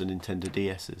types of Nintendo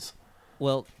DSs.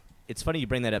 Well, it's funny you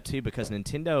bring that up, too, because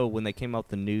Nintendo, when they came out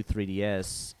with the new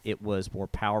 3DS, it was more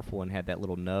powerful and had that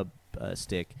little nub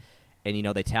stick. And,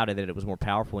 they touted that it was more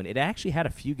powerful. And it actually had a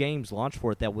few games launched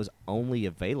for it that was only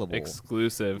available.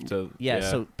 Exclusive to... Yeah,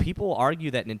 so people argue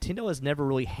that Nintendo has never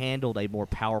really handled a more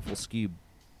powerful SKU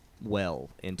well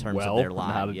in terms of their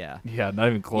line. Not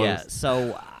even close. Yeah,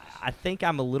 so I think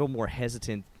I'm a little more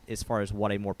hesitant as far as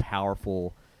what a more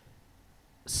powerful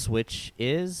Switch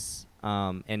is.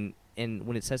 And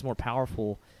when it says more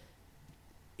powerful,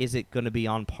 is it going to be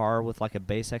on par with like a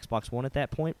base Xbox One at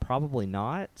that point? Probably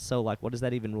not. So like, what does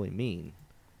that even really mean?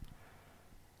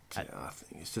 I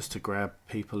think it's just to grab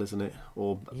people, isn't it?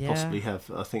 Or Yeah. possibly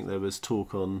have. I think there was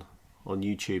talk on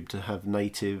YouTube to have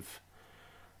native.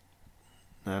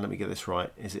 Now let me get this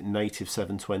right. Is it native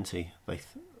 720?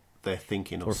 They're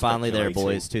thinking of. We're finally there,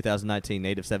 speculating. boys. 2019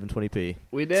 native 720p.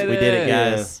 We did We it. did it,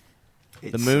 guys.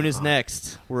 Yeah. The moon is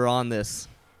next. We're on this.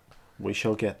 We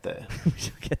shall get there. We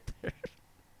should get there.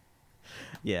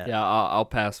 Yeah. Yeah, I'll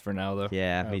pass for now though.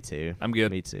 Yeah, me too. I'm good.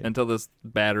 Me too. Until this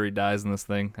battery dies in this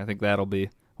thing. I think that'll be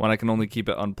when I can only keep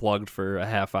it unplugged for a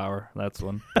half hour. That's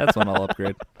when I'll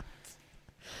upgrade.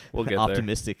 We'll get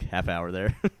Optimistic half hour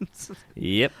there. there.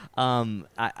 Yep. I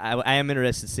am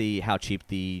interested to see how cheap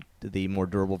the more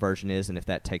durable version is, and if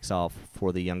that takes off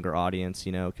for the younger audience.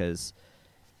 Because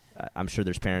I'm sure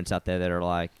there's parents out there that are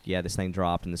like, yeah, this thing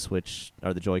dropped and the Switch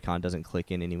or the Joy-Con doesn't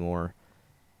click in anymore.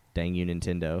 Dang you,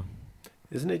 Nintendo.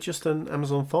 Isn't it just an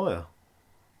Amazon Fire?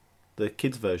 The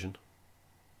kids version.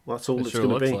 Well, that's all It it's sure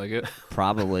going looks to be. like it.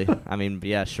 Probably. I mean,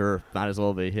 yeah, sure. Might as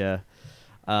well be, yeah.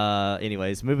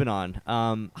 Anyways, moving on.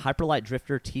 Hyper Light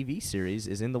Drifter TV series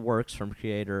is in the works from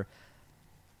creator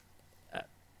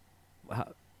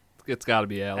It's got to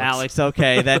be Alex. Alex.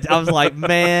 Okay, that I was like,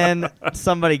 man,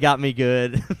 somebody got me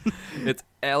good. It's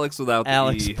Alex without the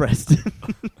Alex E. Preston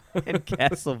and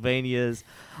Castlevania's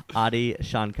Adi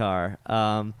Shankar.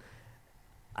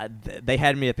 They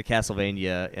had me at the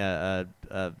Castlevania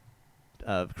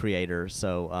creator,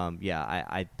 so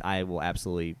yeah, I will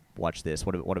absolutely watch this.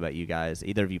 What about you guys?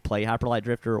 Either of you play Hyper Light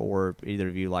Drifter, or either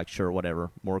of you like, sure, whatever,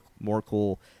 more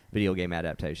cool video game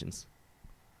adaptations?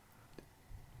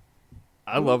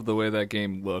 I love the way that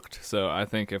game looked, so I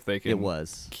think if they It can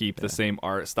was. keep Yeah. the same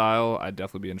art style, I'd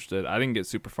definitely be interested. I didn't get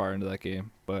super far into that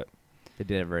game, but They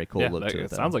did a very cool yeah, look to it. it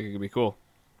though. sounds like it could be cool.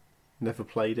 Never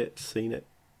played it, seen it,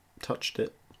 touched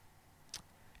it.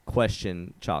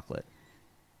 Question, Chocolate.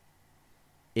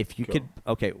 If you Go could,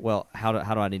 okay, well, how do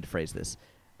I need to phrase this?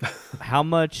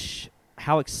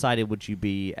 How excited would you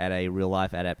be at a real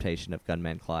life adaptation of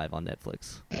Gunman Clive on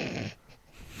Netflix?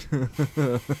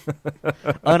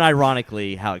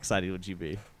 Unironically, how excited would you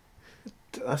be?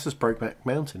 That's just Brokeback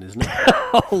Mountain, isn't it?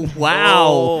 Oh wow!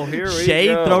 Oh, here we Shade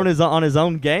go. thrown on his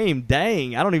own game.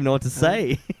 Dang, I don't even know what to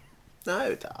say.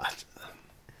 No,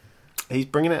 he's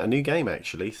bringing out a new game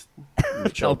actually,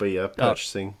 which I'll be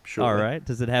purchasing shortly. All right.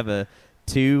 Does it have a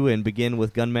 2 and begin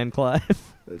with Gunman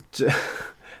Clive?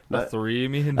 No, A 3, you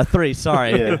mean? A 3.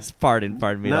 Sorry, Yeah. pardon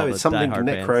me. no, all it's the something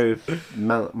diehard fans.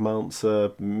 Necromancer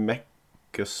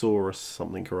Mechasaurus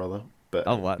something or other. But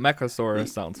Oh, what? Mechasaurus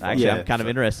sounds fun. Actually, Yeah, I'm kind of so-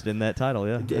 interested in that title.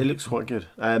 Yeah. it looks quite good.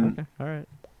 Okay. All right.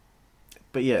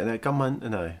 But yeah, Gunman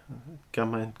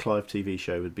Clive TV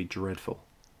show would be dreadful.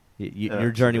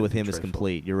 Your journey with him is dreadful.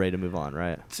 complete. You're ready to move on,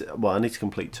 right? Well, I need to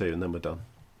complete 2 and then we're done.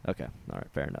 Okay. All right.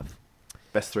 Fair enough.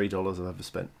 Best $3 I've ever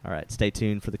spent. All right. Stay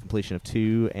tuned for the completion of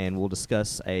 2, and we'll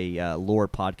discuss a lore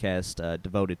podcast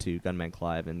devoted to Gunman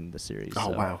Clive in the series.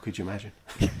 Oh so wow, could you imagine?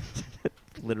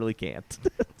 literally can't.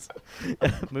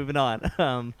 Moving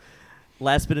on.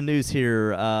 Last bit of news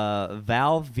here.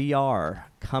 Valve VR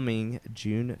coming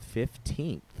June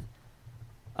 15th.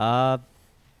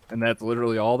 And that's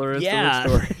literally all there is Yeah. to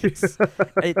the story.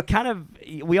 It kind of,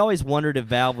 we always wondered if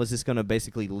Valve was just going to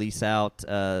basically lease out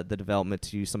the development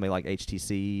to somebody like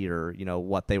HTC, or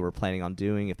what they were planning on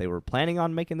doing, if they were planning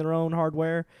on making their own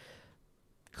hardware.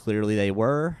 Clearly they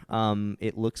were.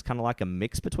 It looks kind of like a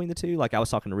mix between the two. Like I was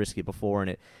talking to Risky before, and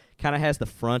it kind of has the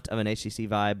front of an HTC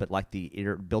Vive, but like the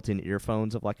built-in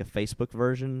earphones of like a Facebook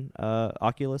version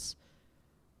Oculus.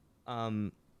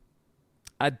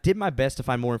 I did my best to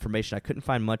find more information. I couldn't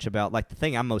find much about, like, the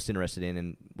thing I'm most interested in,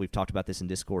 and we've talked about this in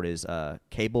Discord, is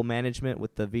cable management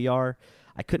with the VR.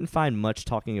 I couldn't find much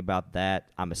talking about that.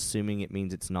 I'm assuming it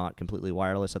means it's not completely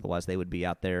wireless. Otherwise, they would be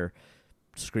out there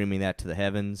screaming that to the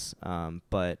heavens.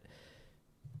 But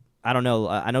I don't know.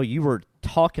 I know you were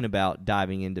talking about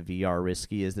diving into VR,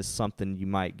 Risky. Is this something you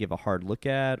might give a hard look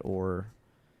at, or?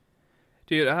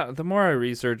 Dude, the more I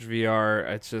research VR,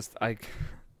 it's just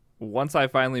once I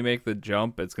finally make the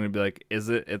jump, it's going to be like, is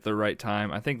it at the right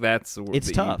time? I think that's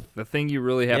tough. The thing you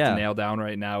really have Yeah. to nail down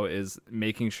right now is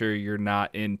making sure you're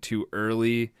not in too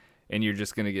early and you're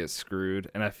just going to get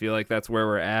screwed. And I feel like that's where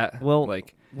we're at. Well,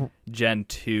 like Gen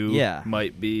 2 yeah.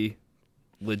 might be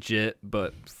legit,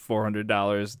 but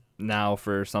 $400 now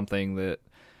for something that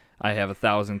I have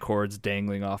 1,000 cords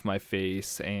dangling off my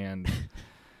face and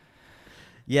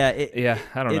Yeah,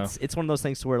 I don't know. It's one of those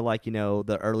things to where, like,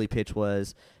 the early pitch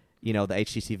was, the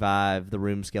HTC Vive, the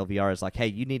room scale VR is like, hey,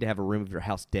 you need to have a room of your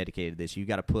house dedicated to this. You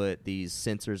got to put these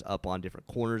sensors up on different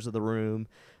corners of the room.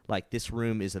 Like, this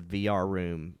room is a VR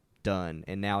room, done.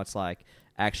 And now it's like,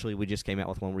 actually, we just came out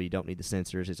with one where you don't need the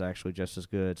sensors. It's actually just as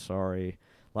good. Sorry.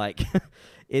 Like,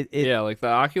 like the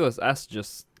Oculus S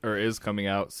is coming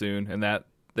out soon, and that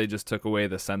they just took away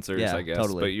the sensors, I guess.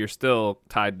 Totally. But you're still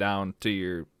tied down to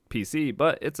your PC,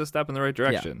 but it's a step in the right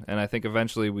direction. And I think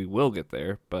eventually we will get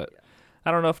there, but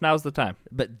I don't know if now's the time.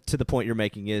 But to the point you're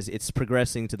making is it's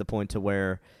progressing to the point to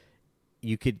where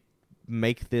you could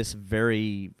make this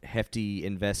very hefty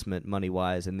investment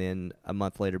money-wise and then a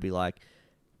month later be like,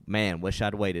 man, wish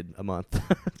I'd waited a month.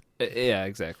 Yeah,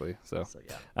 exactly. So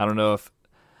yeah. I don't know if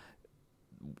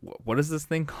what is this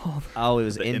thing called? Oh, it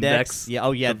was The Index? Yeah.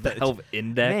 Oh, yeah. The hell of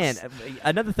Index. Man,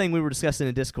 another thing we were discussing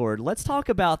in Discord, let's talk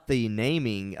about the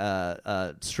naming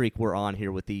streak we're on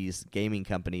here with these gaming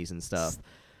companies and stuff.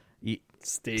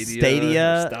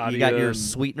 Stadia. You got your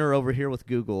sweetener over here with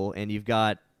Google, and you've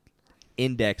got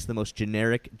Index, the most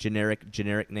generic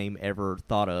name ever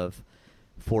thought of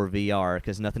for VR,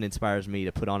 because nothing inspires me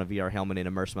to put on a VR helmet and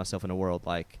immerse myself in a world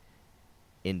like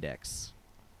Index.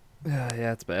 Yeah,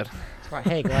 it's bad. It's like,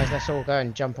 hey guys, let's all go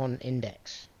and jump on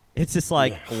Index. It's just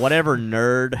like, whatever,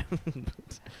 nerd.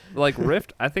 Like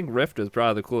Rift, I think Rift is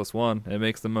probably the coolest one. It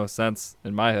makes the most sense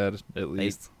in my head, at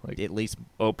least. At least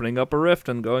opening up a Rift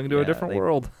and going to a different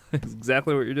world. It's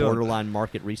exactly what you're doing. Borderline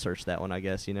market research, that one, I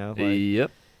guess, Like, yep.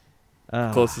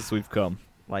 Closest we've come.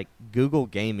 Like, Google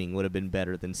Gaming would have been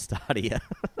better than Stadia.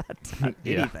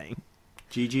 Anything.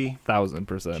 GG. 1000%.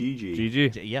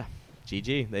 GG. Yeah.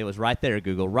 GG. It was right there,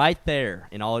 Google. Right there.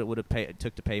 And all it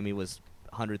took to pay me was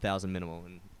 $100,000 minimum,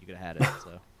 and you could have had it.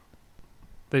 So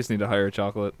They just need to hire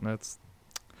Chocolate. That's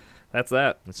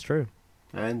that. That's true.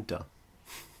 And done.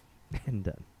 And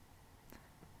done.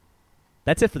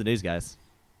 That's it for the news, guys.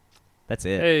 That's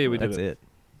it. Hey, we That's did it.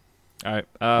 All right.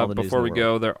 the news Before in we the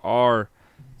go, there are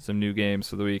some new games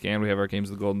for the week, and we have our Games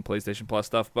of the Golden PlayStation Plus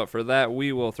stuff. But for that,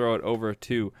 we will throw it over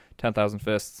to 10,000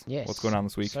 Fists. Yes. What's going on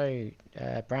this week? So,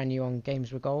 brand new on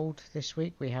Games with Gold this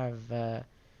week, we have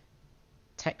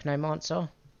Technomancer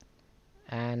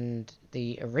and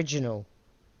the original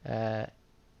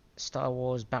Star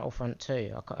Wars Battlefront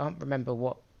 2. I can't remember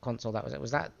what console that was.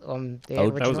 Was that on the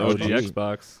original? That was OG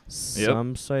Xbox? Xbox.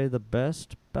 Some say the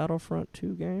best Battlefront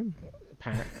 2 game.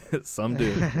 Apparently. Some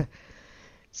do.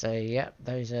 So, yeah,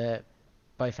 those are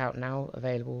both out now,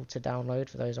 available to download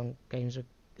for those on Games of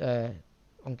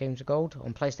Gold.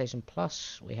 On PlayStation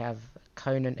Plus, we have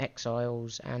Conan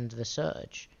Exiles and The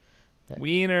Surge.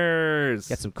 Wieners.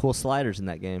 Got some cool sliders in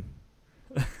that game.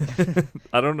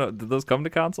 I don't know. Did those come to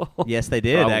console? Yes, they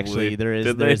did. Probably. Actually, there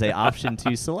is a option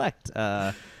to select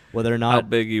whether or not how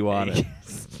big you want it.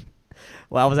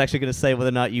 Well, I was actually going to say whether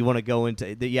or not you want to go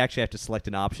into. You actually have to select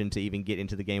an option to even get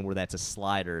into the game where that's a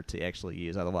slider to actually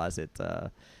use. Otherwise, it.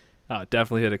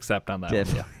 Definitely hit accept on that.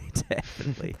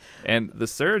 Definitely. And The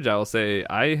Surge, I will say,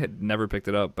 I had never picked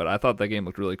it up, but I thought that game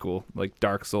looked really cool, like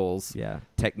Dark Souls. Yeah,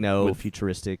 techno,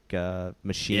 futuristic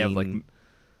machine.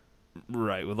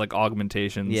 Yeah, with like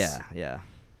augmentations. Yeah.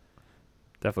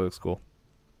 Definitely looks cool.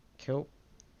 Cool.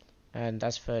 And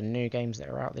as for new games that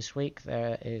are out this week,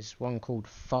 there is one called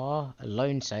Far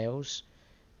Lone Sails.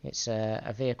 It's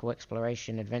a vehicle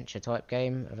exploration adventure type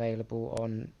game available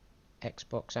on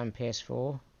Xbox and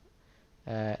PS4.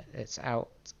 It's out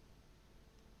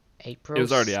April. It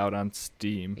was already out on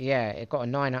Steam. Yeah, it got a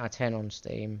 9 out of 10 on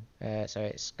Steam. So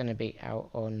it's going to be out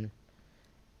on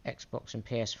Xbox and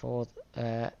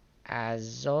PS4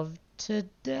 as of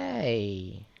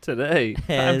today. Time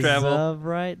As travel. of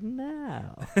right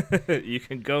now. You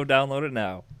can go download it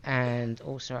now. And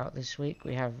also out this week,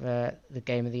 we have the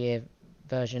Game of the Year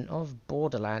version of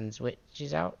Borderlands, which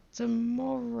is out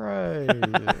tomorrow.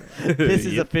 This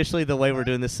is officially the way we're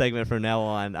doing this segment from now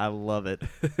on. I love it.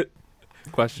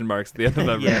 Question marks at the end of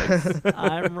every Yes,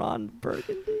 I'm Ron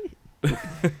Burgundy.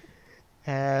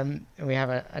 And we have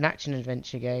an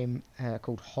action-adventure game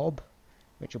called Hob,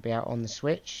 which will be out on the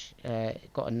Switch.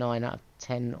 It got a 9 out of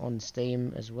 10 on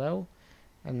Steam as well.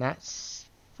 And that's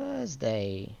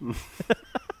Thursday.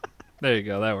 There you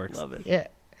go. That works. Love it. Yeah.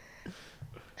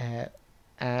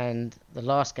 And the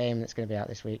last game that's going to be out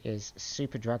this week is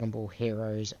Super Dragon Ball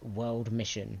Heroes World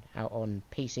Mission, out on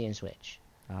PC and Switch.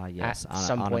 Yes. At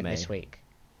some point this week.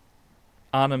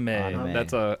 Anime. Anime.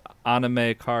 That's a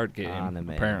anime card game,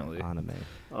 apparently. Anime.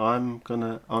 I'm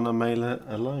gonna anime it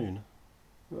alone.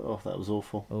 Oh, that was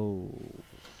awful. Oh.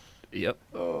 Yep.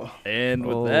 Oh. And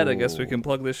with that, I guess we can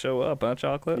plug this show up, huh,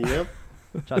 Chocolate? Yep.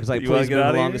 Chuck is like, You wanna please get move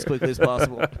outta along here? as quickly as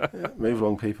possible. Yeah, move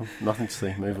along, people. Nothing to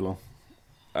see. Move along.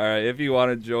 All right, if you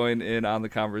want to join in on the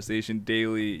conversation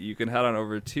daily, you can head on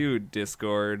over to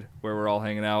Discord, where we're all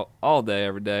hanging out all day,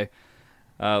 every day.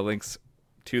 Links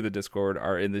to the Discord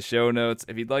are in the show notes.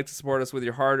 If you'd like to support us with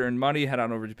your hard-earned money, head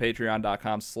on over to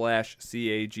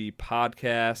patreon.com/CAG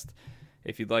podcast.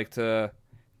 If you'd like to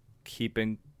keep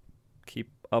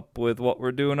up with what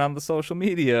we're doing on the social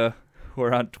media,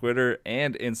 we're on Twitter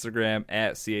and Instagram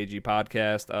at CAG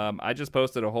podcast. I just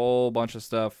posted a whole bunch of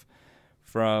stuff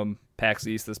from PAX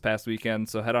East this past weekend,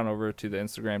 so head on over to the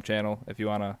Instagram channel if you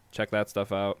want to check that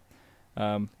stuff out.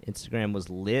 Instagram was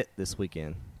lit this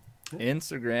weekend.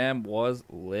 Instagram was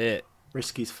lit.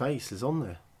 Risky's face is on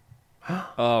there.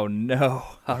 Oh no,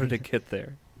 how did it get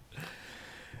there?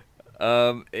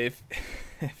 If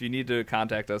you need to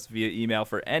contact us via email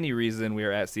for any reason, we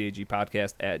are at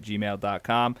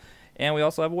cagpodcast@gmail.com, and we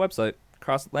also have a website,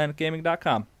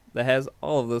 crossatlanticgaming.com, that has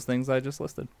all of those things I just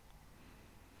listed.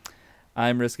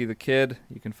 I'm Risky the Kid.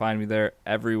 You can find me there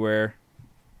everywhere.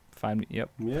 Find me, yep.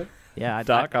 Yeah. Yeah,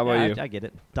 Doc, how about you? I get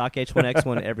it. Doc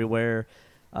H1X1 everywhere.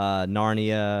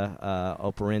 Narnia,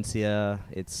 Operencia.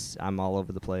 I'm all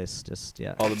over the place. Just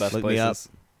All the best look me up. places.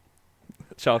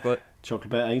 Chocolate Chocolate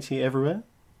Bear 80 everywhere.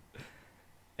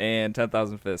 and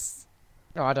 10,000 Fists.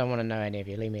 Oh, I don't want to know any of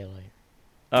you. Leave me alone.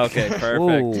 Okay, perfect.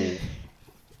 Whoa.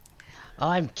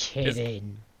 I'm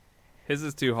kidding. His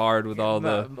is too hard with all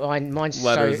the Mine's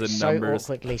letters so, and so numbers.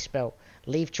 awkwardly spelled.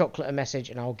 Leave Chocolate a message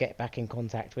and I'll get back in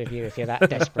contact with you if you're that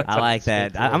desperate. I like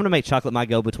that. I'm going to make Chocolate my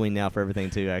go-between now for everything,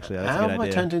 too, actually. That's a How good have I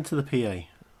idea. turned into the PA?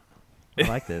 I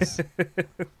like this.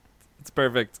 It's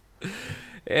perfect.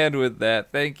 And with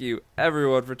that, thank you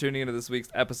everyone for tuning into this week's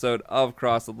episode of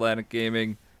Cross Atlantic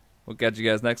Gaming. We'll catch you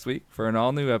guys next week for an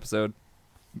all-new episode.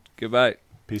 Goodbye.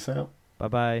 Peace out.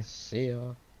 Bye-bye. See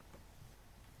ya.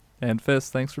 And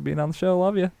Fist, thanks for being on the show.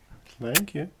 Love you.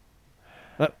 Thank you.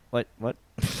 What? What?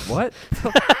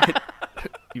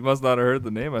 You must not have heard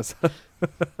the name I said.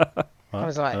 I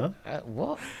was like, Huh?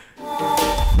 what?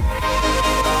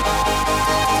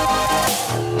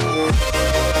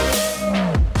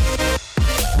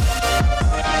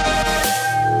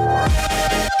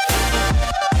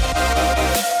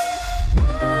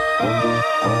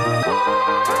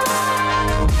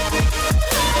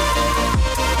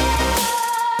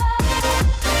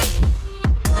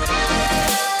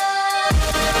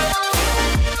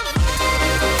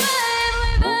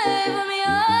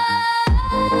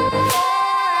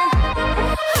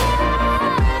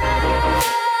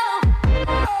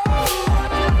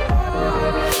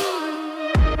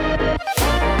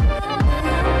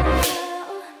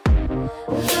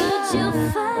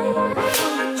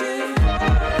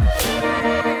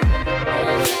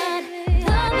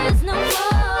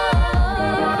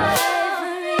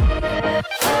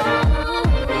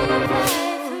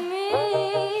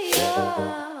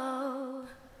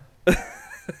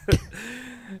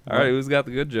 All right, who's got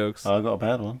the good jokes? I got a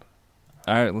bad one.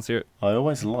 All right, let's hear it. I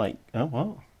always like. Oh,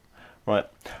 what? Right.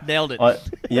 Nailed it.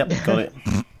 Yep, got it.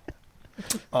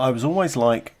 I was always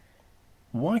like,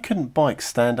 why couldn't bikes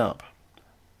stand up?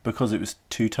 Because it was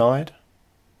too tired.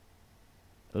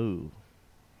 Ooh.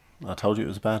 I told you it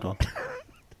was a bad one.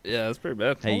 Yeah, that's pretty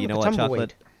bad. Hey, you know like what, a tumbleweed.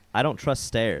 Chocolate? I don't trust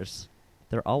stairs.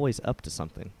 They're always up to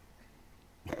something.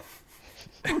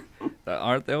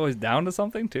 Aren't they always down to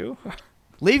something, too?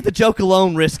 Leave the joke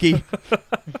alone, Risky.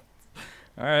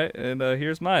 All right, and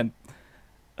here's mine.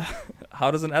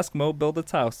 How does an Eskimo build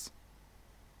its house?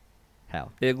 How?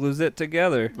 It glues it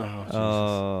together. Oh, Jesus.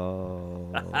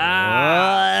 Oh.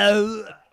 Ah!